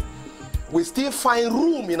painful, we still find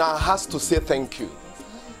room in our hearts to say thank you.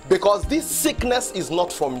 Because this sickness is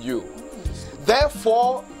not from you.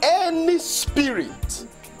 Therefore, any spirit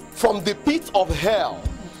from the pit of hell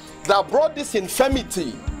that brought this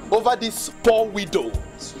infirmity over this poor widow,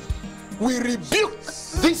 we rebuke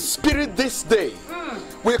this spirit this day.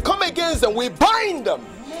 We come against them, we bind them,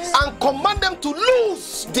 and command them to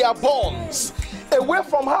loose their bonds away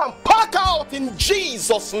from her and pack out in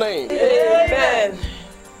Jesus' name. Amen.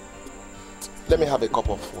 Let me have a cup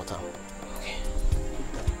of water.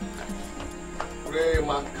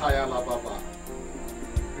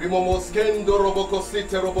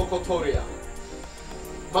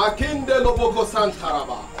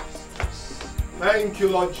 Thank you,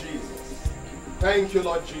 Lord Jesus. Thank you,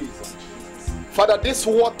 Lord Jesus. Father, this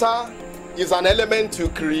water is an element you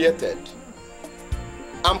created,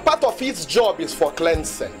 and part of its job is for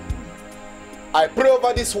cleansing. I pray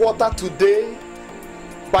over this water today,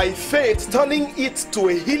 by faith, turning it to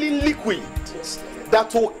a healing liquid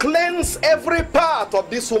that will cleanse every part of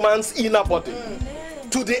this woman's inner body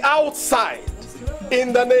to the outside,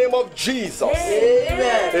 in the name of Jesus.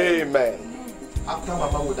 Amen. Amen. After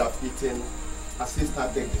Mama would have eaten, her sister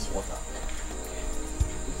take this water.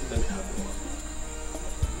 Let me have it.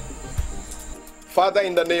 Father,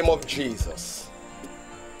 in the name of Jesus,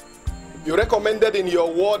 you recommended in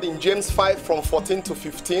your word in James 5 from 14 to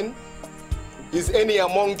 15, is any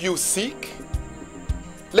among you sick?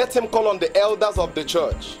 Let him call on the elders of the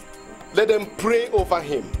church. Let them pray over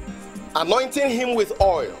him, anointing him with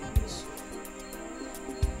oil.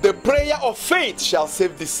 The prayer of faith shall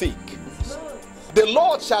save the sick. The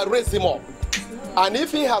Lord shall raise him up, and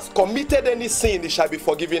if he has committed any sin, it shall be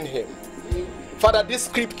forgiven him. Father, this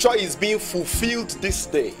scripture is being fulfilled this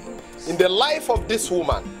day in the life of this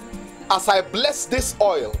woman as I bless this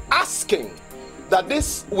oil, asking that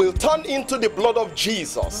this will turn into the blood of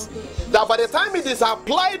Jesus, that by the time it is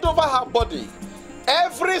applied over her body,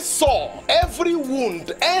 every sore, every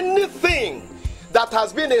wound, anything that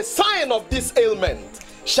has been a sign of this ailment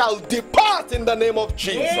shall depart in the name of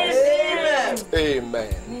Jesus. Amen.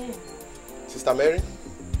 Amen. Sister Mary,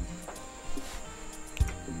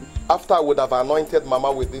 after I would have anointed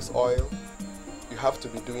Mama with this oil, you have to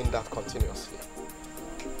be doing that continuously.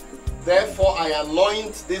 Therefore, I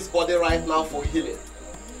anoint this body right now for healing,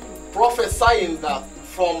 prophesying that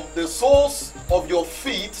from the soles of your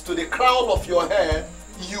feet to the crown of your hair,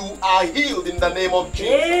 you are healed in the name of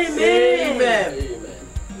Jesus. Amen. Amen. Amen.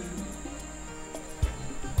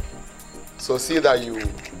 So see that you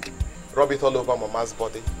rub it all over Mama's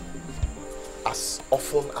body as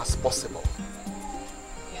often as possible.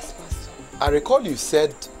 Yes, Pastor. I recall you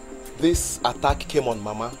said this attack came on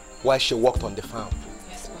Mama while she walked on the farm.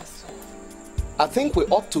 Yes, Pastor. I think we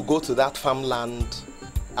ought to go to that farmland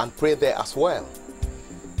and pray there as well.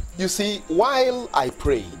 You see, while I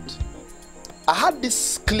prayed, I had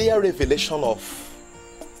this clear revelation of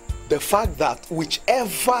the fact that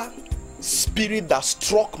whichever spirit that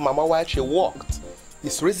struck Mama while she walked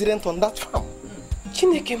is resident on that farm.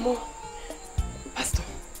 Chinekemo, Pastor,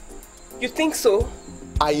 you think so?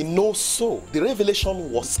 I know so. The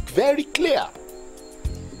revelation was very clear.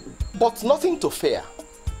 But nothing to fear,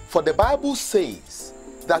 for the Bible says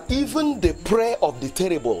that even the prayer of the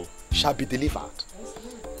terrible shall be delivered.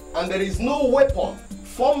 And there is no weapon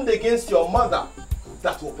formed against your mother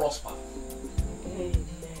that will prosper. Amen.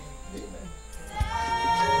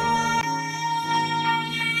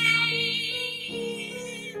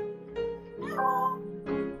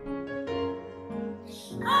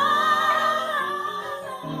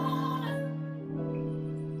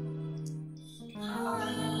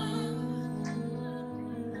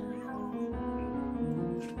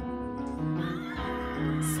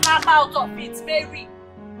 Snap out of it, Mary.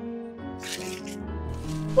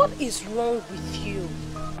 What is wrong with you?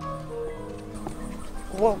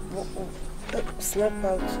 What? Snap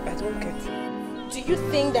out. I don't get it. Do you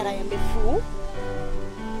think that I am a fool?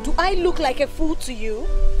 Do I look like a fool to you?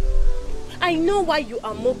 I know why you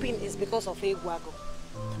are moping is because of Egwago.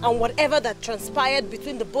 And whatever that transpired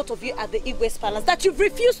between the both of you at the Igwe's palace that you've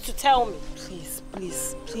refused to tell me. Please,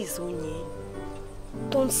 Onye.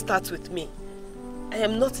 Don't start with me. I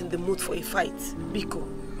am not in the mood for a fight. Biko.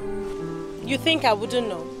 You think I wouldn't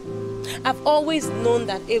know? I've always known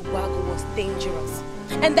that Egwago was dangerous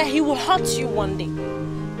and that he will hurt you one day.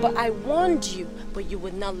 But I warned you, but you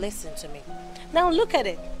would not listen to me. Now look at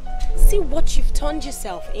it. See what you've turned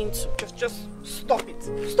yourself into. Just stop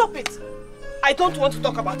it. Stop it. I don't want to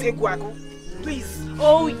talk about Egwago. Please.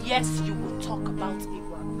 Oh yes, you will talk about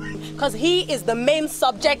Egwago. Because he is the main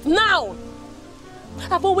subject now.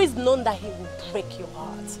 I've always known that he will break your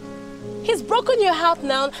heart. He's broken your heart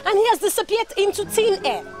now and he has disappeared into thin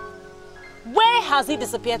air. Where has he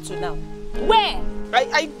disappeared to now? Where?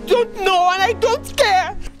 I don't know and I don't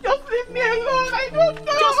care. Just leave me alone. I don't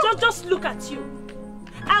know. Just look at you.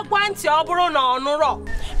 Agwanti oboro na onuro.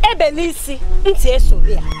 Ebelisi nti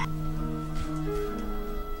esobia.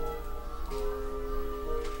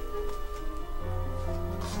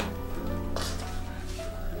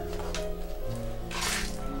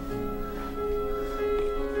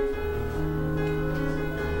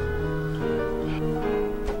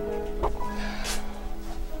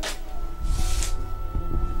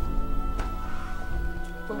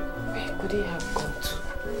 Could he have gone to?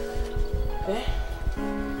 Eh?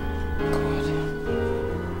 God.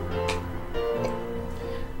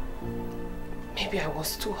 Maybe I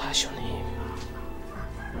was too harsh on him.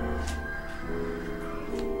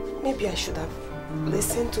 Maybe I should have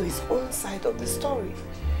listened to his own side of the story.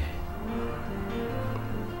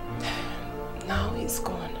 Now he's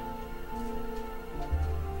gone.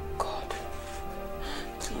 God,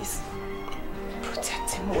 please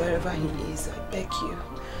protect him wherever he is, I beg you.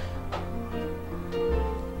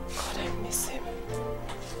 God, I miss him.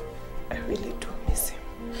 I really do miss him.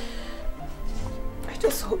 I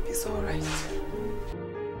just hope he's all right.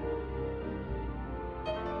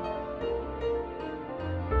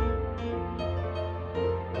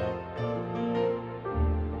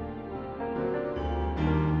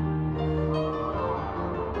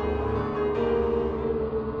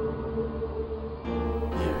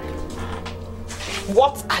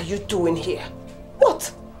 What are you doing here?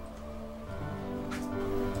 What?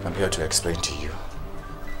 I'm here to explain to you.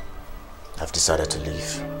 I've decided to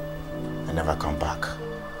leave and never come back.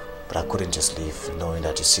 But I couldn't just leave knowing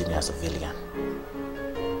that you see me as a villain.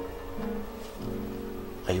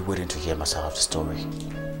 Are you waiting to hear my side of the story?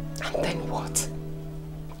 And then what?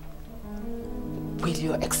 Will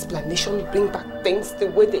your explanation bring back things the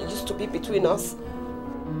way they used to be between us?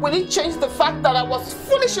 Will it change the fact that I was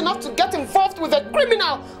foolish enough to get involved with a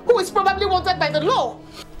criminal who is probably wanted by the law?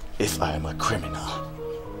 If I am a criminal,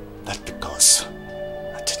 that's because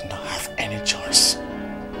I did not have any choice,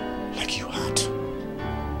 like you had.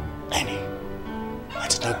 Any. I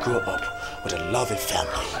did not grow up with a loving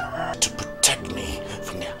family to protect me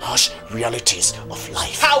from the harsh realities of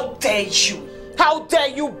life. How dare you? How dare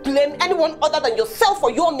you blame anyone other than yourself for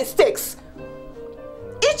your mistakes?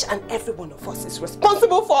 Each and every one of us is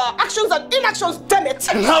responsible for our actions and inactions, damn it!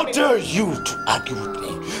 And how dare you to argue with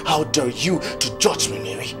me? How dare you to judge me,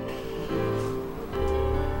 Mary?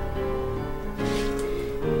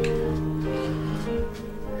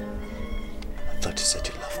 I thought you said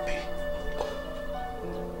you loved me.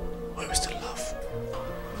 Where is the love?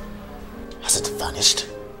 Has it vanished?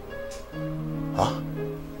 Huh?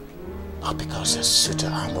 Not because your suitor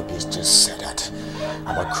Amobi just said that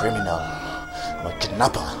I'm a criminal. I'm a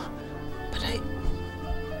kidnapper. But I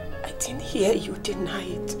didn't hear you deny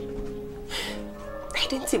it. I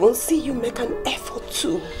didn't even see you make an effort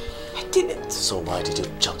to. I didn't. So why did you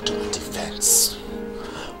jump to my defense?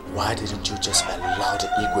 Why didn't you just allow the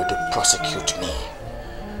Igwe to prosecute me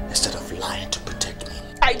instead of lying to protect me?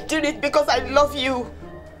 I did it because I love you.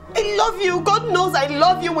 I love you. God knows I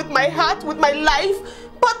love you with my heart, with my life.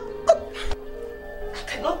 But I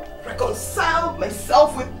cannot reconcile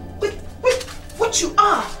myself with what you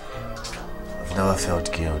are. I've never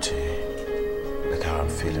felt guilty like how I'm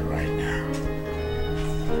feeling right now.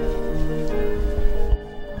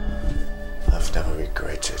 I've never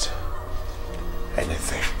regretted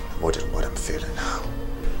anything more than what I'm feeling now.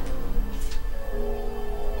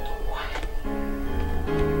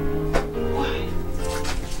 Why?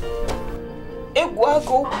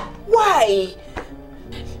 Egwago, why?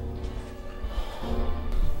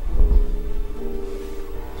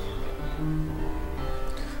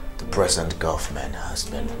 present government has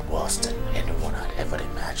been worse than anyone had ever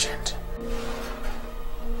imagined.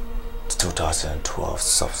 The 2012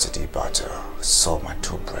 subsidy battle saw my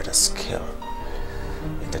two brothers killed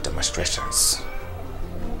in the demonstrations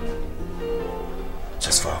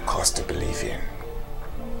just for a cause they believe in.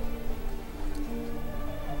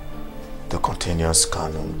 The continuous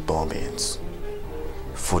cannon bombings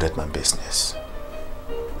fooded my business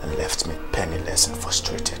and left me penniless and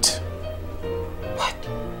frustrated. What?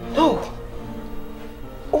 No.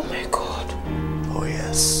 Oh my God. Oh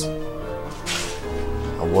yes.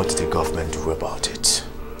 And what did the government do about it?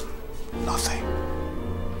 Nothing.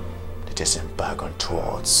 They just embark on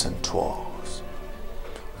tours and tours,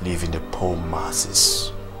 leaving the poor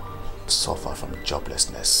masses to suffer from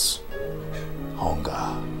joblessness,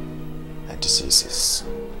 hunger, and diseases.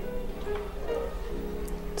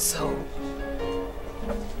 So,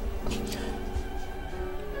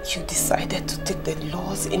 you decided to take the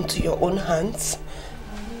laws into your own hands?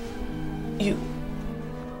 You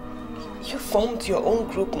formed your own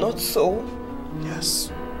group, not so?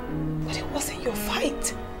 Yes. But it wasn't your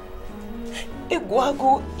fight.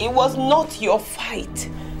 Egwago, it was not your fight.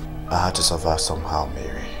 I had to survive somehow,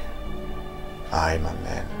 Mary. I and my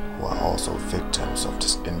men who are also victims of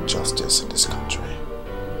this injustice in this country.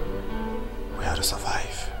 We had to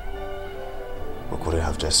survive. We couldn't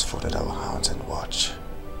have just folded our hands and watched.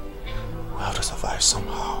 We had to survive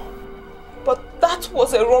somehow. But that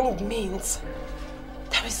was a wrong means.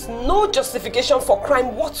 There is no justification for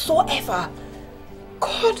crime whatsoever.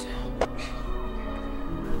 God.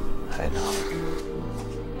 I know.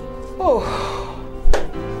 Oh.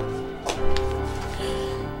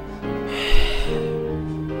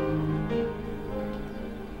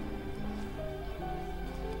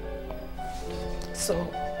 So,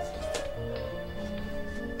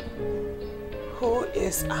 who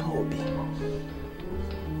is Amobi?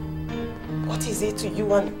 What is he to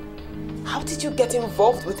you, and how did you get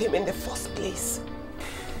involved with him in the first place?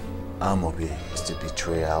 Amobi is the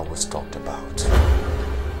betrayer I was talked about.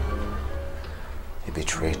 He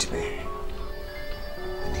betrayed me,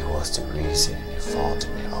 and he was the reason he found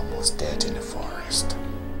me almost dead in the forest.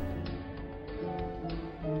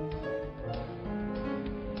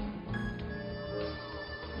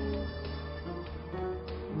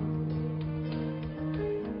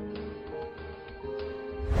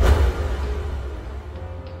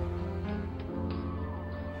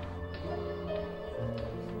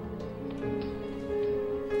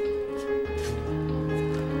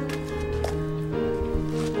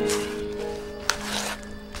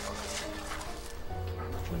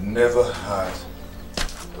 Never had a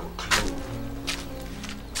clue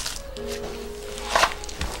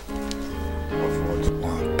of what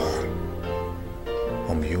Wampa,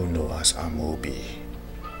 whom you know as Amobi,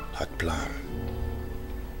 had planned.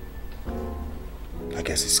 I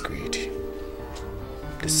guess it's greed.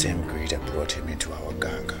 The same greed that brought him into our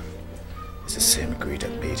gang. It's the same greed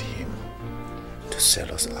that made him to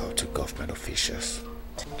sell us out to government officials.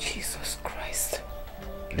 Jesus Christ.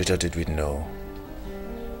 Little did we know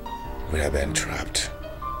we have been trapped.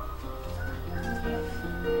 I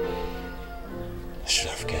should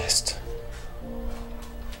have guessed.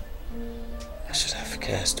 I should have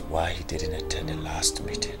guessed why he didn't attend the last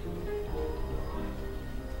meeting.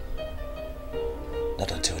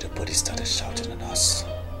 Not until the police started shouting on us,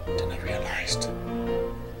 then I realized.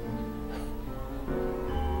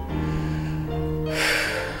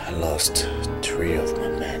 I lost 3 of my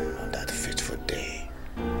men on that fateful day.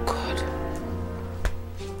 God.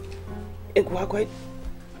 Egwago,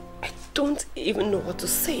 I don't even know what to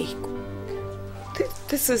say.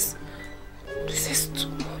 This is too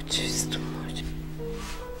much. It's too much.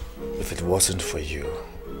 If it wasn't for you,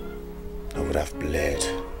 I would have bled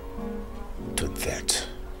to death.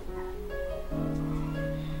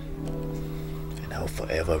 And I'll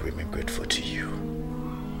forever remain grateful to you.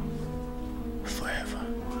 Forever.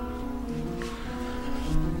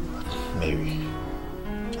 Mary,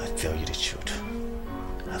 I tell you the truth.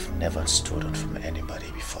 I've never stolen from anybody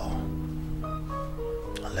before.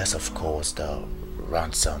 Unless, of course, the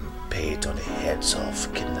ransom paid on the heads of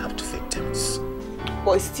kidnapped victims.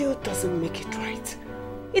 But it still doesn't make it right.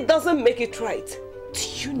 It doesn't make it right. Do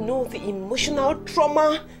you know the emotional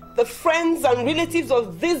trauma the friends and relatives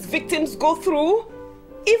of these victims go through?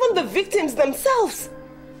 Even the victims themselves.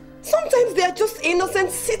 Sometimes they are just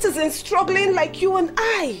innocent citizens struggling like you and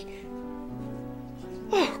I.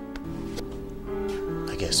 Oh.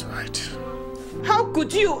 I guess right. How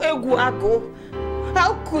could you, Egwago?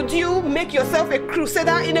 How could you make yourself a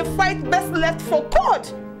crusader in a fight best left for God?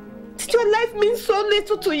 Did your life mean so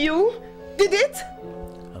little to you? Did it?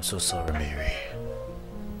 I'm so sorry, Mary.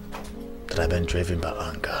 that I've been driven by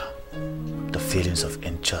anger, the feelings of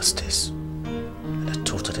injustice, and a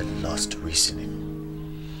totally lost reasoning.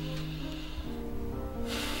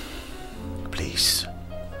 Please,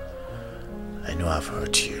 I know I've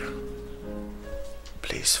hurt you.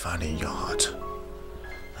 Please find in your heart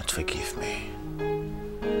and forgive me.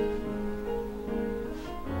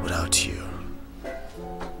 Without you,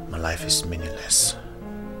 my life is meaningless.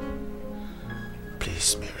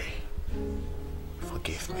 Please, Mary,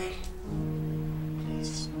 forgive me.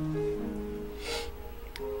 Please.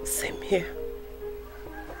 Same here.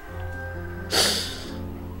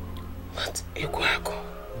 But Nwaokoye,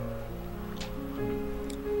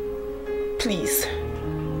 please,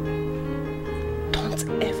 don't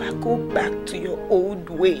ever go back to your old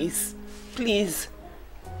ways. Please.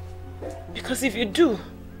 Because if you do,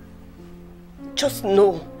 just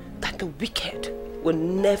know that the wicked will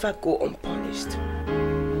never go unpunished.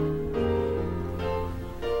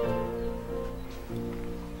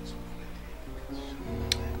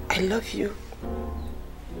 I love you.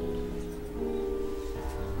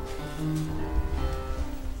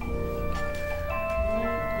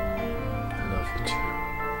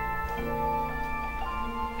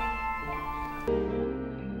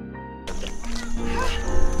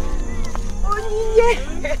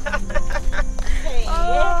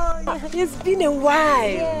 It's been a while.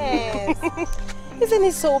 Yes. Isn't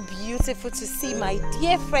it so beautiful to see my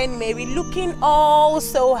dear friend Mary looking all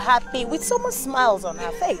so happy with so much smiles on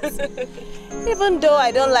her face? Even though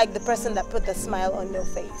I don't like the person that put the smile on your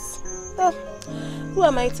face. Oh, who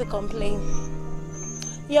am I to complain?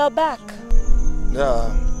 You're back.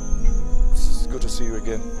 Yeah, it's good to see you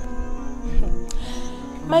again.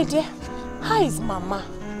 My dear, how is Mama?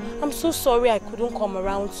 I'm so sorry I couldn't come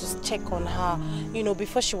around to check on her, you know,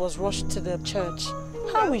 before she was rushed to the church.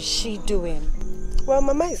 How is she doing? Well,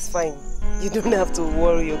 Mama is fine. You don't have to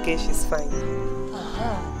worry, okay? She's fine.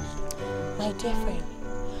 My dear friend,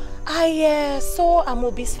 I saw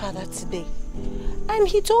Amobi's father today. And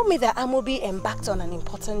he told me that Amobi embarked on an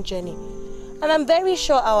important journey. And I'm very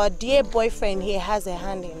sure our dear boyfriend here has a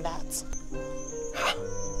hand in that.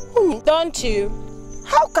 Don't you?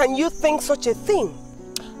 How can you think such a thing?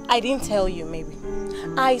 I didn't tell you, maybe.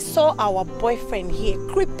 I saw our boyfriend here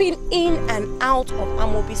creeping in and out of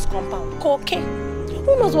Amobi's compound. Koke.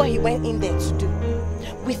 Who knows what he went in there to do?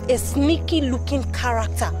 With a sneaky looking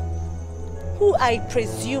character who I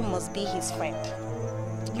presume must be his friend.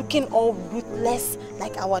 Looking all ruthless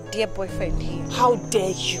like our dear boyfriend here. How dare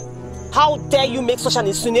you? How dare you make such an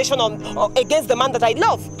insinuation against the man that I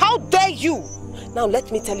love? How dare you? Now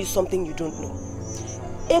let me tell you something you don't know.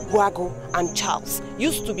 Nwaokoye and Charles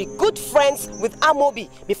used to be good friends with Amobi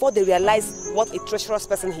before they realized what a treacherous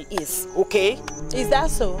person he is, okay? Is that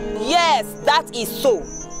so? Yes, that is so.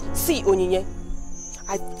 See, Onyinye,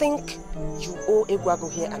 I think you owe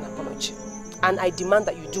Nwaokoye here an apology. And I demand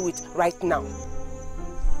that you do it right now.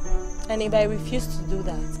 And if I refuse to do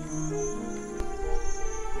that?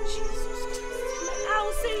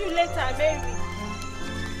 I'll see you later, Mary.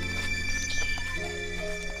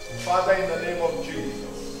 Father, in the name of Jesus,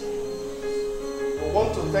 we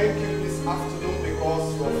want to thank you this afternoon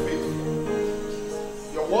because you are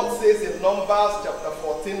faithful. Your word says in Numbers chapter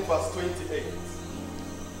 14 verse 28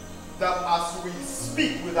 that as we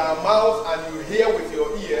speak with our mouths and you hear with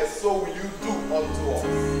your ears, so will you do unto us.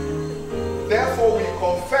 Therefore we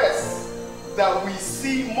confess that we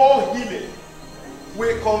see more healing.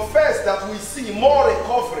 We confess that we see more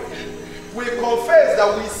recovery. We confess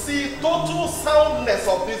that we see total soundness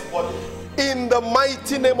of this body. In the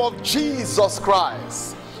mighty name of Jesus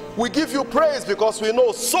Christ, we give you praise because we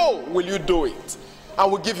know so will you do it.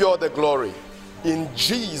 And we give you all the glory. In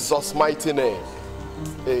Jesus' mighty name,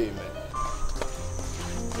 amen.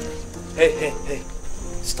 Hey,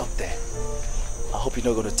 stop there. I hope you're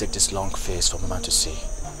not going to take this long face for Mama to see.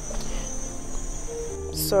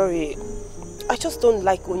 Sorry, I just don't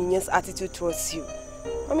like Onyinye's attitude towards you.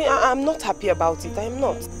 I mean, I'm not happy about it. I am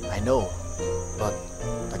not. I know, but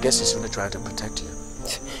I guess she's only trying to protect you.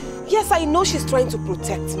 Yes, I know she's trying to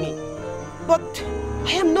protect me. But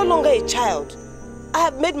I am no longer a child. I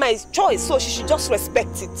have made my choice, so she should just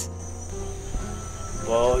respect it.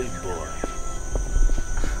 Boy.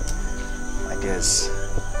 I guess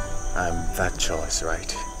I'm that choice,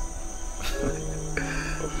 right?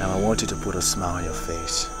 Now I want you to put a smile on your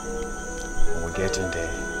face. When we get in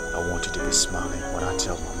there, I want you to be smiling when I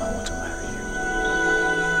tell Mama I want to marry you.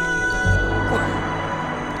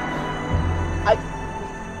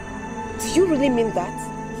 Do you really mean that?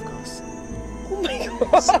 Of course. Oh my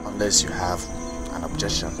God. Unless you have an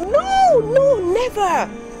objection. No, never.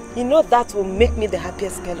 You know that will make me the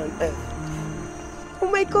happiest girl on earth. Oh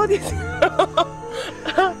my my God.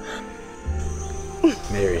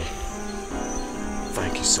 Mary,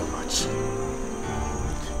 thank you so much.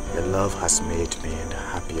 Your love has made me the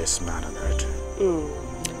happiest man on earth.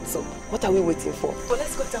 So, what are we waiting for? Well,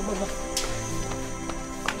 let's go tell Mama.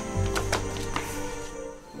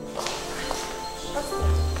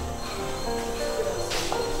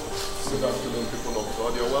 Good afternoon, people of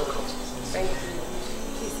God. You're welcome. Thank you.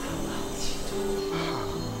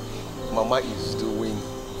 Mama is doing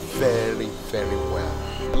very, very well.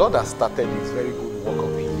 The Lord has started His very good work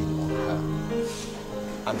of healing on her.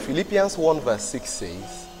 And Philippians 1 verse 6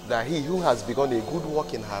 says that He who has begun a good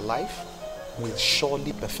work in her life will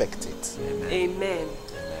surely perfect it. Amen.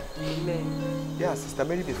 Amen. Yeah, Sister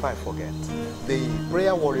Mary, before I forget, the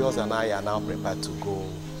prayer warriors and I are now prepared to go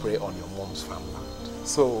pray on your mom's farmland.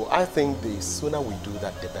 So I think the sooner we do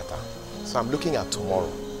that, the better. So I'm looking at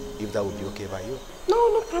tomorrow, if that would be okay by you.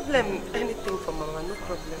 No problem. Anything for Mama, no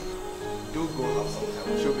problem. Do go have some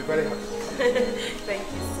time. She'll be very happy. Thank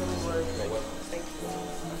you so much. You're welcome. Thank you.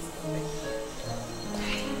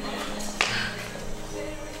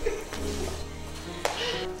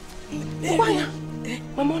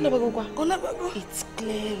 Mama, it's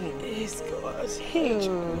clearing. Yes, God.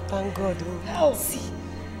 Thank God. Oh. See.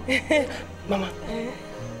 Mama,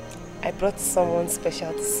 I brought someone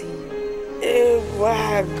special to see you.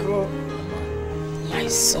 Ewago. My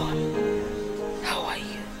son, how are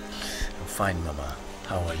you? I'm fine, Mama.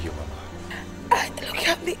 How are you, Mama? Look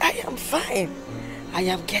at me, I am fine. I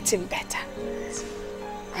am getting better.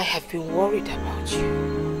 I have been worried about you.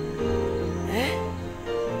 Eh?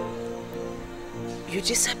 You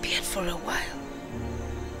disappeared for a while.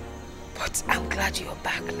 But I'm glad you're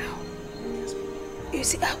back now. You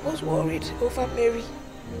see, I was worried over Mary.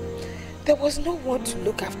 There was no one to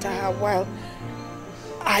look after her while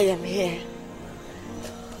I am here.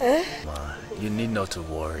 Eh? Ma, you need not to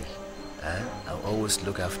worry. I'll always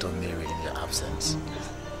look after Mary in your absence.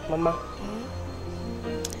 Mama,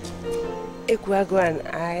 Ekwago and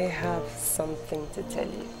I have something to tell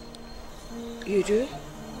you. You do?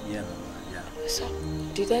 Yeah, Mama, yeah. So,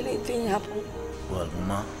 did anything happen? Well,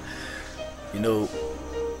 Mama, you know,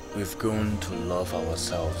 we've grown to love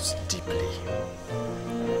ourselves deeply.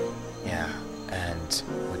 Yeah, and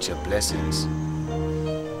with your blessings,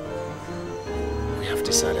 we have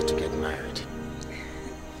decided to get married.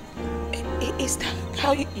 Is that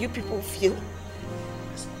how you people feel?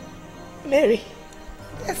 Mary?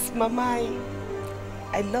 Yes, Mama,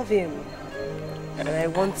 I love him. And I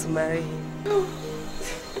want to marry him. Oh,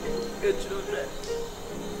 your children.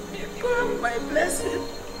 You are my blessing.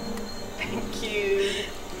 Thank you.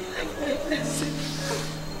 My blessing.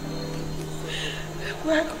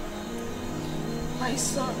 Well, my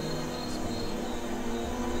son.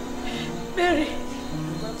 Mary.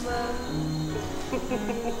 Mama.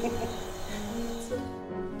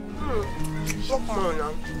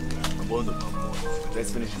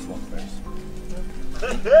 Let's finish this one first.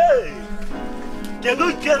 Hey!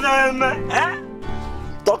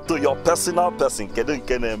 Talk to your personal person.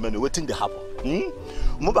 Waiting to happen.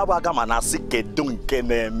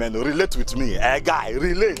 Relate with me. Guy,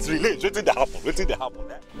 relate. Waiting to happen.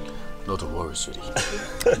 Not to worry, sweetie.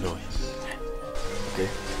 No. Okay?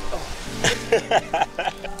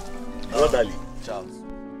 Orderly. Charles.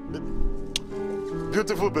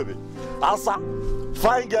 Beautiful baby. Asa.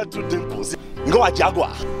 Fine girl, 2 dimples. You go a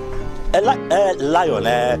jaguar. A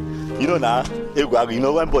lion, you know now, you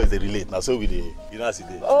know when boys they relate now, so we they, you know, see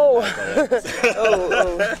they. Oh.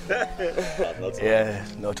 Yeah,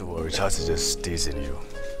 not to worry. Charles is just teasing you.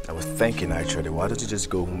 I was thinking actually, why don't you just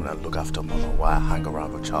go home and look after Mama while I hang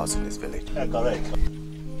around with Charles in his village? Yeah, correct.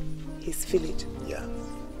 His village? Yeah.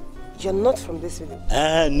 You're not from this village?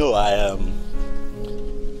 No, I am.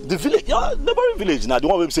 The village, yeah, neighboring village now, the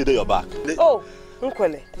one where you say that you're back. Oh,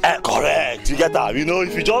 Nkwele. Correct, you get that. You know,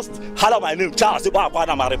 if you just holler my name, Charles,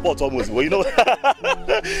 my report almost, well, you know.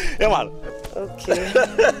 Yeah, man. Okay.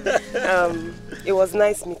 It was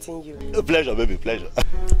nice meeting you. A pleasure, baby, pleasure.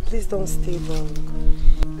 Please don't stay long.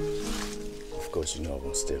 Of course, you know I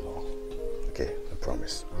won't stay long. Okay, I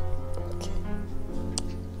promise. Okay.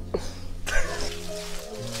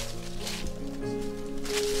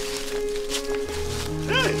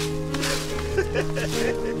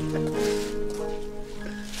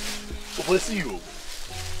 We'll see you.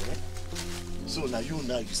 So now you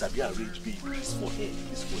sabi arrange me this for here,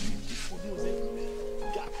 this for you, this for those everywhere.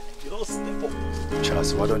 Guy, you don't step up.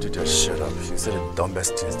 Charles, why don't you just shut up? You say the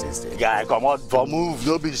dumbest things these days. Guy, come on, for move,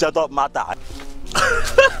 no be shut up matter.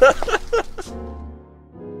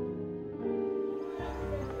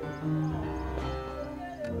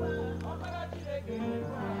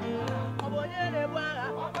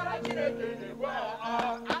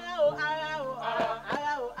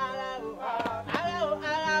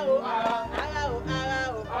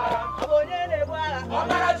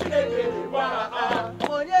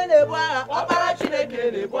 Abonye na-ebu agha, ọbara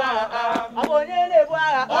Chineke na-ebu agha. Abonye na-ebu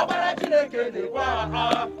agha, ọbara Chineke na-ebu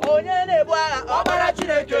agha. Onye na-ebu agha, ọbara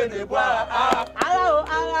Chineke na-ebu agha. Agha o,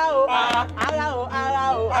 agha o, agha o, agha o, agha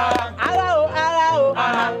o, agha o,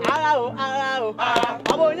 agha o, agha o.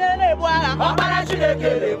 Abonye na-ebu agha, ọbara Chineke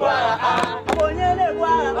na-ebu agha. Abonye na-ebu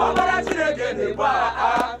agha, ọbara Chineke na-ebu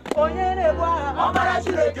agha. Onye na-ebu agha, ọbara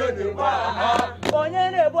Chineke na-ebu agha. Onye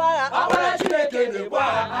na-ebu agha, ọbara Chineke na-ebu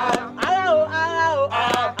agha. Agha o, agha o,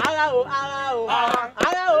 agha o, agha o,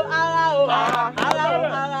 agha o, agha o, agha o,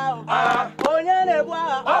 agha o. Onye na-ebu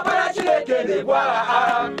agha, ọbara Chineke na-ebu agha.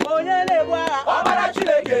 Onye na-ebu agha, ọbara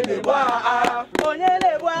Chineke na-ebu agha. Onye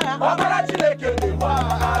na-ebu agha, ọbara Chineke na-ebu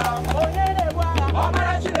agha. Onye na-ebu agha,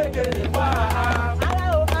 ọbara Chineke na-ebu agha. Agha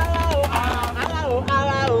o, agha o, agha o,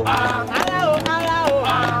 agha o, agha o, agha o,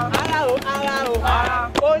 agha o, agha o.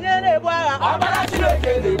 Onye na-ebu agha, ọbara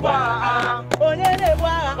Chineke na-ebu agha. Onye na-ebu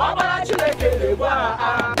agha, ọbara Chineke na-ebu agha.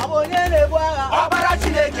 Onye na-ebu agha, ọbara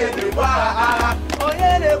Chineke na-ebu agha.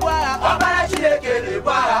 Onye na-ebu agha, ọbara Chineke na-ebu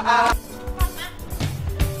agha.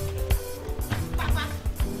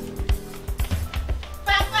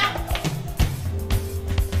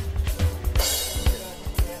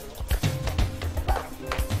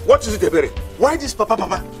 What is it, Ebere? Why this papa?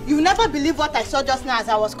 You never believe what I saw just now as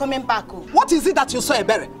I was coming back. Oh. What is it that you saw,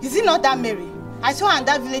 Ebere? Is it not that Mary? I saw her and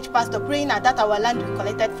that village pastor praying at that our land we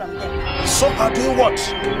collected from them. Saw her doing what?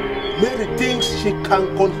 Mary thinks she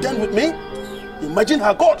can contend with me? Imagine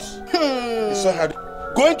her gods. You saw her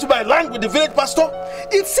going to my land with the village pastor?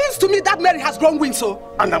 It seems to me that Mary has grown wings, so.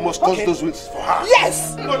 And I must cause those wings for her.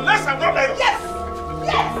 Yes! Unless I'm not there. Yes!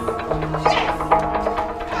 Yes!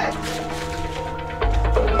 Yes!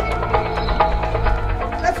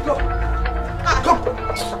 Let's go. Come.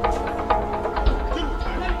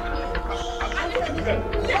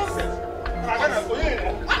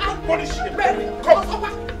 Punish him. Mary, come.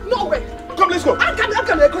 No way. Come, let's go. I'm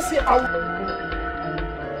coming. Go see her.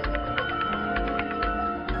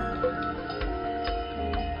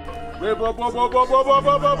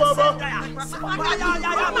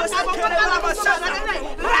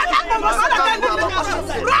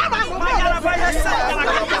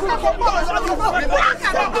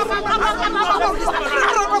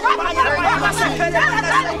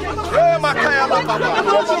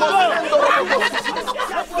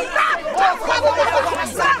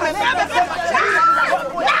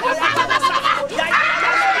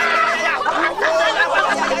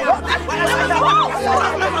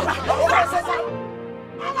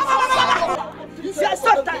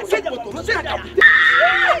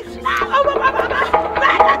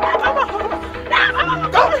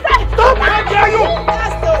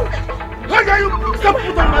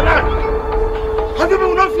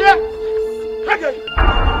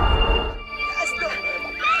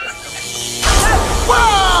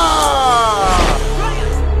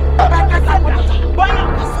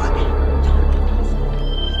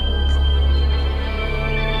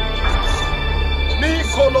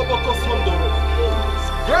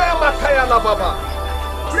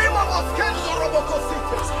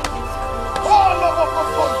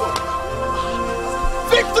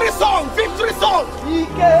 Victory song! Victory song!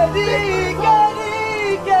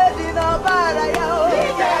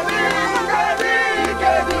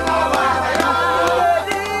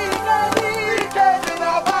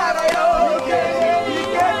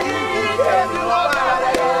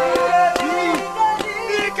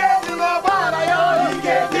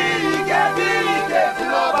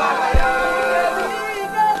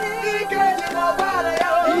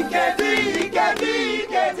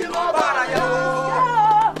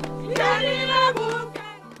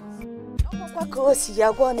 Kosi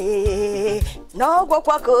yagwane, no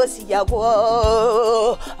gwakwa kosi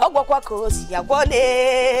yagwo. Ogwakwa kosi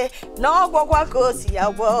yagwane, no gwakwa kosi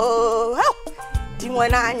yagwo.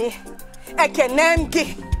 Dimwanani,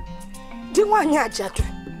 ekenemgi. Dimwani ajadu.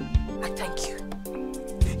 I thank you.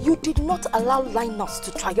 You did not allow Linus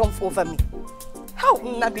to triumph over me. How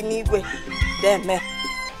nabinigwe? Deme.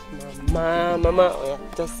 Mama,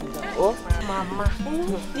 just sit down. Oh, Mama,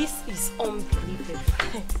 this is unbelievable.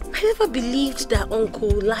 I never believed that Uncle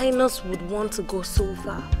Linus would want to go so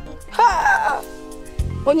far. Ha!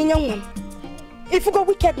 Onyinyangwan, if you go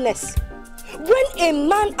wickedness, when a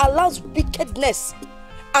man allows wickedness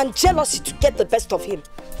and jealousy to get the best of him,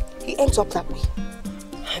 he ends up that way.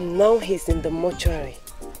 And now he's in the mortuary,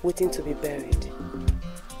 waiting to be buried.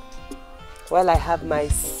 While I have my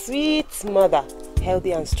sweet mother,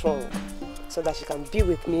 healthy and strong, so that she can be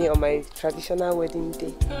with me on my traditional wedding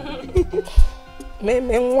day.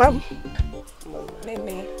 Meme.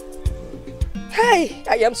 Hey,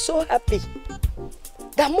 I am so happy.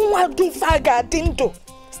 The Mwa do Vaga Dindo.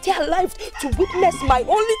 stay alive to witness my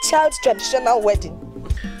only child's traditional wedding.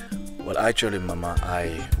 Well, actually, Mama,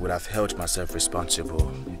 I would have held myself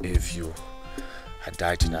responsible if you had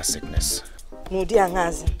died in that sickness. No, dear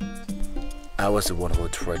Ngazi. I was the one who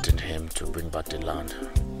threatened him to bring back the land.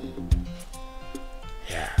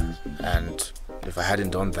 Yeah, and if I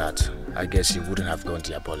hadn't done that, I guess he wouldn't have gone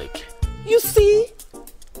diabolic. You see?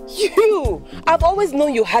 You! I've always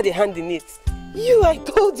known you had a hand in it. I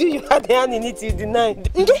told you had a hand in it, you denied.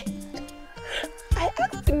 I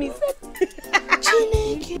asked him, he said...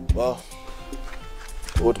 Well,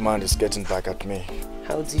 old man is getting back at me.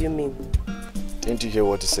 How do you mean? Didn't you hear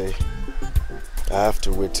what he said? I have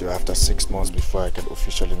to wait till after 6 months before I can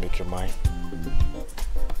officially make you mine.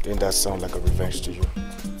 Didn't that sound like a revenge to you?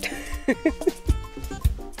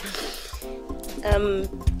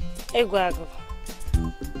 Egwago,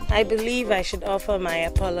 I believe I should offer my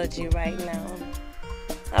apology right now.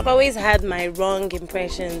 I've always had my wrong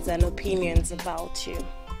impressions and opinions about you.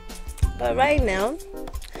 But right now,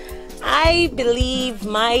 I believe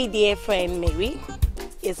my dear friend Mary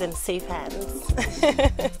is in safe hands.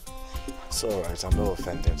 It's alright, I'm not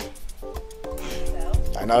offended.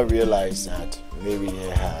 I now realize that Mary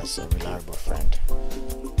here has a reliable friend.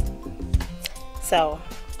 So,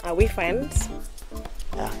 are we friends?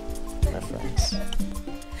 Yeah, we're friends.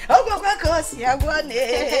 You'll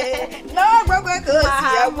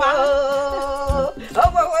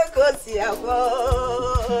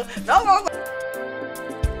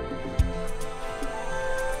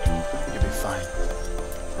be fine,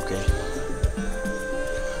 okay?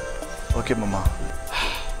 Okay, Mama.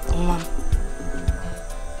 Mama,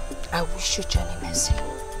 I wish you journey mercy.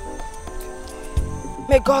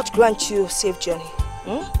 May God grant you a safe journey.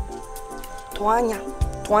 Tuanya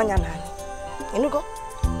nani. You know go?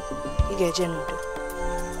 You get Jenudo.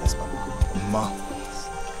 Yes, Mama. Mama,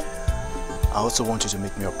 I also want you to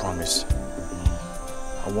make me a promise.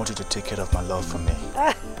 I want you to take care of my love for me.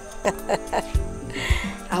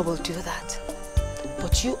 I will do that.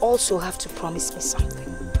 But you also have to promise me something.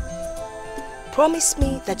 Promise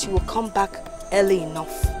me that you will come back early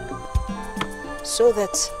enough so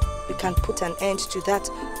that we can put an end to that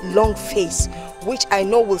long face, which I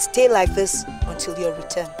know will stay like this until your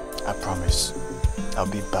return. I promise. I'll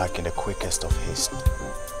be back in the quickest of haste.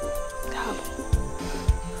 I'm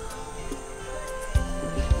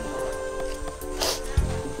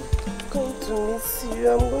going to miss you.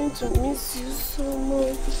 I'm going to miss you so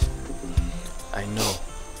much. I know.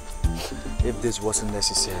 If this wasn't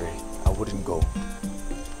necessary, I wouldn't go.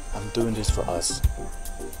 I'm doing this for us.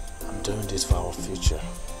 I'm doing this for our future.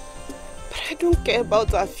 But I don't care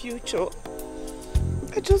about our future.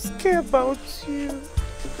 I just care about you. I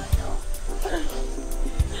know.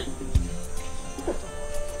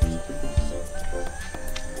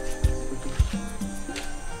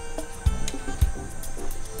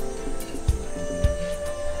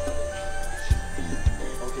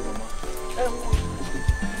 Okay, Mama.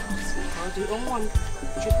 The only one you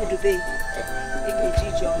could obey.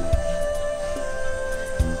 Go.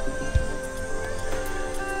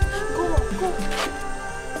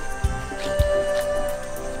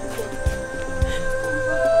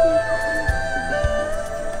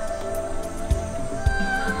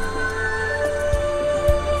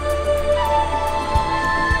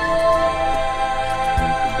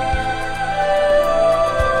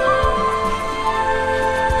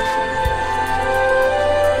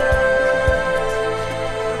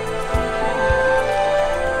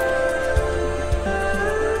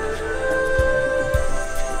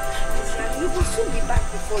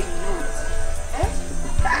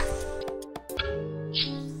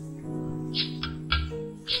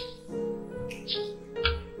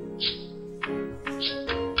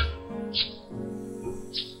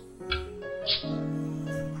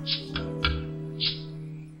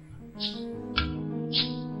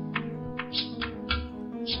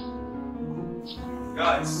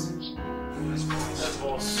 Guys, let's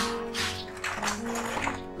boss.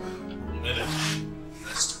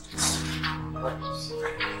 Let's do this.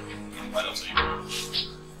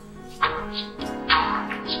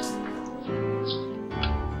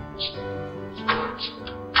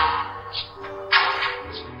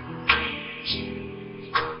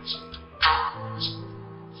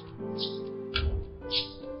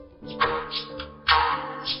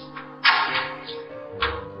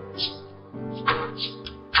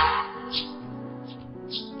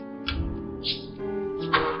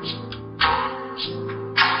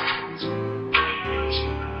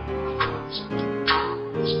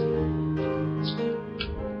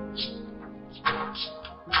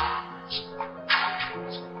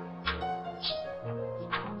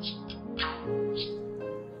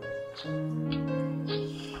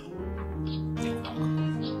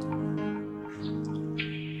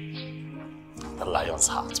 lion's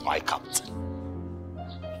heart, my captain.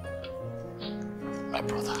 My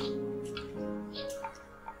brother.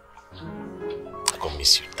 I gonna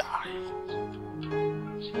miss you, die.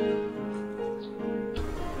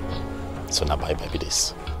 So now bye baby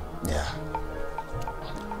this. Yeah.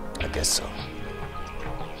 I guess so.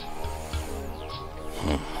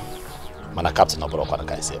 Man, a captain of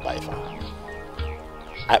Brock, I say bye for.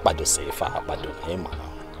 I bado say for bado him.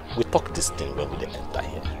 We talk this thing when we enter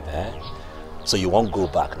here. Eh? So you won't go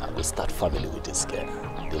back now, we start family with this girl.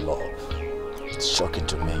 The love. It's shocking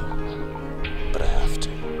to me, but I have to.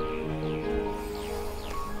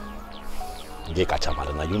 Get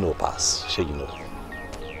Kachamada, now you know pass. Sure you know.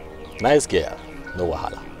 Nice girl, no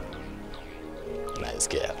wahala. Nice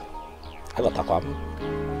girl. I got Takwam.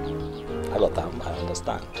 I got them, I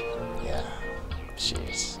understand. Yeah, she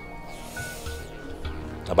is.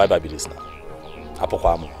 Now bye bye be this now.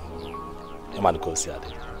 Apokwamu.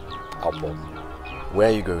 Where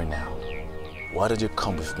are you going now? Why did you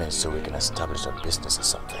come with me so we can establish a business or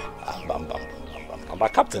something? I'm a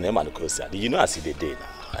captain, you know I see the day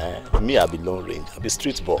now. Me, I be lone range, I be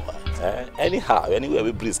street boy. Anyhow, anywhere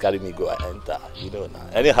we breeze carry me go, I enter. You know now.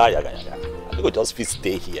 Anyhow, I go just fit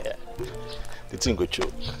stay here. The thing go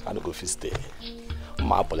choke, I don't go fit stay.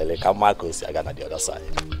 My polele come Marcos, I got on the other side.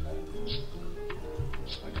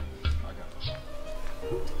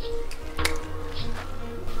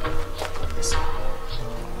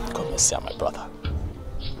 Come and see my brother.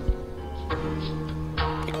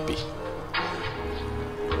 It could be.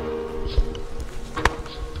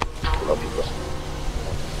 Love you, bro.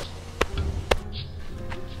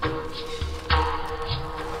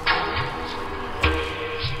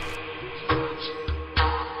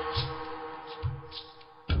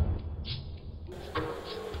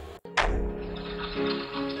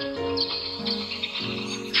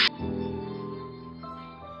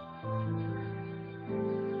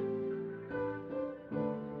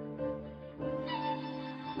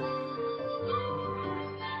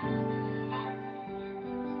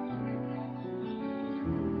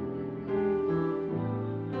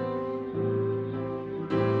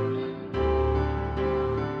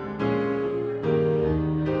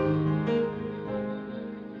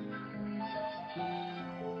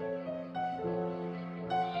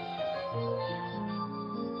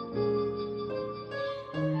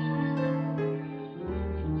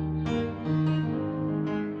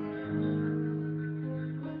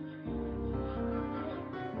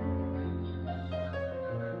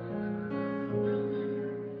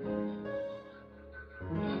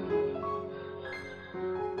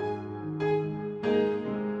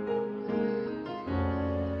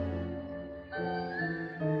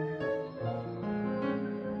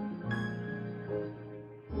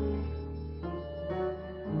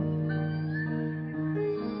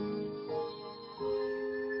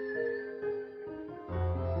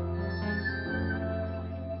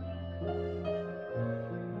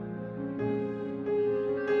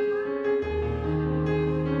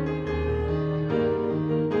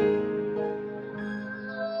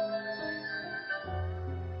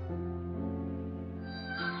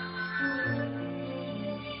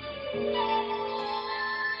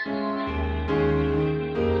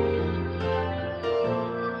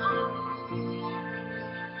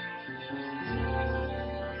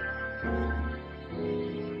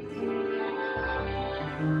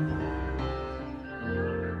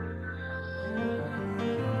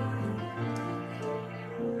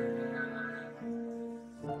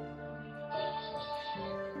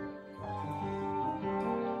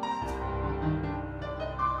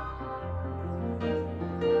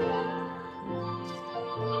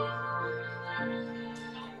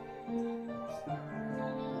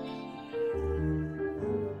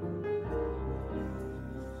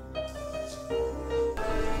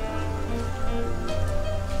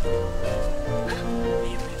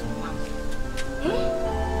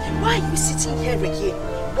 Why are you sitting here again,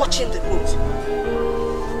 watching the road?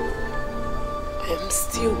 I'm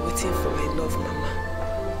still waiting for my love, Mama.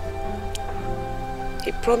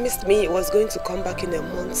 He promised me he was going to come back in a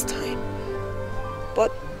month's time.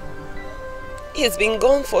 But he's been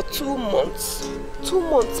gone for 2 months. 2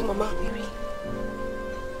 months, Mama.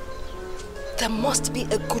 There must be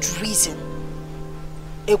a good reason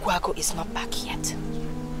Nwaokoye is not back yet.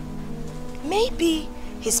 Maybe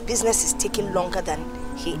his business is taking longer than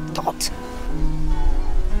he thought.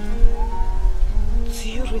 Do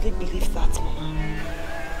you really believe that, Mama?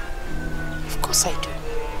 Of course I do.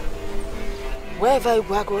 Wherever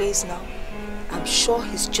Nwaokoye is now, I'm sure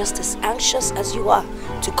he's just as anxious as you are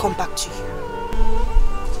to come back to you.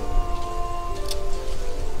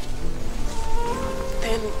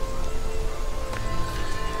 Then,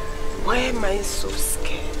 Why am I so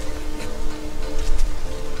scared?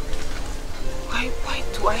 Why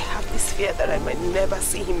do I have this fear that I might never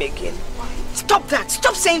see him again? Why? Stop that!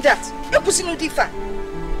 Stop saying that! You're pushing no differ.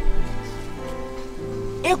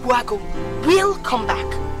 Egwago will come back.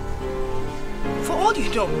 For all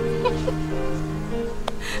you know.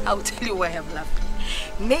 I'll tell you why I'm laughing.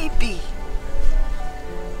 Maybe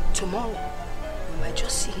tomorrow we might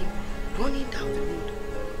just see him running down the road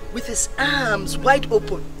with his arms wide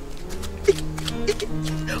open.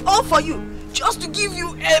 All for you, just to give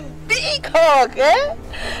you a big hug, eh?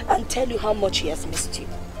 And tell you how much he has missed you.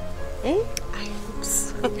 Hmm? I hope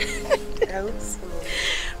so. I hope so.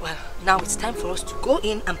 Well, now it's time for us to go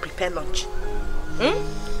in and prepare lunch. Hmm?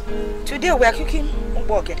 Today we are cooking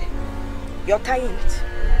ugbogede. You're tying it.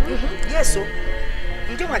 Yes, so.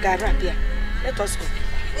 Let us go.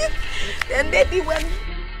 Then maybe when...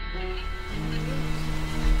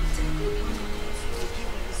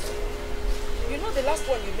 You know the last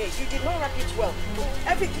one you made, you did not wrap it well.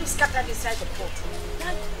 Everything scattered inside the pot.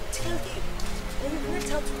 Now tell him. And you've learned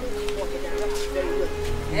how to make ugbogede and wrap it very well.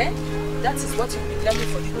 Eh? That is what you've been learning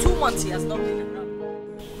for the 2 months he has not been around.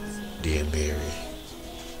 Dear Mary,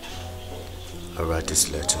 I write this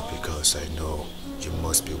letter because I know you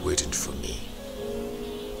must be waiting for me.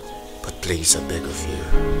 But please, I beg of you,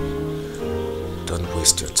 don't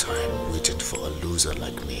waste your time waiting for a loser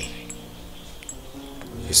like me.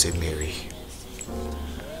 You see, Mary,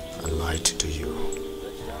 I lied to you.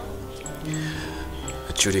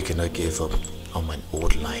 I truly cannot give up on my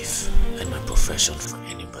old life and my profession for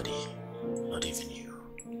anybody, not even you.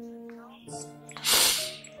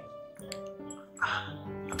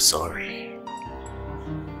 I'm sorry,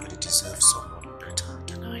 but you deserve someone better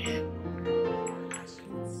than I am.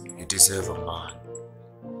 You deserve a man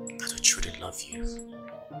that will truly love you,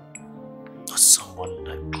 not someone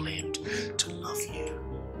that claimed to love you.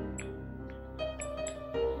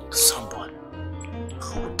 Someone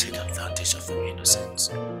who would take advantage of your innocence.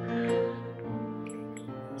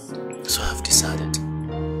 So I've decided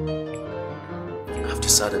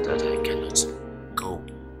that I cannot go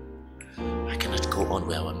on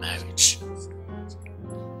with our marriage.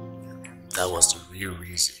 That was the real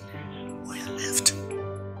reason why I left.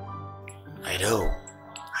 I know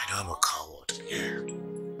I'm a coward, yeah.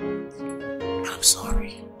 But I'm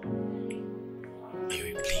sorry.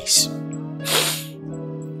 Mary, please.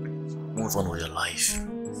 Move on with your life.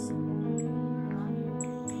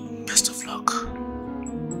 Best of luck.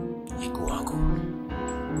 Nwaokoye.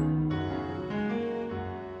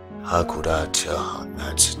 How could I tell her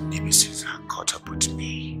that nemesis had caught up with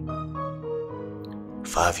me?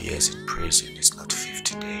 5 years in prison is not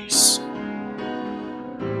 50 days.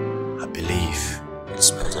 I believe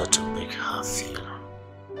it's better to make her feel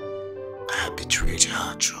I have betrayed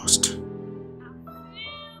her trust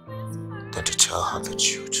than to tell her the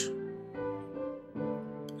truth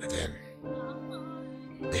and then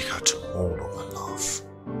make her to moan over love.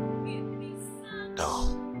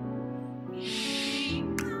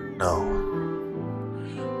 No,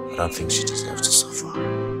 I don't think she deserves to suffer.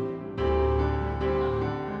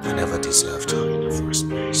 I never deserved her in the first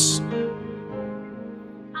place.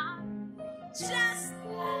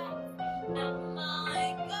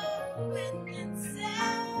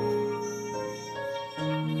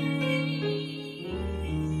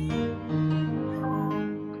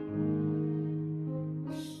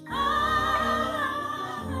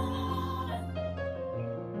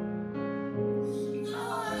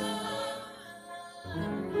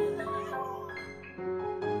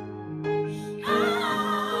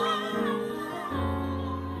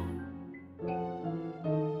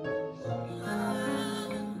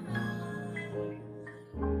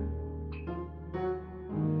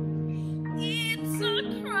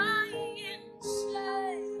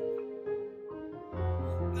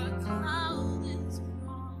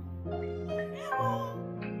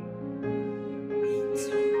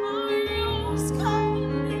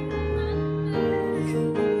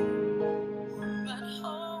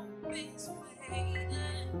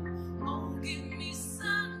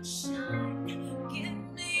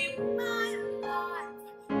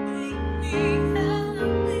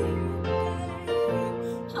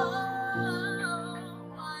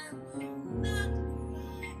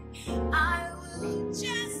 I will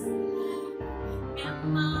just let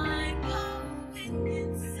my go.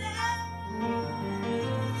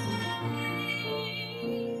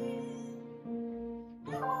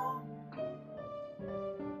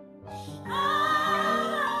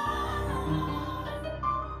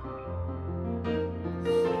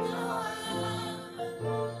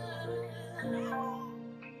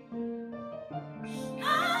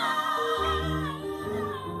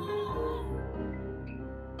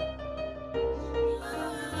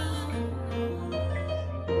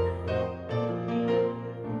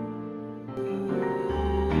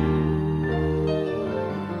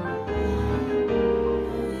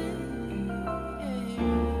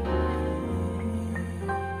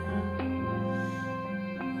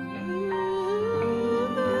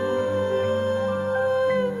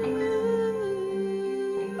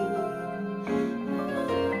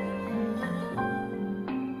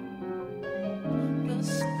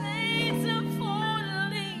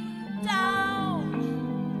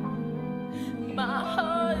 my heart.